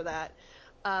love her for that.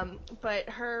 But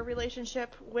her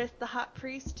relationship with the hot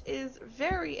priest is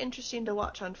very interesting to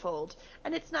watch unfold.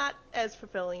 And it's not as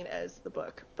fulfilling as the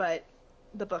book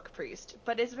Priest.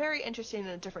 But it's very interesting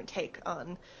and a different take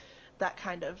on that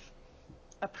kind of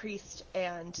a priest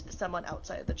and someone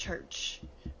outside of the church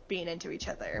being into each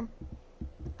other.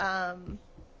 Um,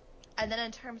 and then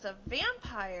in terms of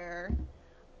vampire,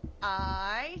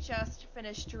 I just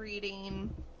finished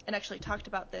reading and actually talked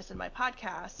about this in my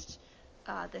podcast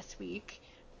this week,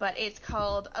 but it's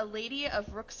called A Lady of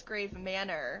Rooksgrave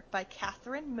Manor by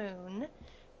Catherine Moon.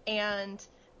 And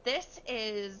this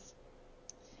is,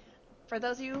 for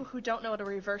those of you who don't know what a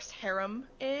reverse harem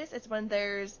is, it's when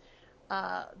there's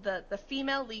the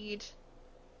female lead,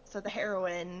 so the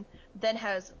heroine, then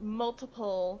has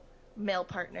multiple male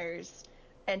partners,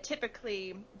 and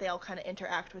typically they all kind of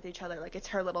interact with each other, like it's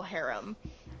her little harem.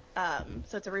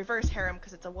 So it's a reverse harem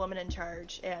because it's a woman in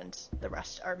charge and the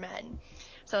rest are men.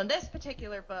 So in this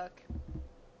particular book,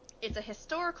 it's a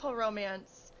historical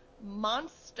romance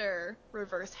monster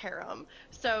reverse harem.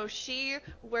 So she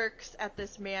works at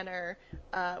this manor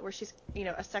where she's,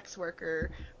 a sex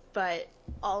worker, but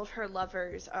all of her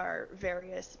lovers are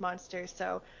various monsters.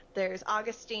 So there's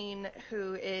Augustine,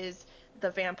 who is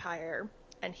the vampire,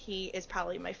 and he is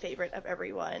probably my favorite of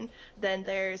everyone. Then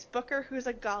there's Booker, who's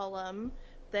a golem.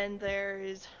 Then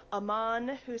there's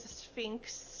Amon, who's a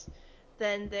sphinx.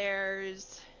 Then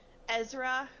there's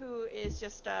Ezra, who is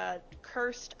just a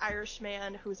cursed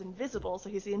Irishman who's invisible, so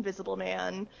he's the Invisible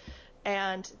Man.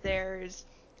 And there's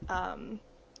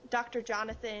Dr.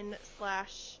 Jonathan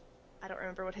slash, I don't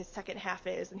remember what his second half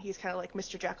is, and he's kind of like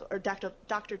Mr. Jekyll, or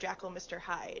Dr. Jekyll, Mr.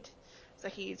 Hyde. So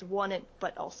he's one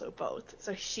but also both.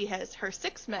 So she has her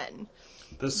 6 men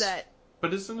This, that,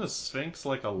 but isn't a sphinx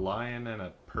like a lion and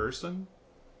a person?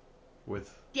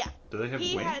 With, yeah, do they have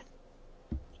he wings? has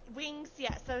wings,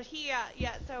 yeah. So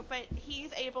but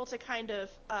he's able to kind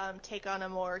of take on a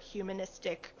more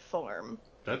humanistic form.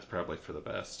 That's probably for the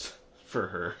best for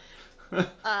her.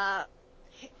 Uh,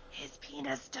 his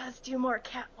penis does do more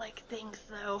cat-like things,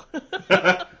 though.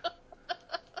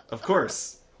 Of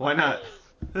course. Why not?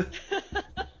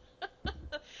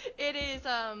 It is,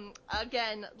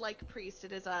 again, like Priest,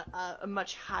 it is a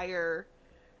much higher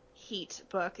heat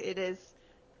book. It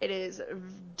is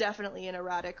definitely an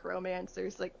erotic romance.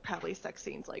 There's like probably sex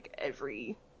scenes like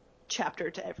every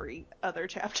chapter to every other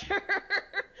chapter.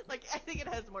 Like, I think it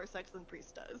has more sex than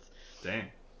Priest does. Dang.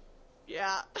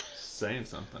 Yeah. Saying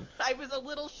something. I was a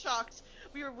little shocked.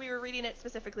 We were reading it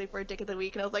specifically for Dick of the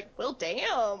Week, and I was like, well,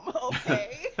 damn,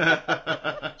 okay.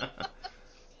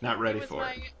 Not it ready was for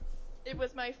my it. it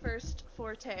was my first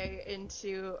forte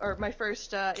into, or my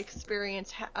first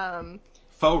experience,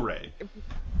 Faux Ray.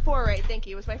 foray. Thank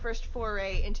you. It was my first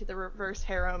foray into the reverse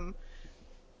harem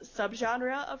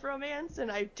subgenre of romance,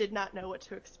 and I did not know what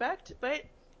to expect, but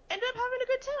ended up having a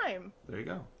good time. There you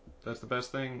go. That's the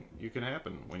best thing you can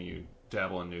happen when you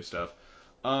dabble in new stuff.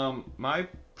 My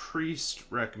priest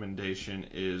recommendation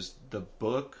is the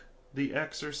book The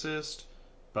Exorcist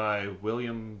by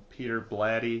William Peter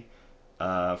Blatty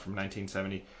from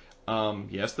 1970.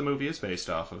 Yes, the movie is based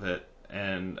off of it,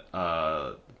 and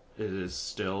it is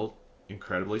still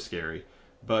incredibly scary.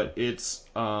 But it's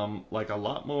like a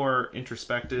lot more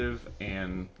introspective,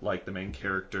 and like the main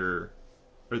character,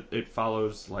 it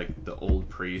follows like the old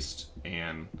priest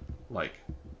and like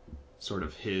sort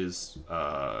of his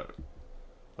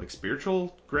like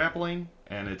spiritual grappling,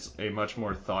 and it's a much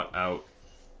more thought out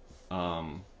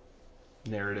um,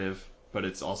 narrative, but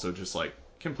it's also just like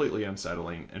completely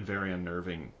unsettling and very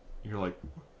unnerving. You're like,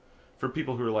 for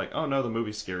people who are like, oh no, the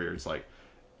movie's scarier. It's like,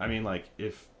 I mean, like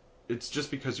if it's just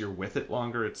because you're with it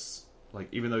longer, it's like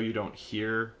even though you don't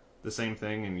hear the same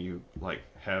thing and you like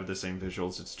have the same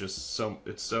visuals,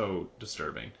 it's so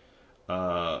disturbing.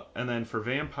 And then for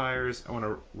vampires, I want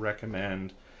to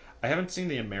recommend. I haven't seen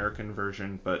the American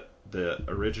version, but the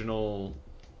original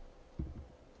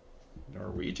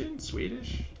Norwegian,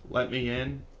 Swedish, Let Me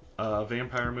In,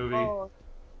 vampire movie. Oh,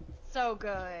 so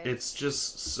good. It's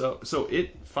just so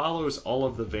it follows all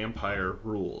of the vampire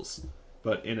rules,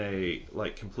 but in a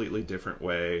like completely different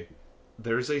way.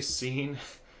 There's a scene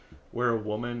where a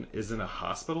woman is in a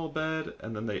hospital bed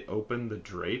and then they open the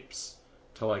drapes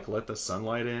to like let the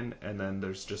sunlight in, and then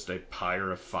there's just a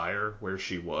pyre of fire where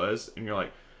she was, and you're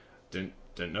like, didn't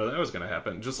know that was gonna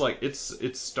happen. Just like it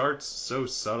starts so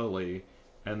subtly,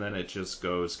 and then it just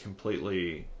goes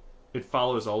completely. It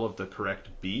follows all of the correct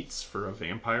beats for a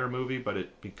vampire movie, but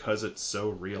it because it's so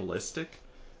realistic,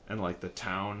 and like the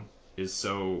town is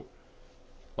so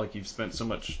like you've spent so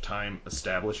much time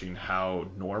establishing how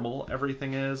normal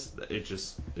everything is, it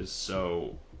just is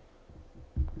so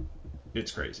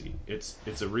it's crazy. It's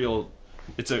a real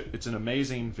it's an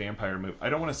amazing vampire movie. I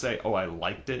don't want to say oh I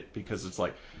liked it because it's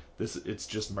like this it's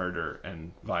just murder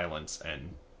and violence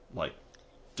and like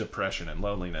depression and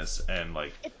loneliness and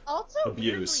like It's also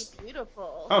weirdly abuse.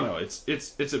 beautiful. Oh no, it's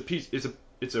a piece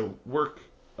it's a work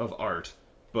of art,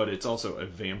 but it's also a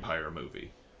vampire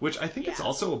movie, which I think it's Yeah.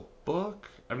 also a book.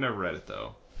 I've never read it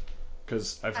though,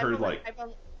 because I've I've heard only like I've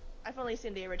only I've only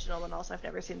seen the original, and also I've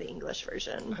never seen the English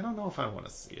version. I don't know if I want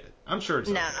to see it. I'm sure it's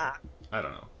okay. Nah. I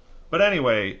don't know. But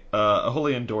anyway, I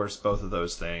wholly endorse both of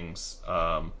those things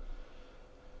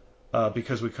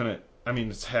because we couldn't. I mean,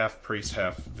 it's half priest,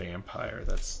 half vampire.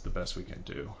 That's the best we can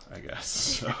do, I guess.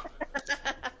 So,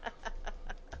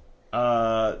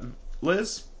 uh,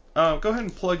 Liz, go ahead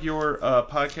and plug your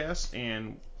podcast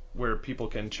and where people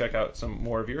can check out some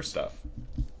more of your stuff.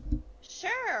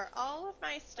 Sure. All of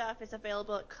my stuff is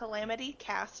available at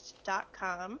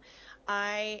calamitycast.com.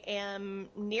 I am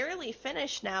nearly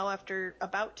finished now after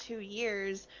about 2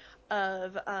 years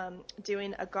of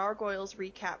doing a Gargoyles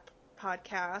recap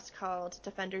podcast called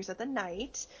Defenders of the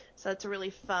Night. So it's really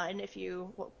fun if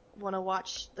you want to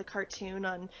watch the cartoon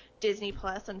on Disney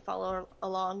Plus and follow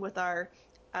along with our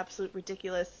absolute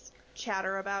ridiculous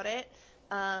chatter about it.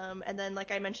 And then,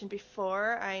 like I mentioned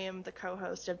before, I am the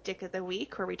co-host of Dick of the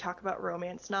Week, where we talk about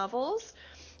romance novels.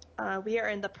 We are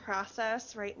in the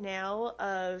process right now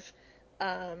of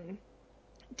um,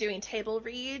 doing table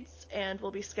reads, and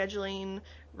we'll be scheduling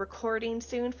recording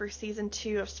soon for season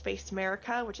 2 of Space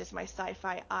America, which is my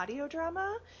sci-fi audio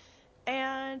drama.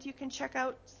 And you can check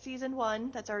out season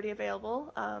 1 that's already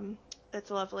available.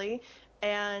 That's lovely.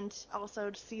 And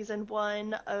also season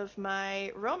 1 of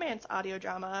my romance audio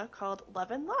drama called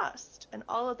Love and Lust. And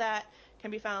all of that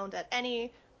can be found at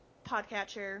any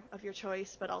podcatcher of your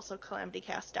choice, but also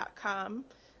calamitycast.com.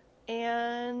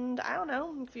 And I don't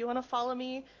know, if you want to follow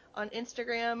me on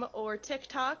Instagram or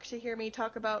TikTok to hear me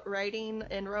talk about writing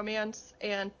and romance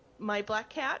and my black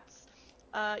cats,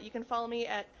 you can follow me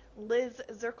at Liz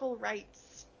Zirkle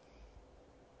Writes.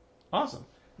 Awesome.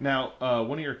 Now,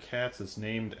 one of your cats is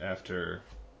named after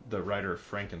the writer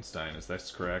Frankenstein. Is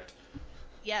that correct?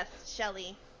 Yes,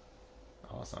 Shelley.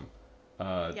 Awesome.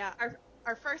 Uh, Yeah,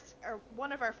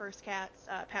 one of our first cats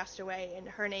passed away, and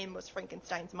her name was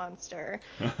Frankenstein's monster.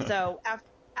 So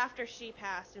after she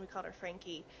passed, and we called her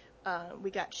Frankie,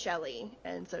 we got Shelly,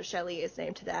 and so Shelly is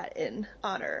named that in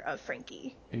honor of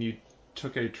Frankie. And you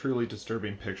took a truly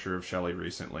disturbing picture of Shelly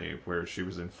recently where she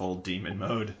was in full demon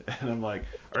mode, and I'm like,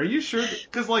 are you sure?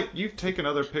 Because like you've taken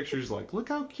other pictures like, look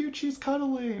how cute she's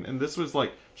cuddling, and this was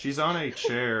like she's on a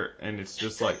chair and it's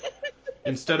just like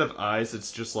instead of eyes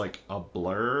it's just like a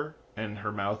blur and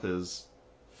her mouth is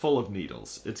full of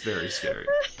needles. It's very scary.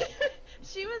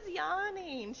 She was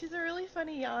yawning. She's a really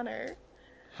funny yawner.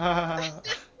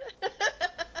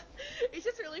 It's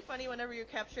just really funny whenever you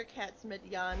capture cats mid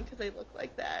yawn because they look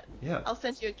like that. Yeah.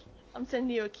 I'm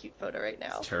sending you a cute photo right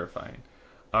now. It's terrifying.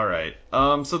 All right.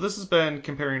 So this has been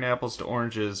Comparing Apples to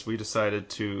Oranges. We decided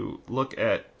to look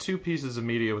at two pieces of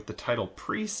media with the title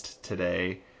Priest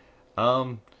today.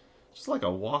 Just like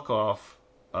a walk-off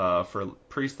for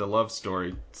Priest the Love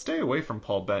Story. Stay away from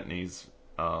Paul Bettany's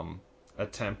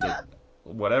attempt at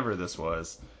whatever this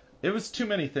was. It was too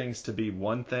many things to be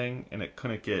one thing, and it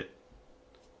couldn't get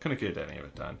any of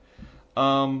it done.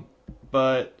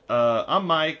 But I'm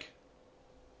Mike.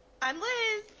 I'm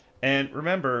Liz. And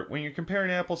remember, when you're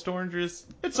comparing apples to oranges,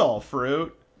 it's all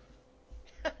fruit.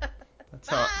 That's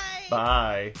Bye.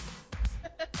 Bye.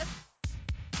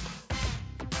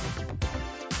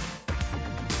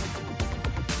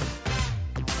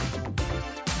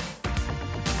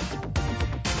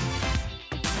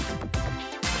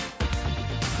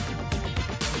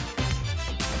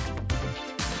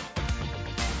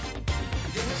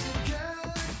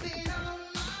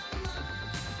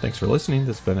 Thanks for listening.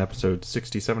 This has been episode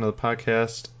 67 of the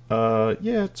podcast.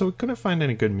 So we couldn't find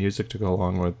any good music to go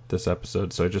along with this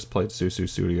episode, so I just played Susu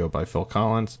Studio by Phil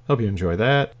Collins. Hope you enjoy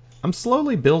that. I'm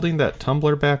slowly building that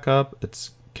Tumblr back up.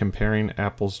 It's comparing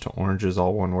apples to oranges,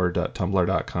 all one word,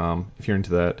 .tumblr.com. If you're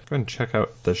into that, go ahead and check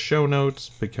out the show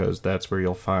notes, because that's where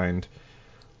you'll find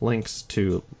links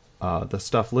to the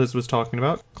stuff Liz was talking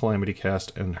about, Calamity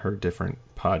Cast and her different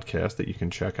podcasts that you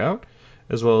can check out,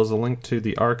 as well as a link to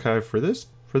the archive for this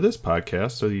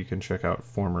podcast so you can check out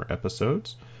former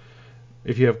episodes.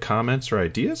 If you have comments or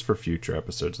ideas for future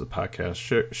episodes of the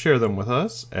podcast, share them with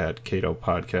us at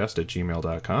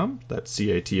catopodcast@gmail.com. That's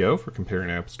CATO for Comparing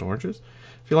Apples to Oranges.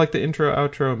 If you like the intro,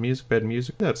 outro, music bed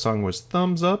music, that song was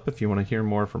Thumbs Up. If you want to hear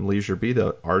more from Leisure B,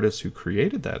 the artist who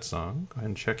created that song, go ahead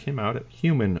and check him out at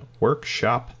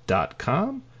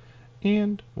humanworkshop.com.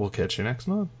 And we'll catch you next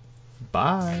month.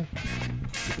 Bye.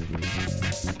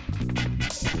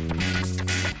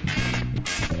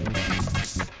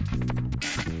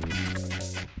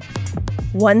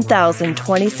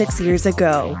 1,026 years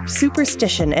ago,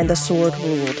 superstition and the sword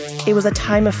ruled. It was a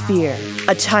time of fear,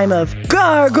 a time of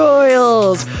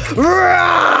gargoyles!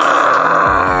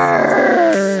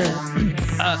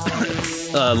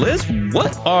 Liz,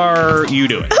 what are you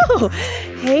doing? Oh,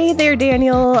 hey there,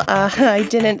 Daniel. I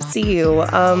didn't see you.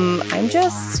 I'm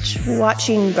just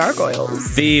watching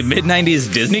Gargoyles. The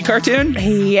mid-90s Disney cartoon?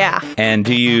 Yeah. And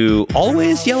do you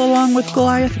always yell along with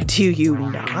Goliath? Do you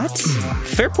not?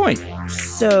 Fair point.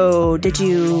 So, did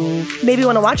you maybe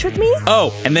want to watch with me?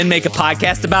 Oh, and then make a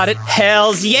podcast about it?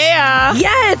 Hells yeah!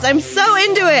 Yes, I'm so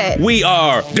into it! We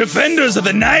are Defenders of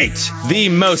the Night, the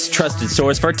most trusted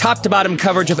source for top-to-bottom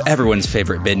coverage of everyone's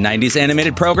favorite mid-90s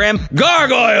animated program,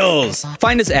 Gargoyles!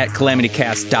 Find us at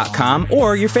calamitycast.com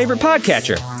or your favorite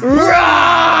podcatcher. Rah!